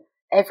just don't,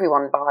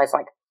 everyone buys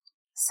like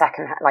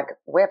secondhand, like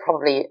we're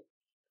probably,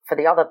 for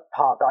the other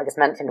part that I just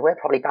mentioned, we're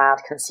probably bad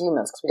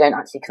consumers because we don't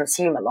actually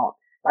consume a lot.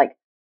 Like,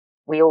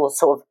 we all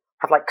sort of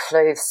have like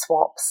clothes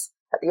swaps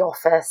at the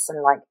office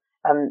and like,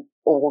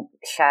 all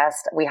shares.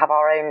 We have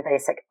our own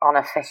basic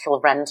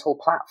unofficial rental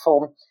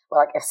platform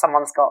where like if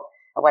someone's got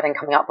a wedding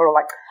coming up, we're all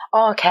like,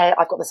 oh, okay,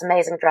 I've got this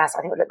amazing dress.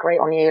 I think it would look great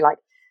on you. Like,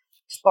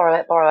 just borrow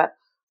it.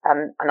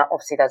 And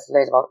obviously there's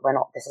loads of,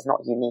 this is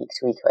not unique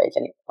to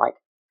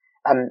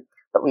EcoAge,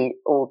 but we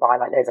all buy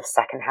like loads of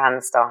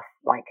secondhand stuff.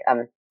 Like,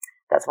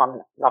 there's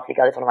one lovely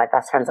girl who's one of my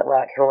best friends at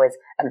work who always,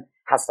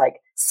 has like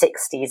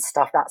 60s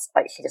stuff. That's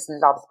like, she just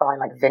loves buying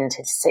like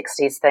vintage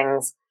 60s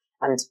things.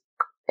 And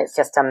it's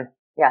just,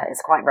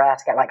 it's quite rare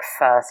to get like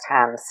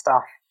first-hand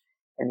stuff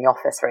in the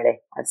office, really,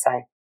 I'd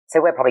say.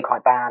 So we're probably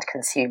quite bad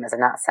consumers in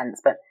that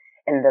sense, but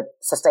in the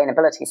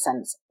sustainability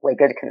sense, we're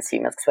good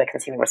consumers because we're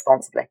consuming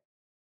responsibly.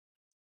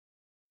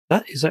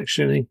 That is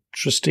actually an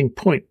interesting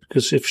point,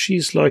 because if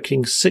she's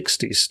liking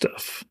 60s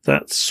stuff,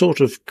 that's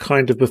sort of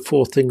kind of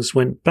before things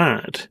went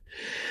bad.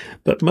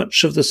 But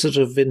much of the sort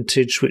of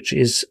vintage which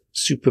is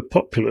super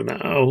popular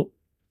now,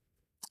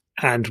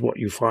 and what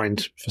you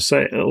find for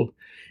sale,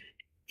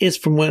 is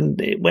from when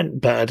it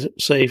went bad,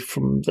 say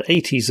from the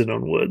 80s and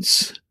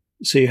onwards.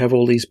 So you have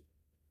all these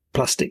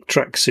plastic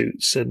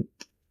tracksuits, and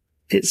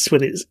it's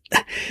when it's...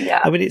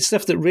 Yeah. I mean, it's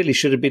stuff that really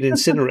should have been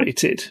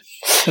incinerated.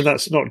 And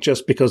that's not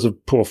just because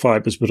of poor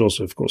fibres, but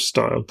also, of course,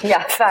 style.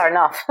 Yeah, fair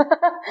enough.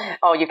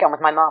 Oh, you've gone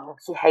with my mum.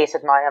 She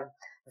hated my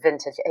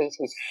vintage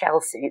 80s shell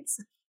suits.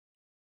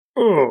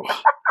 Oh.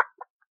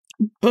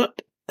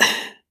 But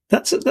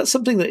that's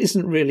something that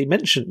isn't really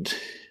mentioned.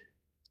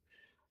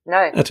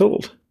 No. At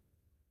all.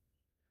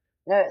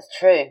 No, it's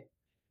true.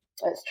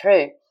 It's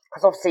true.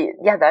 Because obviously,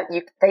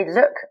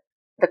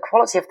 the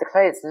quality of the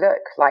clothes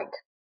look like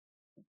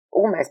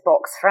almost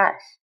box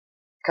fresh.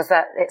 Because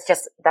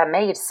they're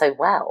made so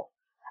well.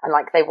 And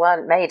like, they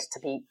weren't made to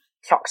be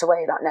chucked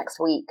away that next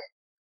week.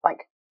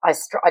 Like, I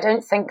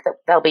don't think that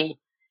there'll be,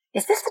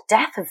 is this the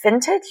death of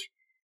vintage?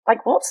 Like,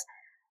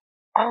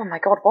 oh my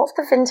God, what's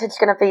the vintage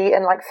going to be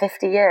in like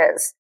 50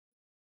 years?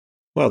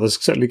 Well,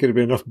 there's certainly going to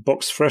be enough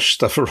box fresh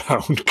stuff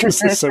around because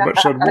there's so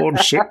much unworn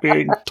shit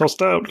being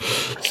tossed out.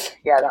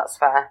 Yeah, that's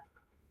fair.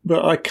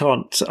 But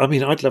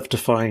I'd love to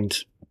find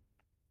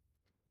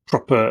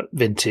proper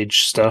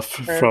vintage stuff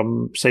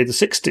from, say, the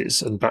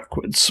 60s and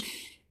backwards.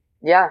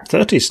 Yeah.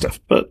 30s stuff.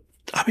 But,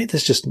 I mean,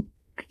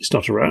 it's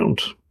not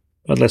around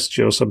unless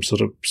you're some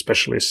sort of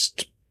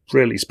specialist,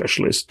 really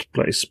specialist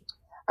place.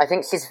 I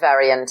think she's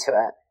very into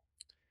it.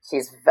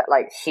 She's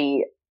like,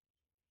 she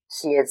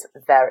is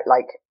very,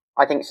 like,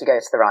 I think she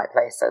goes to the right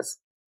places,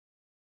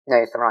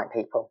 knows the right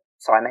people.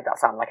 Sorry, I made that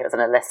sound like it was an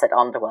illicit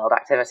underworld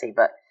activity,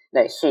 but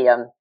no, she,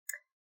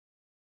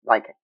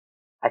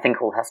 I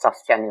think all her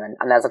stuff's genuine.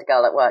 And there's a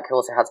girl at work who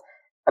also has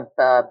a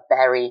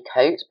Burberry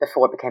coat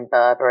before it became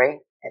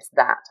Burberry. It's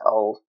that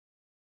old.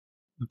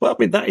 Well,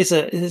 I mean,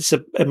 it's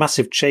a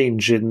massive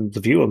change in the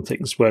view on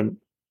things when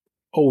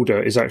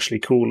older is actually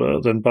cooler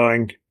than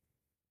buying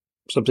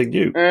something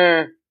new.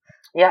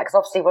 Yeah, because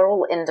obviously we're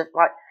all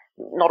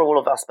not all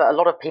of us, but a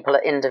lot of people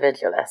are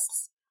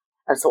individualists,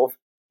 and sort of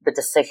the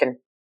decision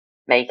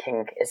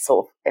making is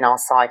sort of in our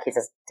psyches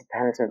is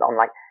dependent on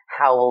like,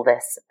 how will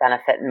this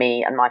benefit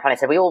me and my family?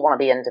 So we all want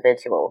to be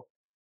individual,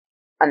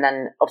 and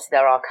then obviously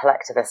there are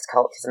collectivist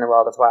cultures in the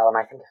world as well. And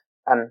I think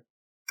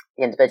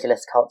the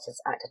individualist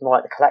cultures acted more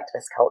like the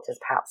collectivist cultures.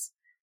 Perhaps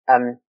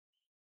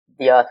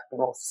the earth would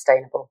be more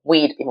sustainable.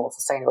 We'd be more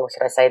sustainable,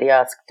 should I say? The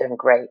earth's doing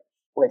great.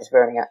 We're just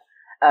ruining it.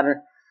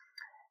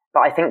 But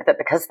I think that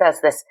because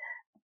there's this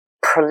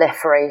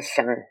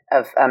proliferation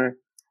of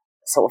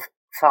sort of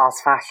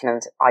fast fashion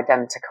and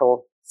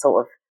identical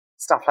sort of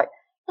stuff, like,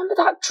 remember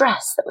that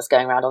dress that was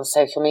going around on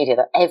social media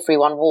that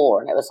everyone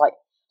wore, and it was like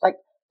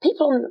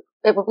people,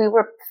 we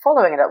were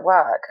following it at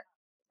work,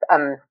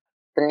 the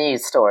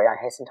news story,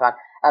 I hasten to add,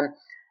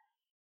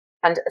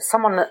 and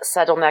someone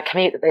said on their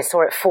commute that they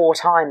saw it 4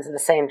 times in the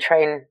same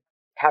train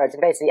carriage,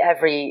 and basically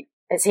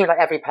it seemed like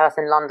every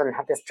person in London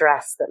had this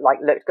dress that like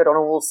looked good on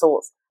all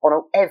sorts,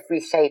 on every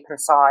shape and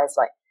size,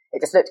 like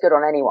it just looked good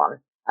on anyone,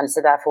 and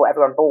so therefore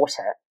everyone bought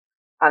it.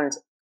 And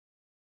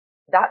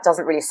that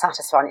doesn't really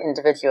satisfy an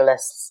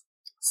individualist's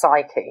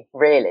psyche,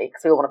 really,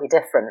 because we all want to be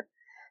different.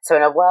 So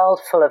in a world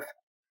full of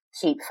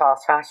cheap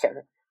fast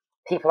fashion,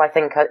 people I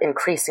think are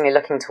increasingly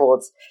looking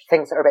towards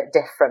things that are a bit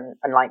different,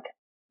 and like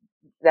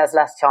there's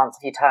less chance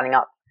of you turning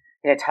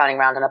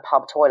around in a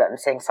pub toilet and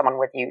seeing someone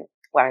with you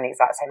wearing the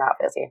exact same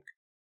outfit as you.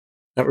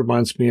 That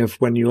reminds me of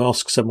when you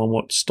ask someone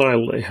what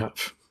style they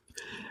have,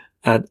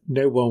 and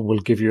no one will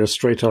give you a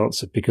straight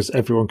answer because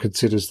everyone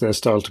considers their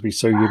style to be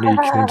so unique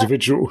and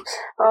individual.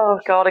 Oh,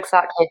 God,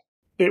 exactly.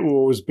 It will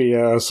always be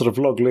a sort of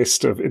long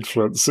list of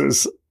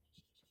influences,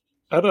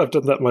 I know I've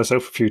done that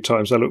myself a few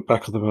times. I look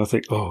back on them and I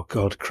think, oh,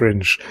 God,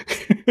 cringe.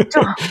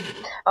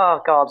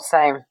 Oh, God,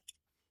 same.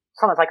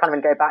 Sometimes I can't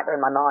even go back there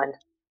in my mind.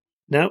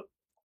 Now,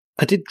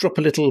 I did drop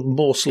a little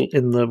morsel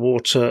in the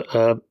water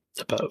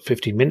about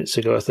 15 minutes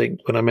ago, I think,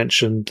 when I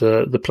mentioned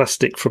the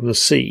plastic from the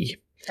sea.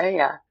 Oh,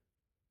 yeah.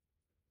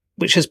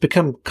 Which has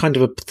become kind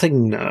of a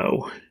thing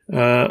now.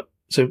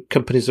 So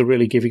companies are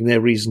really giving their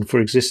reason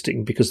for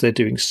existing because they're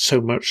doing so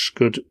much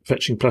good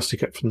fetching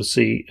plastic up from the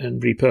sea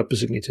and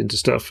repurposing it into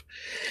stuff.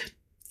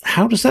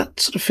 How does that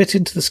sort of fit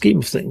into the scheme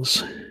of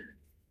things?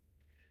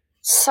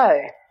 So,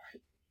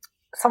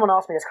 someone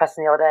asked me this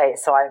question the other day,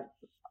 so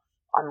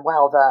I'm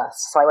well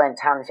versed, so I won't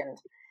tangent.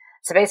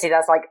 So basically,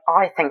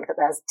 I think that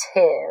there's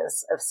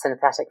tiers of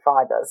synthetic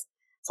fibres.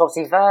 So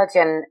obviously,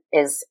 virgin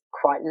is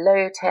quite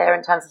low tier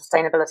in terms of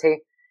sustainability.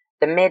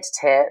 The mid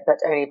tier, but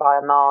only by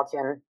a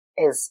margin,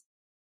 is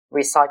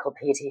recycled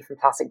PET from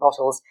plastic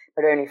bottles,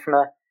 but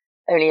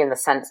only in the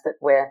sense that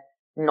we're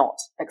not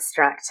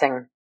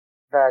extracting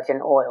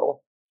virgin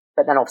oil.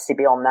 But then obviously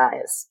beyond that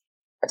is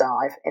a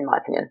dive, in my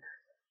opinion.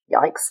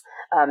 Yikes.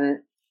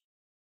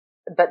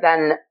 But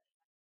then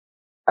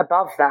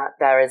above that,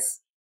 there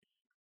is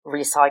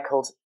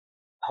recycled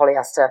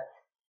polyester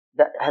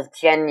that has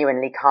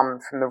genuinely come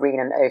from marine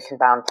and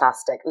ocean-bound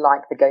plastic,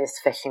 like the ghost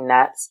fishing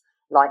nets,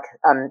 like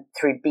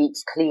through beach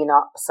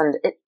cleanups, and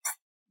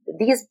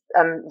these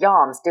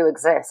yarns do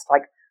exist.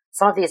 Like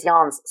some of these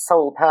yarns'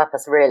 sole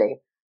purpose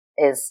really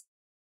is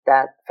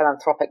their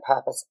philanthropic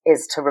purpose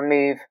is to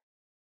remove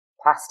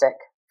plastic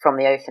from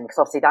the ocean, because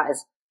obviously that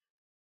is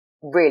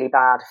really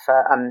bad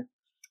for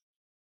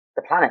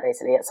the planet.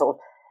 Basically, it sort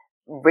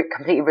of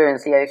completely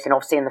ruins the ocean.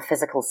 Obviously, in the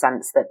physical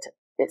sense that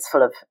it's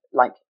full of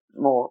like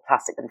more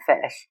plastic than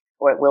fish,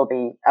 or it will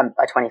be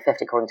by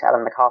 2050, according to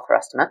Ellen MacArthur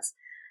estimates.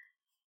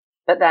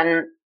 But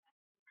then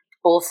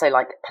also,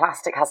 like,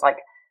 plastic has like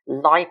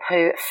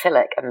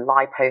lipophilic and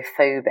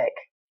lipophobic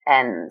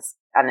ends,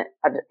 and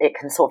it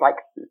can sort of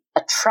like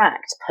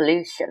attract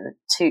pollution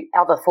to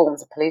other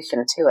forms of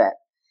pollution to it,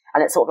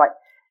 and it sort of like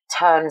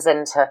turns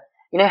into,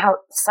 you know how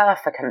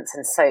surfactants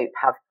in soap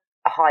have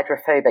a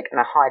hydrophobic and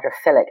a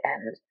hydrophilic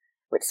end,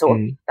 which sort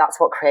of that's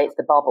what creates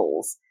the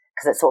bubbles,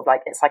 because it's sort of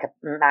like it's like a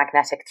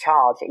magnetic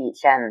charge at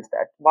each end.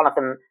 That one of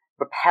them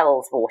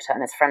repels water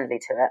and is friendly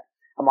to it,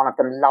 and one of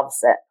them loves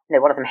it.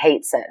 One of them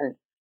hates it. And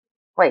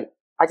wait,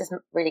 I just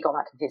really got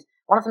that confused.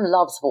 One of them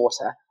loves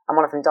water and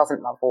one of them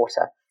doesn't love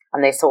water,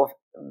 and they sort of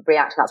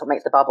react, and that's what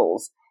makes the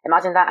bubbles.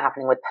 Imagine that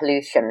happening with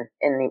pollution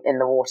in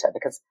the water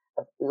because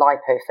of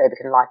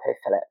lipophobic and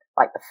lipophilic,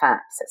 like the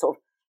fats. It sort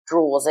of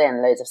draws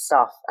in loads of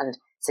stuff, and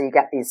so you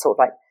get these sort of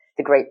like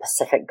the Great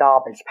Pacific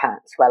Garbage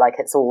Patch, where like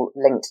it's all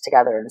linked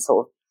together and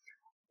sort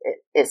of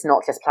it's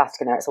not just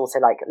plastic in there, it's also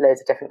like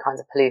loads of different kinds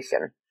of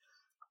pollution.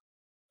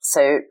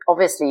 So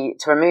obviously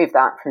to remove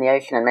that from the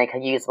ocean and make a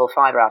usable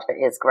fibre out of it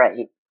is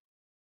great,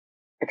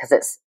 because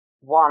it's,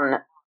 one,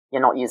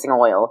 you're not using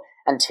oil,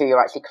 and two,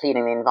 you're actually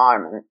cleaning the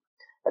environment.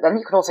 But then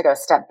you could also go a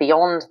step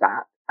beyond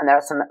that, and there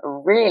are some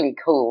really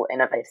cool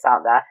innovators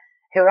out there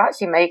who are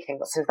actually making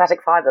synthetic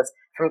fibres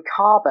from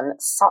carbon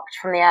sucked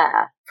from the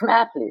air, from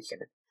air pollution.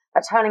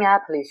 They're turning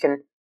air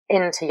pollution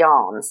into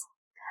yarns.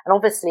 And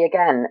obviously,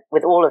 again,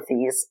 with all of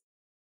these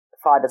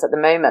fibres at the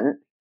moment,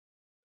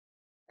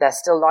 they're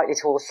still likely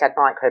to all shed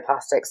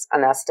microplastics,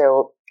 and they're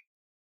still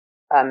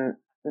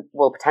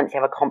will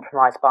potentially have a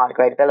compromised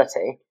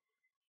biodegradability.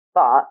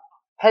 But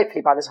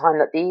hopefully by the time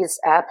that these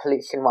air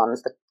pollution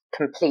ones, the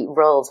complete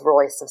Rolls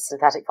Royce of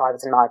synthetic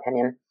fibres, in my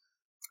opinion,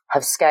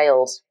 have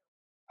scaled,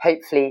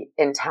 hopefully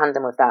in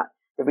tandem with that,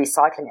 the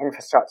recycling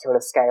infrastructure will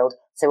have scaled,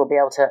 so we'll be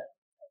able to,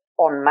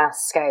 on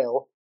mass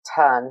scale,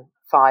 turn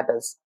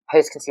fibres,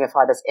 post-consumer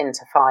fibres,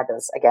 into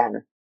fibres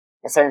again.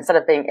 And so instead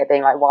of it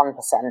being like 1%,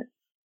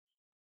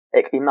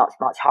 it could be much,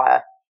 much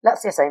higher.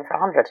 Let's just aim for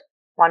 100.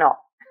 Why not?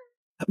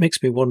 That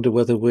makes me wonder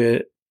whether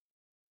we're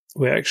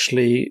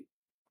actually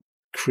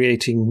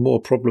creating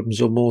more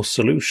problems or more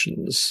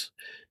solutions,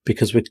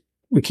 because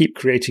we keep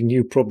creating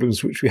new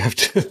problems which we have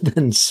to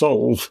then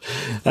solve,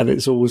 and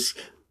it's always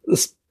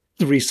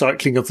the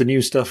recycling of the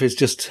new stuff is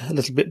just a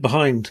little bit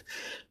behind.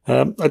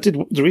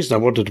 The reason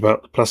I wondered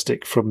about the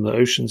plastic from the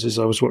oceans is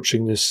I was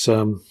watching this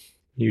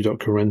new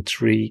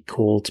documentary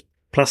called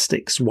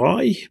Plastics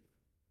Why,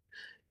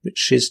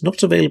 which is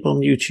not available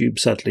on YouTube,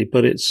 sadly,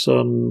 but it's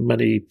on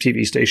many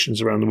TV stations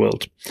around the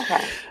world.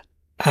 Okay.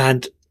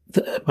 And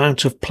the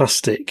amount of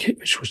plastic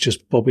which was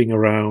just bobbing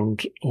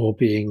around or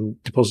being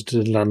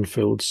deposited in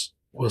landfills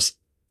was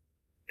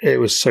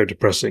so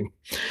depressing.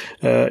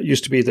 It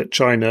used to be that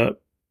China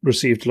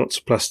received lots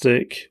of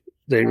plastic.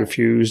 They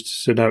refused.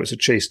 So now it's a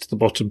chase to the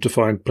bottom to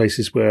find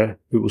places where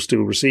we will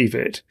still receive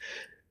it.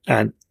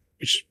 And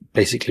it's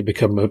basically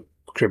become a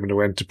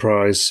criminal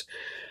enterprise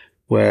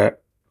where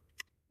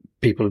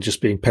people are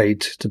just being paid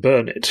to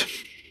burn it.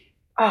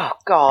 Oh,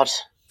 God.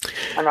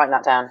 I'm writing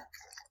that down.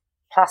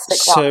 Plastic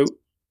So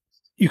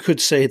you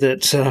could say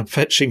that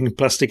fetching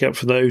plastic up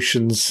from the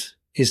oceans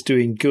is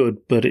doing good,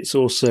 but it's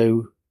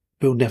also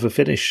will never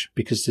finish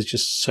because there's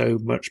just so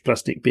much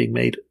plastic being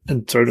made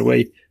and thrown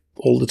away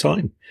all the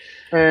time.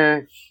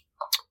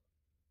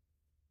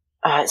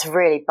 It's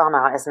really bum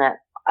out, isn't it?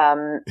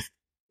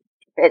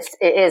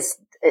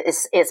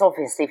 It's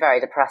obviously very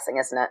depressing,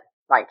 isn't it?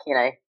 Like,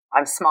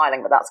 I'm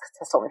smiling, but that's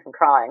to stop me from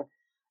crying.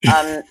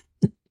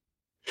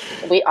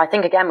 I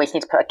think again we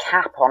need to put a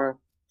cap on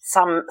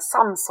some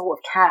sort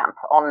of cap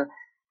on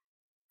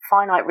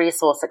finite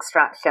resource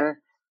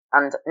extraction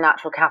and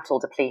natural capital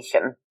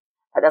depletion.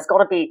 But there's got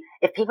to be,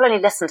 if people only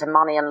listen to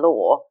money and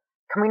law,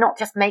 can we not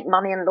just make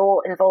money and law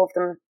involve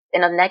them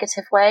in a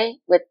negative way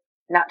with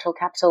natural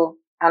capital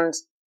and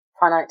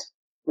finite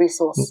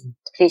resource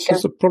depletion?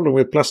 Because the problem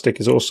with plastic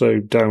is also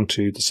down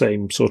to the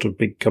same sort of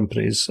big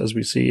companies as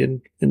we see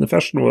in the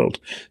fashion world.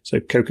 So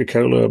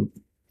Coca-Cola,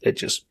 they're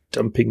just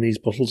dumping these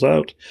bottles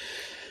out.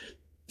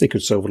 They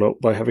could solve a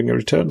lot by having a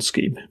return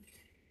scheme.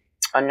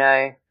 I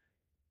know,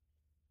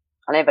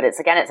 but it's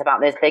about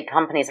those big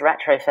companies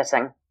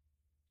retrofitting.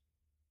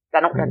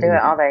 They're not going to do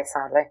it, are they,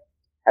 sadly,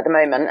 at the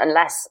moment,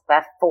 unless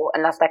they're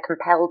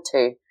compelled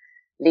to,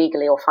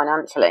 legally or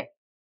financially,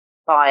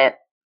 by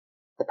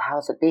the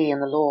powers that be in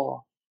the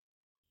law.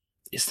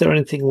 Is there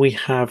anything we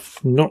have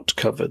not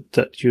covered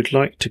that you'd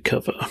like to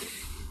cover?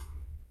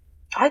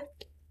 I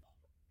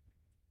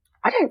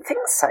don't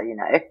think so, You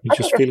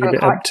just feel a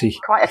bit empty.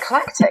 Quite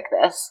eclectic,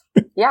 this.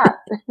 Yeah.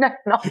 No.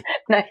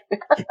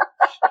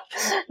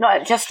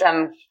 No, just,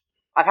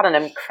 I've had an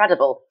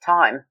incredible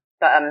time,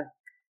 but I'm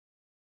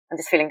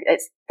just feeling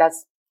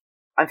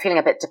I'm feeling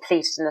a bit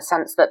depleted in the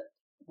sense that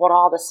what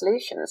are the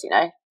solutions,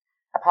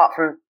 apart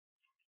from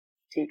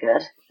do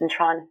good and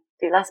try and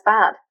do less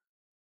bad.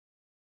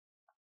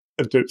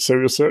 And don't sell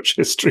your search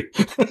history.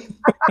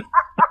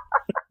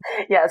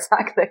 Yeah,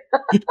 exactly.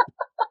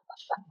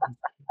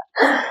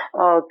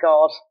 Oh,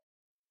 God.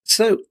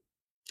 So,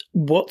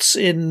 what's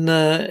in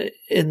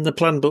the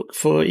plan book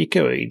for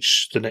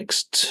EcoAge the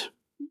next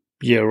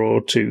year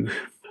or two?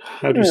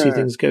 How do you see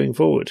things going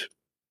forward?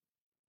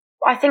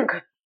 I think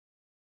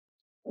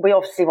we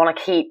obviously want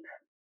to keep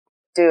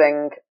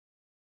doing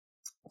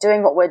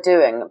what we're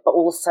doing, but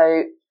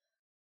also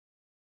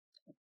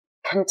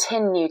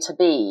continue to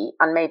be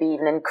and maybe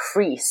even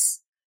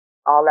increase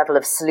our level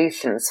of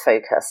solutions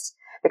focused.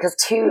 Because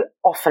too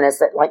often is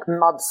that like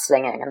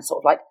mudslinging and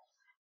sort of like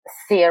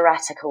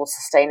theoretical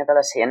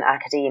sustainability in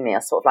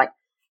academia, sort of like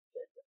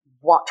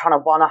trying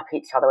to one up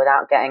each other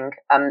without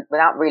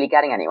really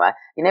getting anywhere.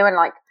 When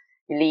like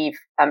you leave,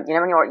 when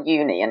you're at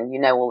uni and you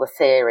know all the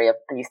theory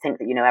and you think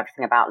that you know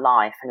everything about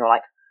life, and you're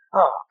like,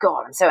 oh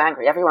God, I'm so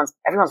angry. Everyone's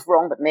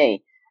wrong but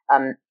me.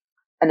 And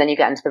then you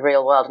get into the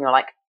real world and you're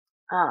like,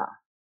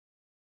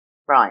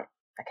 right,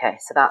 okay,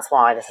 so that's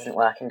why this isn't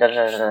working.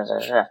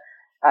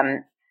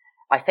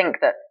 I think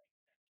that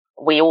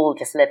we all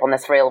just live on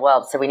this real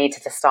world, so we need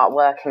to just start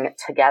working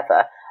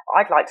together.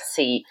 I'd like to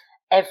see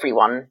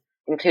everyone,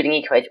 including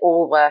EcoAge,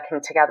 all working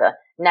together,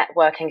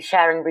 networking,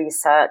 sharing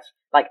research,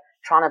 like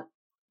trying to,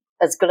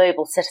 as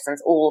global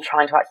citizens, all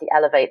trying to actually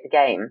elevate the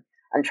game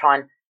and try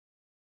and,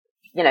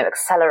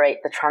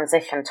 accelerate the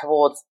transition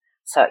towards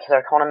circular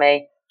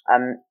economy,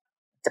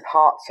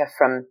 departure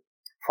from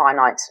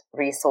finite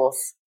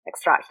resource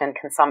extraction and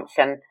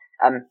consumption,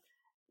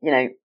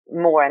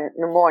 more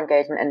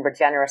engagement in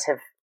regenerative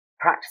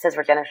practices,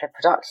 regenerative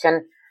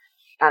production,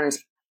 and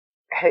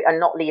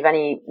not leave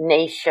any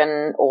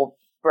nation or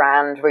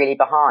brand really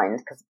behind,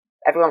 because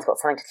everyone's got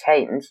something to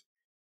change.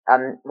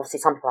 We'll see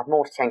some people have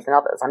more to change than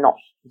others. I'm not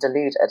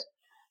deluded,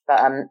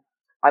 but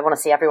I want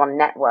to see everyone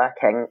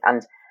networking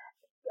and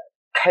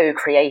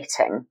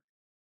co-creating,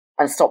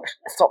 and stop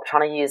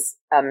trying to use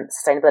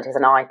sustainability as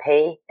an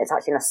IP. It's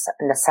actually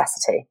a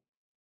necessity,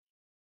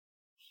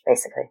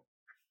 basically.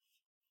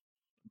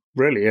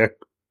 Really,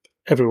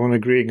 everyone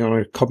agreeing on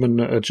a common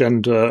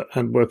agenda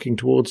and working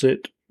towards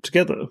it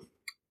together.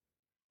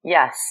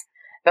 Yes,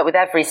 but with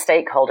every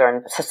stakeholder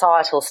and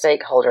societal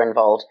stakeholder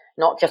involved,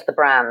 not just the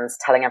brands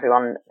telling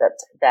everyone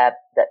that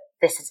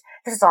this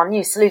is our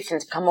new solution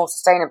to become more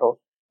sustainable,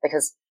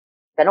 because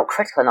they're not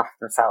critical enough of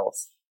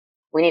themselves.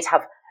 We need to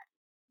have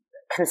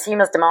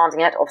consumers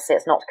demanding it. Obviously,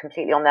 it's not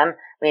completely on them.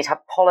 We need to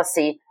have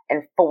policy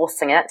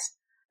enforcing it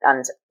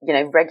and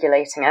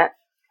regulating it.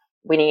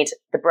 We need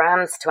the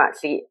brands to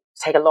actually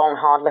take a long,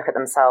 hard look at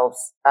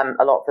themselves,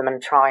 a lot of them,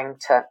 and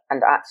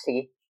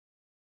actually,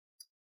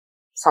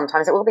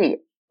 sometimes it will be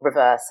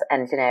reverse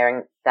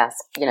engineering their,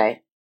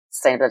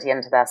 sustainability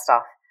into their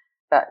stuff,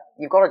 but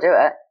you've got to do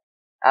it.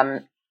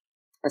 And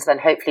so then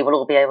hopefully we'll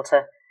all be able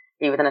to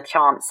be within a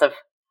chance of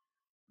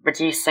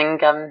reducing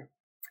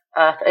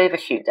Earth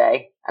Overshoot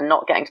Day and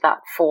not getting to that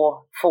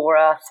four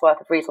Earths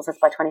worth of resources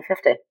by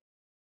 2050.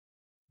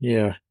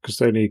 Yeah, because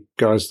the only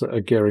guys that are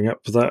gearing up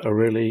for that are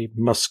really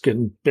Musk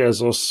and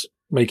Bezos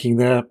making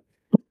their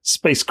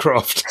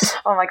spacecraft.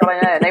 Oh my God, I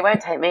know. They won't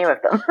take me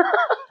with them.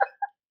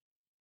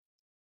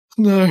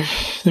 No,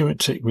 they won't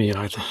take me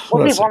either.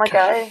 Would we want to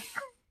go?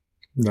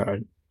 No,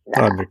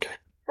 I'm okay.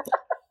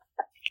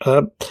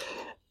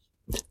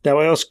 Now,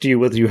 I asked you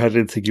whether you had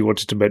anything you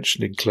wanted to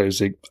mention in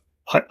closing.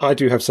 I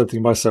do have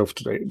something myself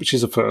today, which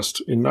is a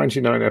first. In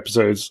 99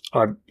 episodes,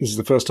 this is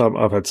the first time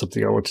I've had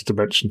something I wanted to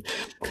mention.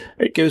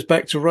 It goes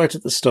back to right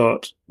at the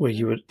start, where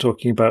you were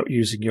talking about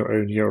using your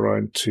own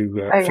urine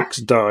to fix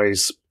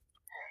dyes.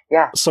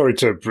 Yeah. Sorry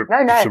to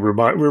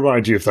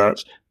remind you of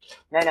that.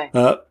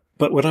 No.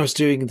 But when I was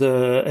doing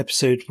the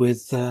episode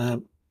with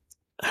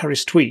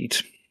Harris Tweed,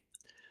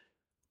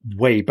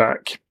 way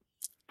back,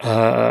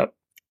 one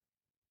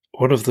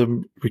of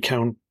them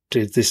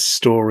recounted this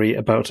story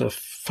about a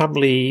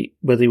family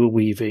where they were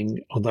weaving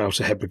on the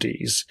Outer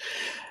Hebrides,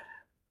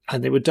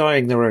 and they were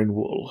dyeing their own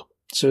wool.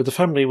 So the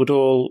family would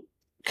all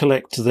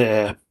collect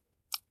their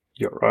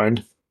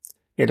urine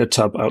in a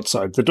tub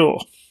outside the door.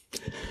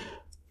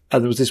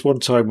 And there was this one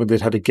time when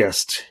they'd had a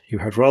guest who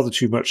had rather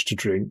too much to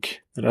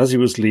drink, and as he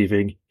was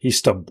leaving, he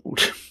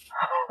stumbled.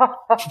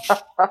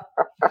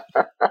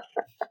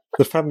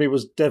 The family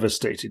was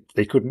devastated.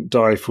 They couldn't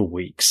dye for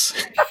weeks.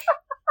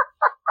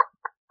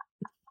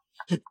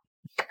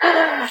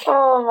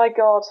 Oh my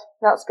God,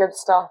 that's good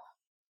stuff.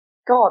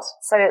 God,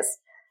 so it's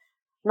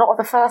not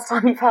the first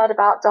time you've heard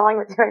about dyeing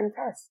with your own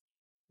piss?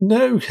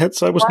 No,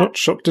 hence I was not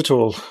shocked at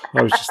all.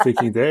 I was just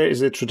thinking, there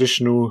is a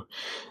traditional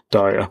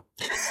dyer.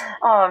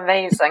 Oh,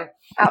 amazing.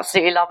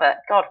 Absolutely love it.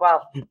 God,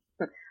 well,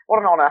 what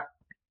an honour.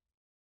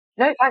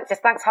 No, thanks.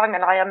 Just thanks for having me.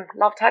 I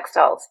love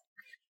textiles.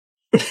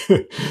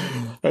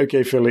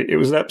 Okay, Philly, it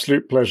was an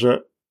absolute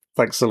pleasure.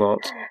 Thanks a lot.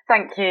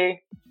 Thank you.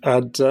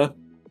 And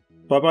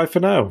bye-bye for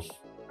now.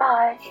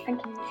 Bye.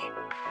 Thank you.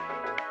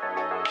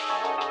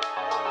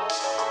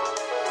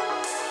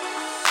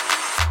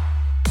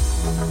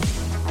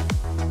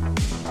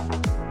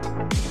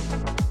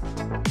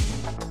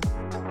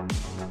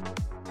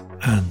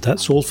 And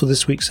that's all for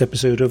this week's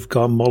episode of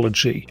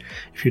Garmology.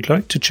 If you'd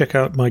like to check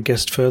out my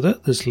guest further,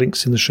 there's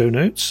links in the show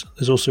notes.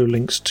 There's also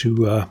links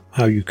to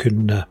how you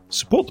can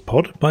support the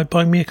pod by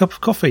buying me a cup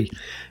of coffee,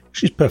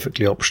 which is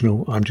perfectly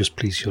optional. I'm just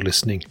pleased you're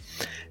listening.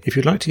 If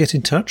you'd like to get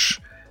in touch,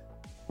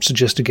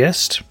 suggest a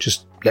guest,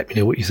 just let me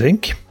know what you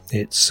think.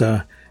 It's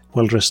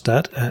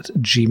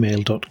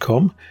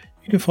welldresseddad@gmail.com.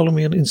 You can follow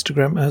me on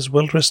Instagram as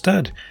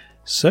welldresseddad.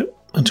 So,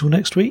 until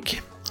next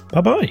week,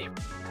 bye-bye.